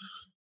months.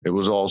 It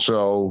was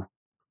also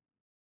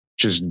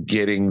just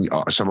getting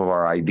some of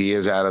our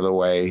ideas out of the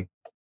way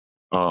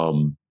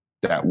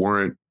that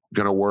weren't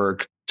going to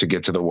work, to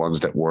get to the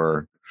ones that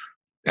were.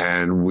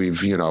 And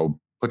we've, you know,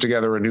 put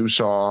together a new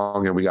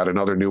song, and we got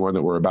another new one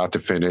that we're about to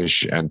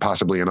finish, and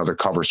possibly another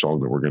cover song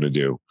that we're going to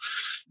do.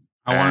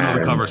 I want to know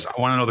the covers. I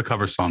want to know the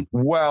cover song.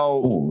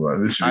 Well,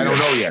 I don't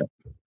know yet.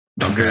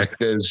 Okay.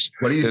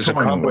 What are you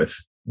touring with?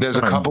 There's a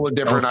couple of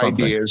different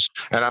ideas,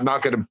 and I'm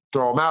not going to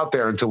throw them out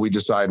there until we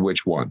decide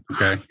which one.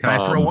 Okay. Can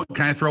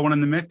I throw one in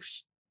the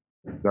mix?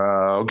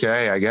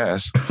 Okay, I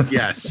guess.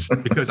 Yes,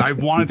 because I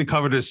wanted to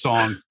cover this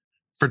song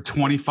for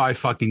 25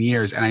 fucking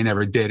years, and I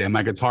never did. And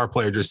my guitar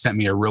player just sent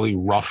me a really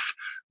rough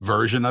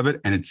version of it,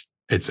 and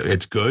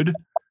it's good,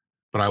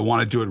 but I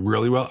want to do it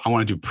really well. I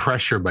want to do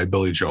Pressure by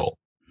Billy Joel.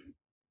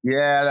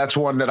 Yeah, that's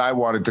one that I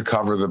wanted to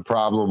cover. The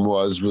problem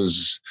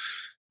was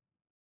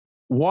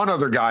one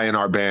other guy in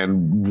our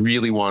band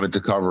really wanted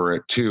to cover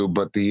it too,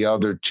 but the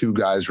other two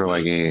guys were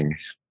like,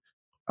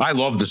 I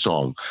love the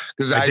song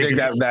because I think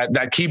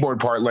that keyboard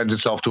part lends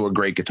itself to a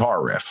great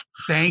guitar riff.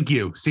 Thank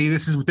you. See,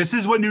 this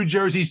is what New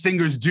Jersey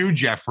singers do,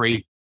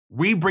 Jeffrey.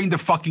 We bring the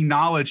fucking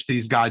knowledge to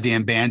these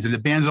goddamn bands, and the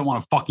bands don't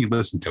want to fucking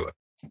listen to it.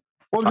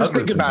 Well, just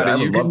think about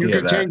it.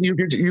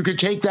 You could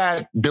take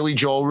that Billy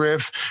Joel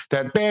riff,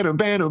 that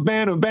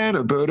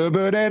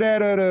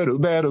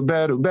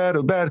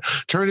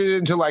turn it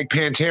into like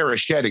Pantera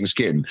Shedding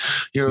Skin.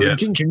 You know, you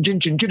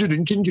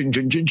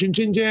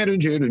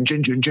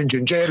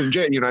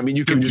know, I mean,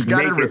 you can. You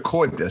got to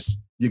record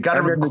this. You got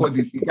to record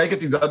these. You got to get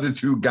these other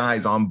two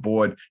guys on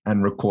board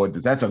and record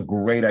this. That's a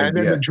great idea. And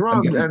then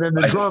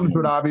the drums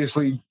would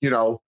obviously, you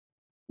know,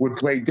 would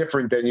play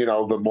different than, you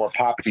know, the more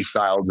poppy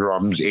style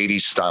drums,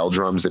 80s style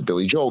drums that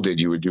Billy Joel did.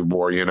 You would do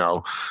more, you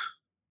know,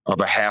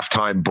 of a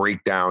halftime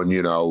breakdown,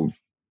 you know,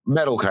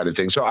 metal kind of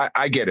thing. So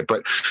I get it.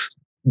 But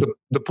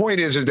the point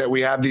is that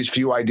we have these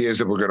few ideas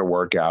that we're going to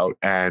work out.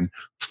 And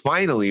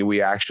finally, we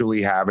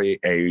actually have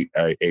a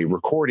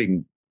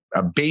recording,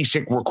 a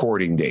basic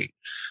recording date,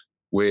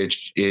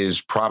 which is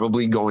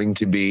probably going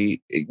to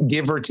be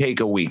give or take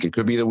a week. It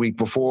could be the week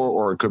before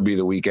or it could be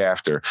the week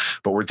after.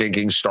 But we're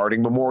thinking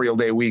starting Memorial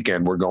Day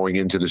weekend, we're going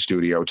into the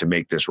studio to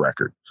make this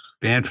record.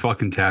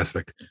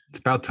 Fan-fucking-tastic. It's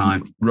about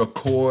time.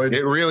 Record.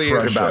 It really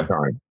is about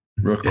time.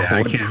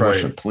 Record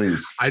Pressure,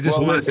 please. I just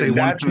want to say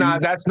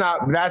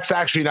that's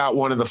actually not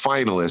one of the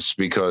finalists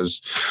because,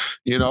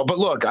 you know, but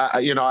look,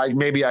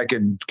 maybe I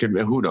can,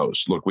 who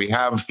knows? Look, we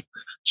have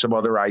some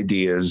other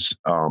ideas.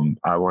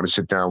 I want to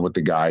sit down with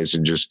the guys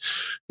and just,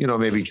 you know,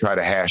 maybe try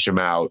to hash them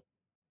out,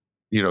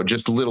 you know,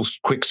 just little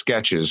quick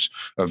sketches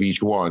of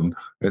each one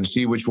and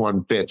see which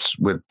one fits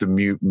with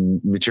the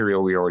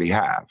material we already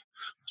have.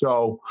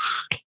 So,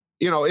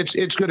 you know,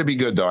 it's going to be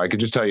good though. I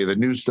can just tell you the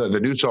new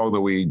song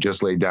that we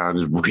just laid down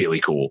is really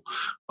cool.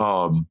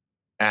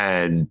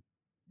 And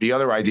the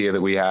other idea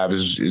that we have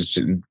is I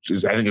think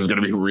is going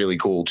to be really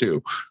cool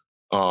too.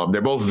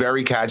 They're both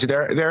very catchy.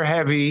 They're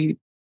heavy,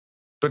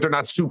 but they're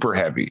not super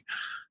heavy.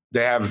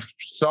 They have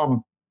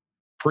some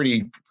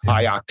pretty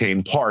high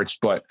octane parts,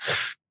 but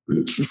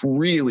it's just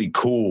really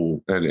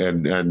cool.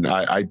 And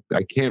I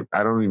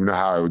don't even know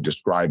how I would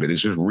describe it.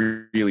 It's just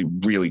really,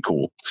 really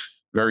cool.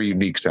 Very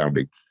unique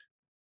sounding.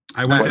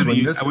 I went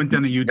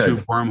down a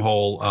YouTube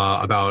wormhole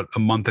about a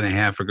month and a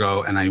half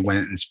ago, and I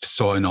went and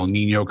saw an El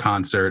Nino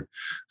concert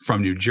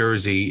from New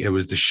Jersey. It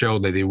was the show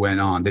that they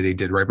went on, that they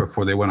did right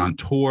before they went on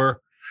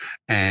tour.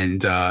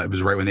 And it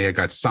was right when they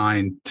got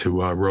signed to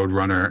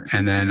Roadrunner.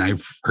 And then I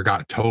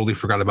totally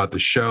forgot about the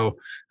show,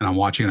 and I'm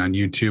watching it on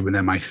YouTube. And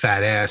then my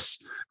fat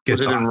ass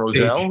gets on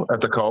stage. Roselle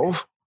at the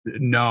Cove?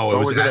 No, it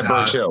was at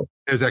Birch Hill.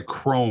 It was at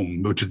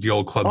Chrome, which is the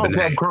old Club Benet.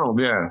 Club Chrome,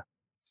 yeah.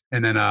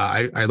 And then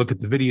I look at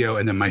the video,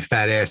 and then my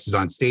fat ass is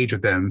on stage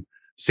with them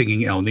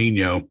singing El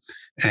Nino.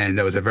 And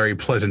that was a very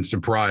pleasant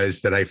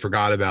surprise that I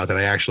forgot about that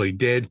I actually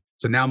did.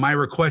 So now my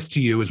request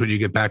to you is when you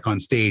get back on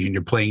stage and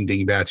you're playing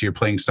Dingbats, or you're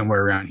playing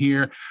somewhere around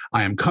here,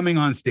 I am coming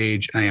on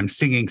stage and I am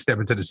singing Step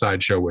Into the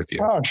Sideshow with you.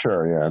 Oh,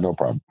 sure. Yeah, no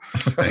problem.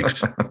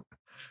 Thanks.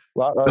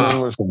 Well,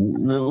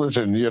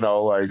 listen, you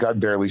know, like I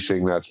barely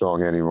sing that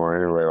song anymore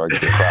anyway. Like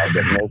the crowd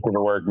gets most of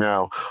the work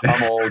now.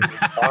 I'm old.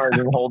 I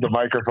just hold the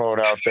microphone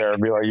out there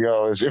and be like,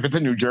 yo, if it's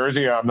in New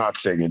Jersey, I'm not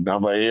singing.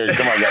 I'm like, here,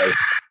 come on, guys.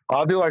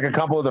 I'll do like a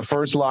couple of the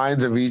first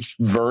lines of each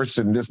verse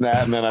and this and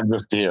that, and then I'm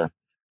just here.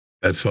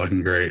 That's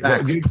fucking great.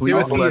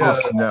 Please let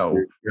us know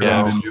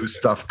when the new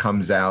stuff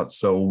comes out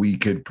so we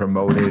could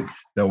promote it.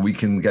 Then we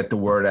can get the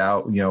word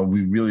out. You know,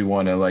 we really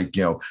want to get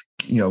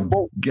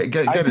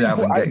it out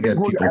and get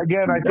people.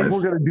 Again, I think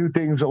we're going to do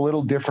things a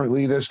little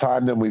differently this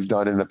time than we've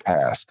done in the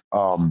past.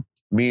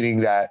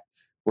 Meaning that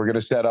we're going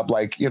to set up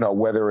like, you know,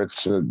 whether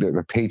it's a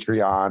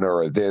Patreon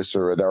or this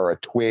or a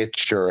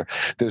Twitch, or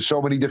there's so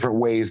many different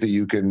ways that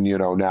you can, you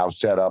know, now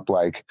set up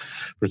like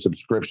for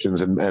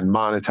subscriptions and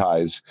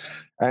monetize.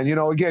 And, you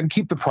know, again,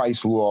 keep the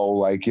price low.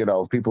 Like, you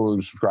know, people who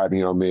are subscribing,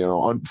 you know,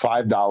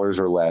 $5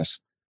 or less,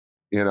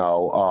 you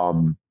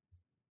know,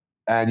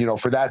 and, you know,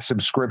 for that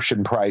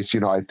subscription price, you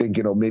know, I think,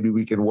 you know, maybe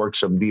we can work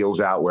some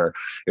deals out where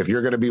if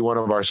you're going to be one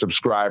of our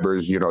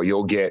subscribers, you know,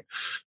 you'll get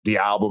the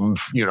album,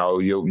 you know,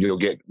 you'll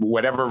get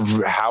whatever,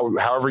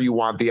 however you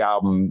want the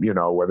album, you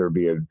know, whether it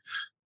be a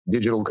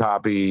digital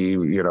copy,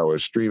 you know, a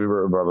streaming,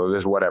 blah, blah, blah,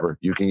 this, whatever.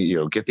 You can, you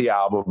know, get the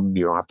album.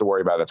 You don't have to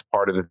worry about it. It's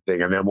part of the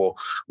thing. And then we'll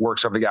work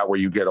something out where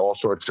you get all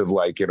sorts of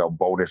like, you know,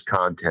 bonus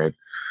content,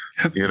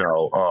 you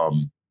know,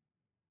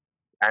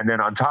 and then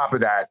on top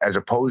of that, as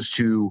opposed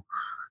to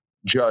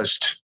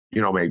just, you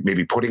know,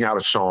 maybe putting out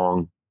a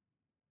song,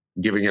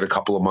 giving it a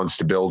couple of months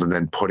to build, and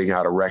then putting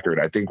out a record.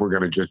 I think we're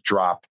going to just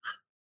drop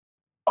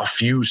a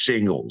few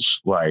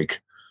singles,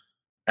 like,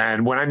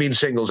 And when I mean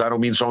singles, I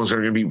don't mean songs that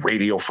are going to be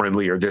radio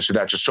friendly or this or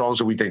that, just songs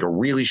that we think are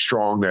really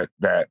strong that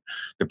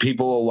the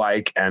people will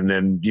like. And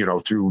then,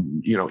 through,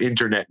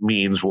 internet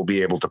means we'll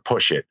be able to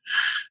push it,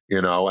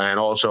 and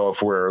also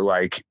if we're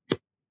like,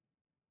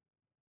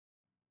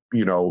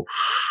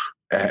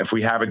 if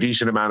we have a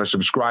decent amount of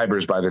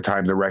subscribers by the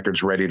time the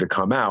record's ready to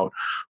come out,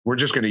 we're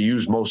just going to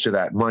use most of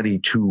that money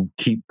to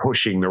keep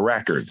pushing the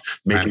record,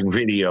 making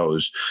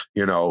videos,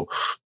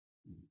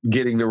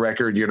 getting the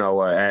record,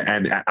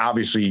 and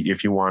obviously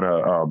if you want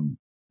to,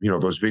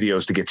 those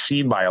videos to get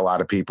seen by a lot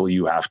of people,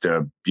 you have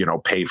to,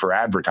 pay for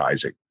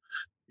advertising,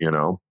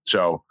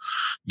 so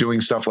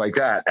doing stuff like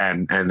that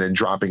and then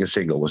dropping a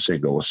single,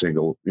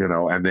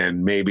 and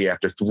then maybe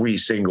after 3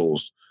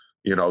 singles,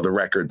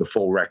 the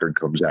full record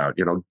comes out,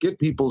 get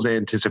people's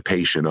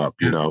anticipation up,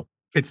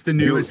 It's the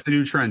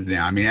new trend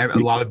now. I mean, a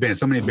lot of bands,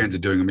 so many bands are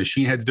doing it.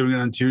 Machine Head's doing it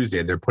on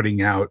Tuesday. They're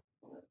putting out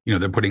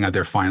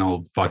their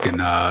final fucking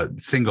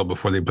single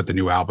before they put the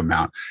new album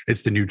out.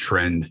 It's the new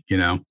trend,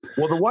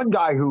 Well, the one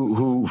guy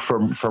who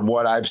from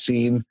what I've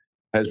seen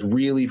has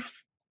really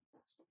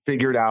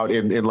figured out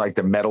in like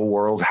the metal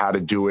world how to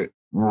do it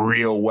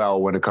real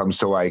well when it comes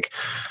to like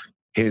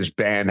his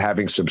band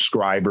having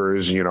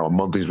subscribers,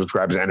 monthly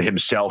subscribers, and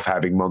himself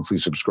having monthly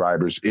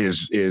subscribers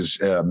is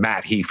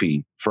Matt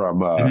Heafy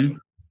from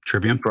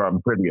Trivium.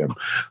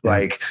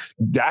 Like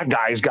that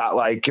guy's got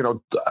like, a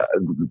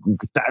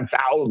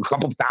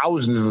couple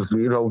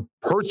thousand,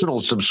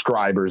 personal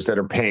subscribers that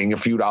are paying a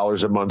few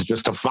dollars a month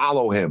just to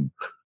follow him.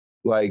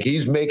 Like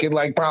he's making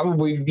like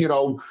probably,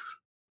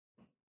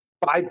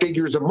 5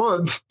 figures a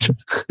month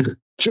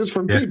just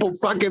from people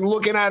fucking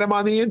looking at him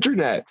on the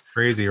internet.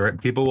 Crazy, right?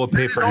 People will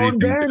pay for anything.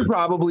 Band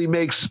probably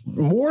makes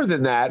more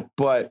than that,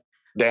 but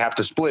they have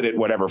to split it,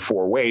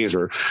 4 ways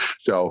or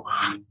so.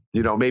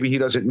 Maybe he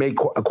doesn't make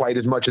quite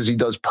as much as he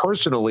does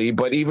personally,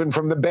 but even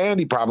from the band,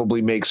 he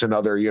probably makes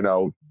another,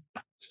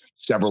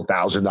 several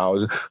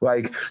 $1,000s,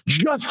 like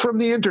just from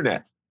the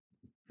internet.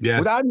 Yeah.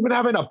 Without even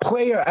having to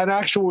play an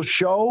actual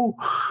show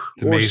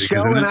or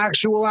sell an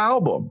actual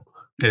album.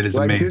 It is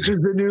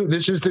amazing.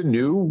 This is the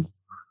new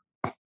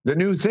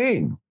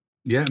thing.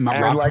 Yeah,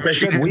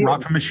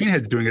 Rob from Machine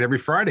Head's doing it every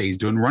Friday. He's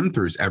doing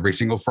run-throughs every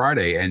single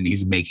Friday, and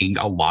he's making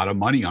a lot of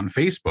money on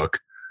Facebook.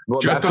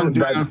 Just on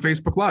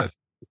Facebook Live.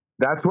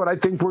 That's what I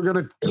think we're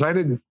going to kind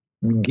of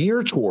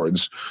gear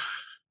towards,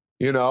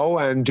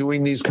 and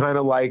doing these kind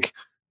of like,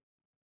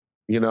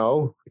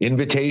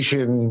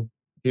 invitation,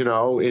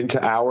 into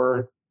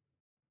our,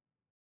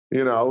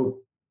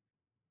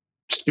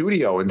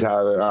 studio, into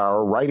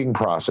our writing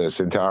process,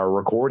 into our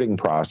recording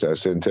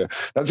process,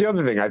 that's the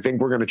other thing. I think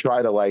we're going to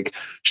try to like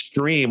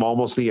stream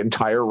almost the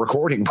entire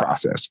recording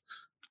process.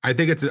 I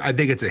think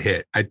it's a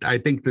hit. I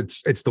think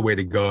it's the way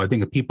to go. I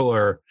think if people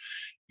are,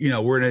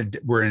 we're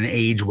in an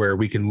age where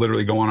we can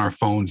literally go on our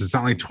phones. It's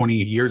not like 20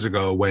 years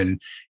ago when,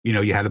 you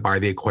had to buy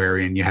the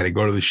Aquarian, you had to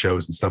go to the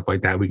shows and stuff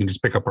like that. We can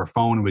just pick up our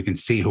phone and we can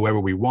see whoever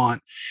we want.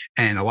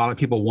 And a lot of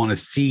people want to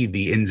see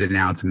the ins and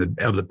outs and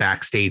of the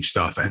backstage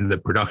stuff and the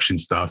production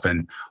stuff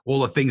and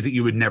all the things that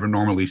you would never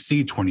normally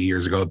see 20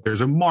 years ago.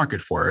 There's a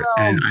market for it.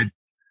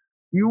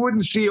 You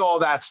wouldn't see all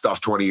that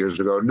stuff 20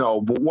 years ago.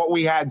 No, but what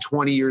we had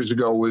 20 years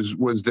ago was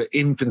the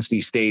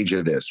infancy stage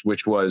of this,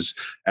 which was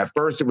at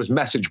first it was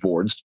message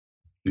boards.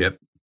 Yep.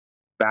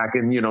 Back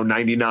in,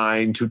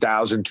 99,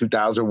 2000,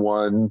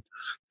 2001,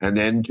 and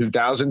then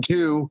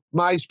 2002,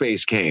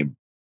 MySpace came.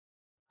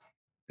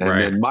 And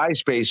then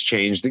MySpace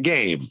changed the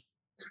game.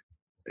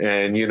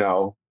 And,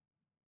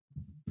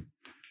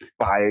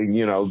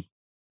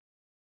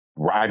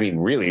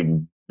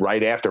 really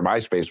right after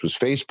MySpace was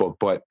Facebook,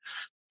 but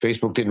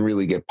Facebook didn't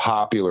really get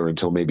popular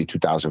until maybe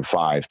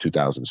 2005,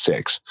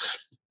 2006.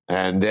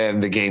 And then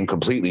the game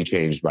completely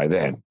changed by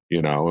then.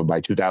 And by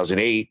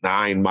 2008,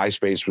 2009,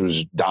 MySpace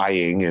was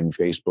dying and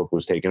Facebook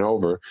was taking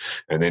over.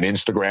 And then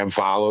Instagram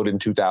followed in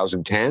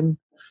 2010.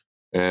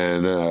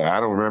 And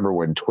I don't remember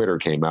when Twitter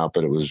came out,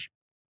 but it was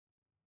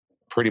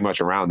pretty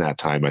much around that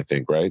time, I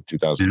think, right?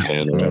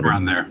 2010. Yeah,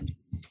 around there.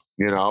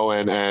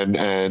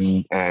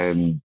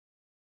 And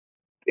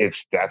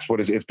that's what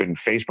it's been: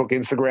 Facebook,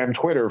 Instagram,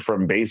 Twitter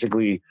from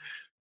basically,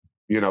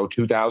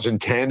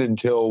 2010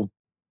 until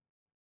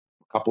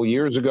a couple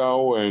years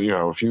ago, and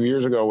a few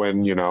years ago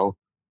when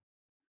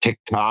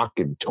TikTok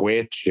and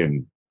Twitch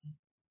and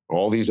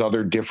all these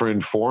other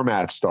different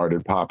formats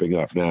started popping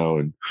up now.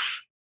 And,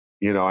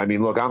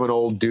 look, I'm an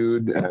old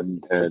dude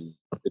and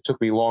it took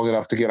me long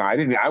enough to get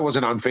on. I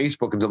wasn't on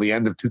Facebook until the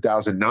end of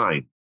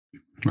 2009.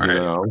 Right.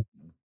 Well,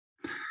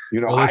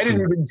 I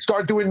didn't even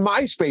start doing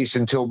MySpace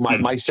until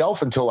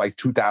myself until like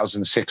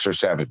 2006 or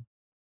 7.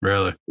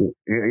 Really?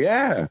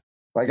 Yeah.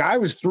 Like I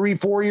was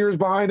 3-4 years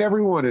behind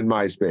everyone in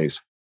MySpace.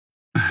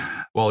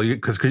 Well,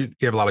 because you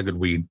have a lot of good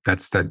weed.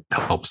 That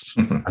helps.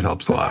 That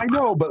helps a lot. I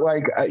know, but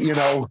like,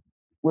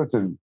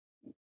 listen,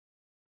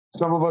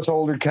 some of us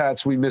older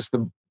cats, we missed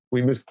the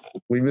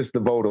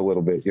boat a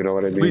little bit. You know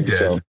what I mean? We did.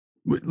 So,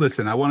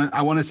 listen, I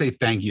want to say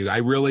thank you. I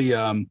really,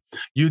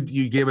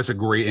 you gave us a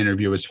great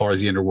interview as far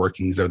as the inner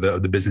workings of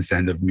the business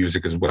end of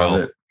music as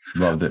well.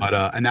 Loved it.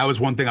 But and that was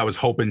one thing I was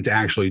hoping to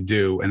actually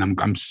do, and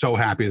I'm so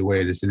happy the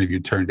way this interview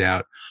turned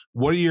out.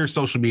 What are your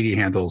social media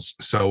handles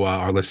so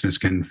our listeners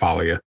can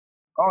follow you?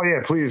 Oh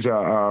yeah, please.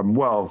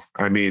 Well,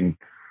 I mean,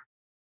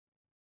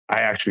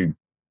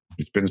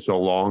 it's been so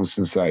long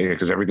since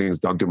because everything is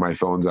done through my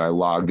phone that I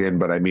logged in.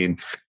 But I mean,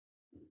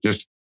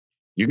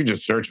 you can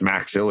just search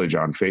Max Illage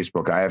on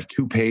Facebook. I have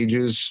 2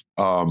 pages.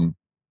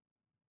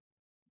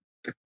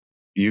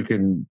 You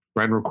can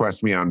friend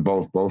request me on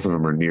both. Both of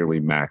them are nearly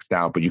maxed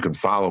out, but you can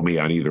follow me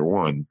on either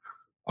one.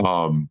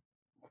 The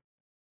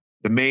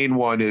main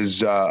one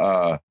is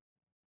I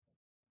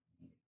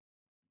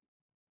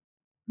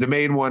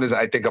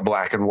think a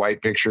black and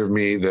white picture of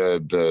me.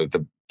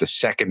 The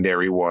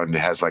secondary one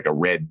has like a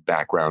red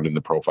background in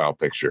the profile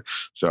picture.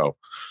 So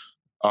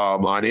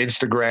on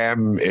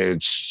Instagram,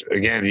 it's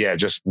again,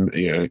 just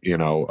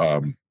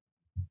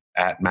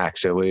at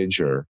Max Illage,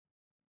 or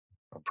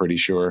I'm pretty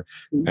sure.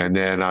 And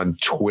then on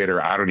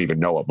Twitter, I don't even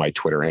know what my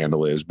Twitter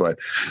handle is, but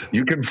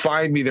you can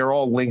find me. They're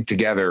all linked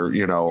together,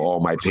 all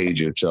my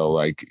pages. So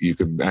like you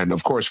can, and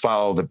of course,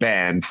 follow the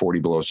band 40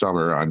 Below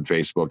Summer on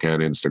Facebook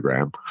and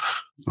Instagram.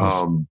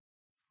 Awesome.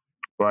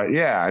 But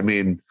yeah, I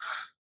mean,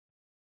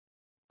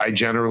 I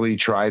generally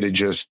try to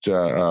just,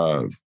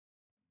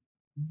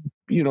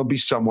 be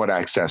somewhat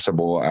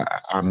accessible.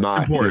 I'm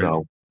not,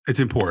 important. It's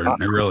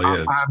important. It really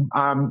is.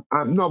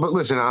 No, but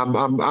listen, I'm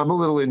a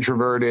little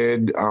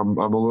introverted. I'm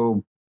a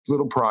little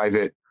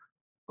private,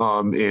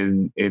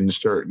 in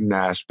certain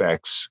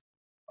aspects.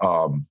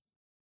 Like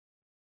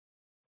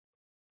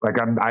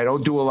I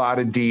don't do a lot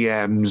of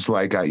DMs.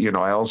 Like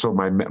I also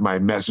my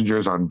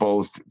messengers on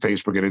both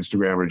Facebook and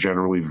Instagram are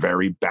generally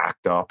very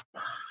backed up.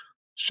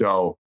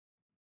 So,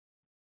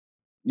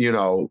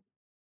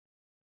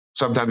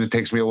 sometimes it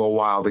takes me a little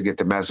while to get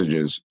the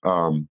messages.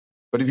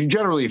 But if you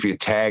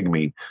tag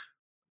me,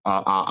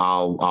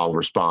 I'll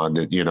respond,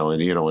 in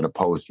a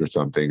post or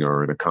something,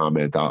 or in a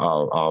comment.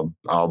 I'll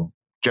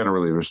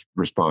generally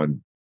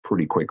respond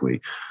pretty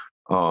quickly.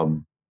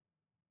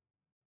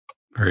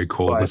 Very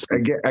cool. But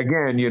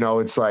again,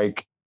 it's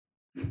like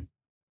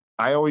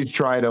I always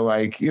try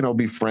to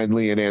be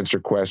friendly and answer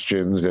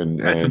questions, and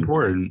that's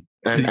important.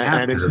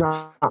 And it's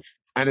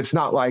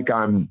not like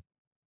I'm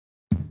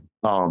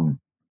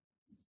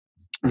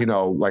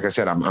like I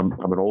said, I'm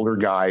an older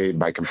guy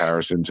by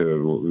comparison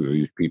to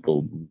these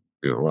people.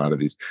 A lot of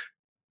these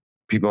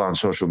people on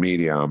social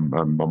media.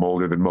 I'm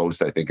older than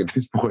most, I think, at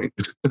this point.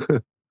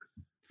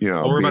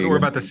 We're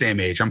about the same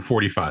age. I'm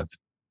 45.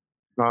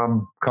 I'm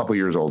a couple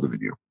years older than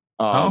you.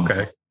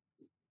 Okay.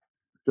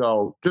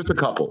 So just a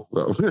couple,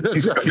 though.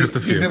 Just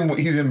a few.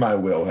 He's in my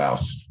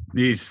wheelhouse.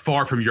 He's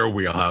far from your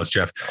wheelhouse,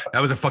 Jeff.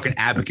 That was a fucking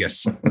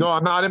abacus. No,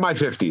 I'm not in my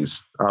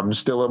 50s. I'm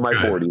still in my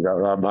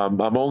 40s.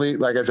 I'm only,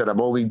 like I said,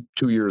 I'm only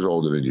 2 years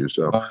older than you.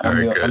 So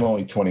I'm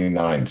only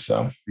 29.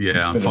 So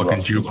yeah, I'm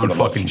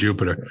fucking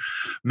Jupiter.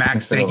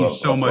 Max, thank you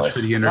so much for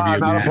the interview.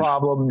 Not a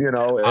problem.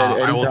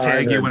 I will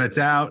tag you when it's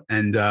out,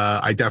 and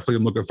I definitely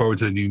am looking forward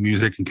to the new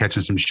music and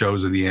catching some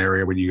shows in the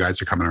area when you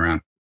guys are coming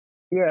around.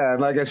 Yeah,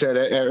 and like I said,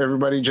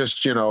 everybody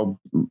just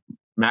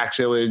Max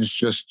Illage.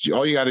 Just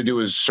all you got to do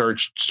is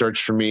search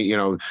for me.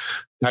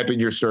 Type in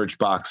your search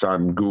box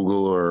on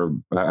Google or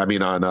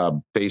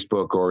on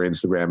Facebook or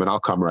Instagram, and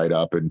I'll come right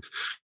up. And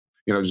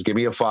just give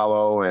me a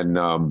follow, and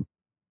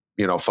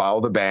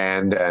follow the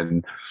band,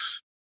 and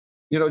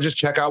just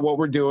check out what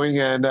we're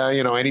doing. And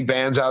any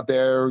bands out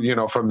there,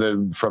 from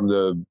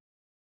the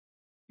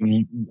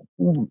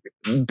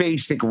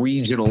basic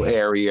regional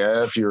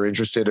area, if you're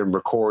interested in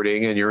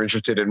recording and you're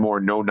interested in more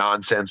no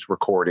nonsense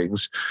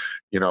recordings,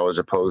 as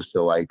opposed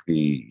to like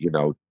the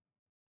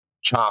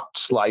chopped,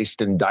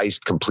 sliced and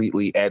diced,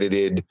 completely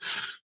edited,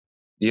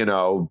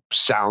 everything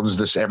sounds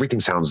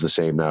the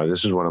same now.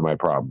 This is one of my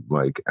problems.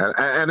 Like,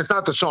 and it's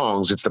not the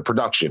songs, it's the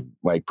production.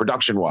 Like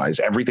production wise,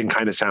 everything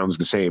kind of sounds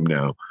the same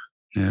now.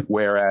 Yeah.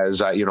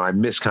 Whereas, I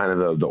miss kind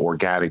of the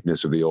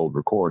organicness of the old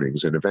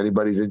recordings. And if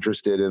anybody's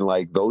interested in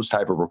like those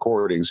type of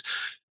recordings,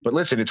 but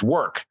listen, it's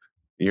work.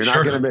 You're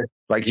not going to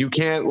like, you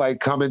can't like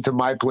come into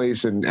my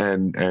place and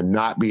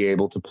not be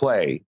able to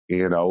play,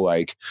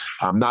 like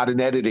I'm not an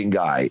editing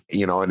guy,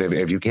 and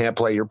if you can't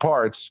play your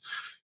parts,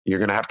 you're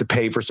going to have to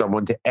pay for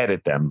someone to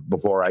edit them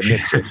before I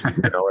mix it.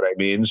 You know what I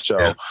mean? So,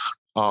 yeah.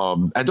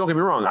 And don't get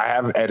me wrong, I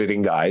have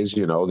editing guys,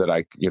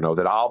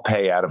 that I'll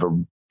pay out of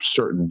a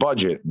certain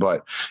budget,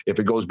 but if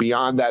it goes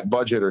beyond that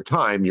budget or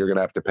time, you're going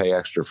to have to pay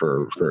extra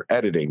for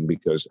editing,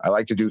 because I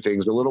like to do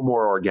things a little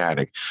more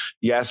organic.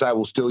 Yes, I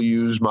will still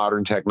utilize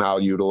modern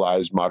technology,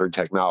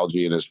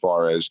 and as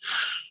far as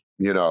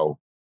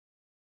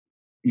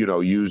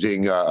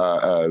using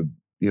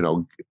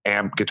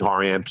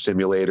guitar amp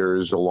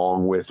simulators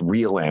along with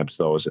real amps,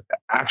 those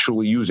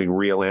actually using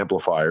real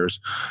amplifiers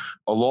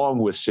along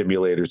with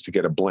simulators to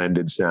get a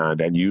blended sound,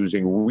 and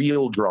using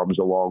real drums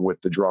along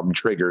with the drum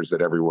triggers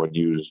that everyone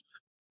uses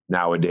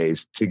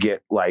nowadays to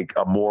get like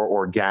a more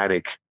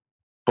organic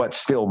but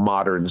still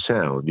modern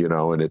sound,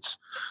 and it's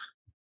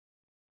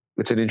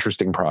an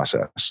interesting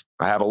process.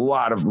 I have a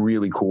lot of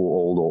really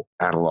cool old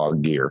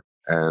analog gear,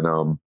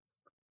 and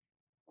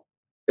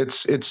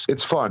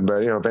it's fun.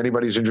 But if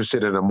anybody's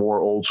interested in a more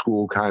old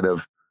school kind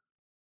of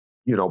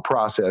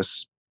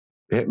process,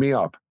 hit me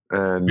up.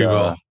 And we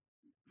will.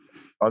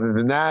 Other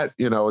than that,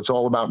 it's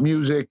all about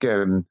music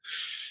and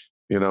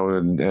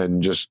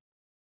and just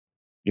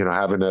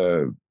having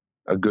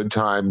a good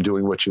time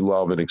doing what you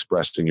love and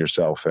expressing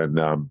yourself. And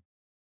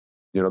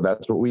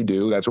that's what we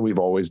do. That's what we've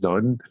always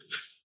done.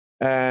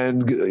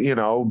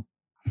 And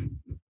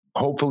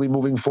hopefully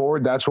moving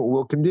forward, that's what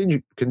we'll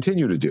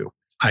continue to do.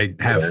 I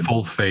have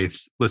full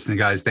faith. Listen,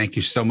 guys, thank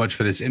you so much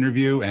for this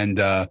interview. And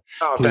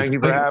thank you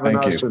for having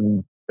us.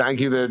 And thank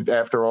you that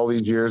after all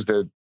these years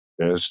that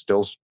there's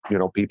still,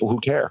 people who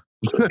care.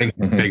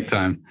 Big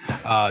time.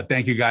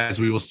 Thank you, guys.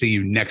 We will see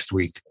you next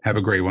week. Have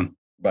a great one.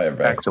 Bye,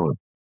 everybody. Excellent.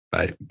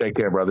 Bye. Take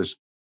care, brothers.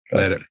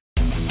 Later.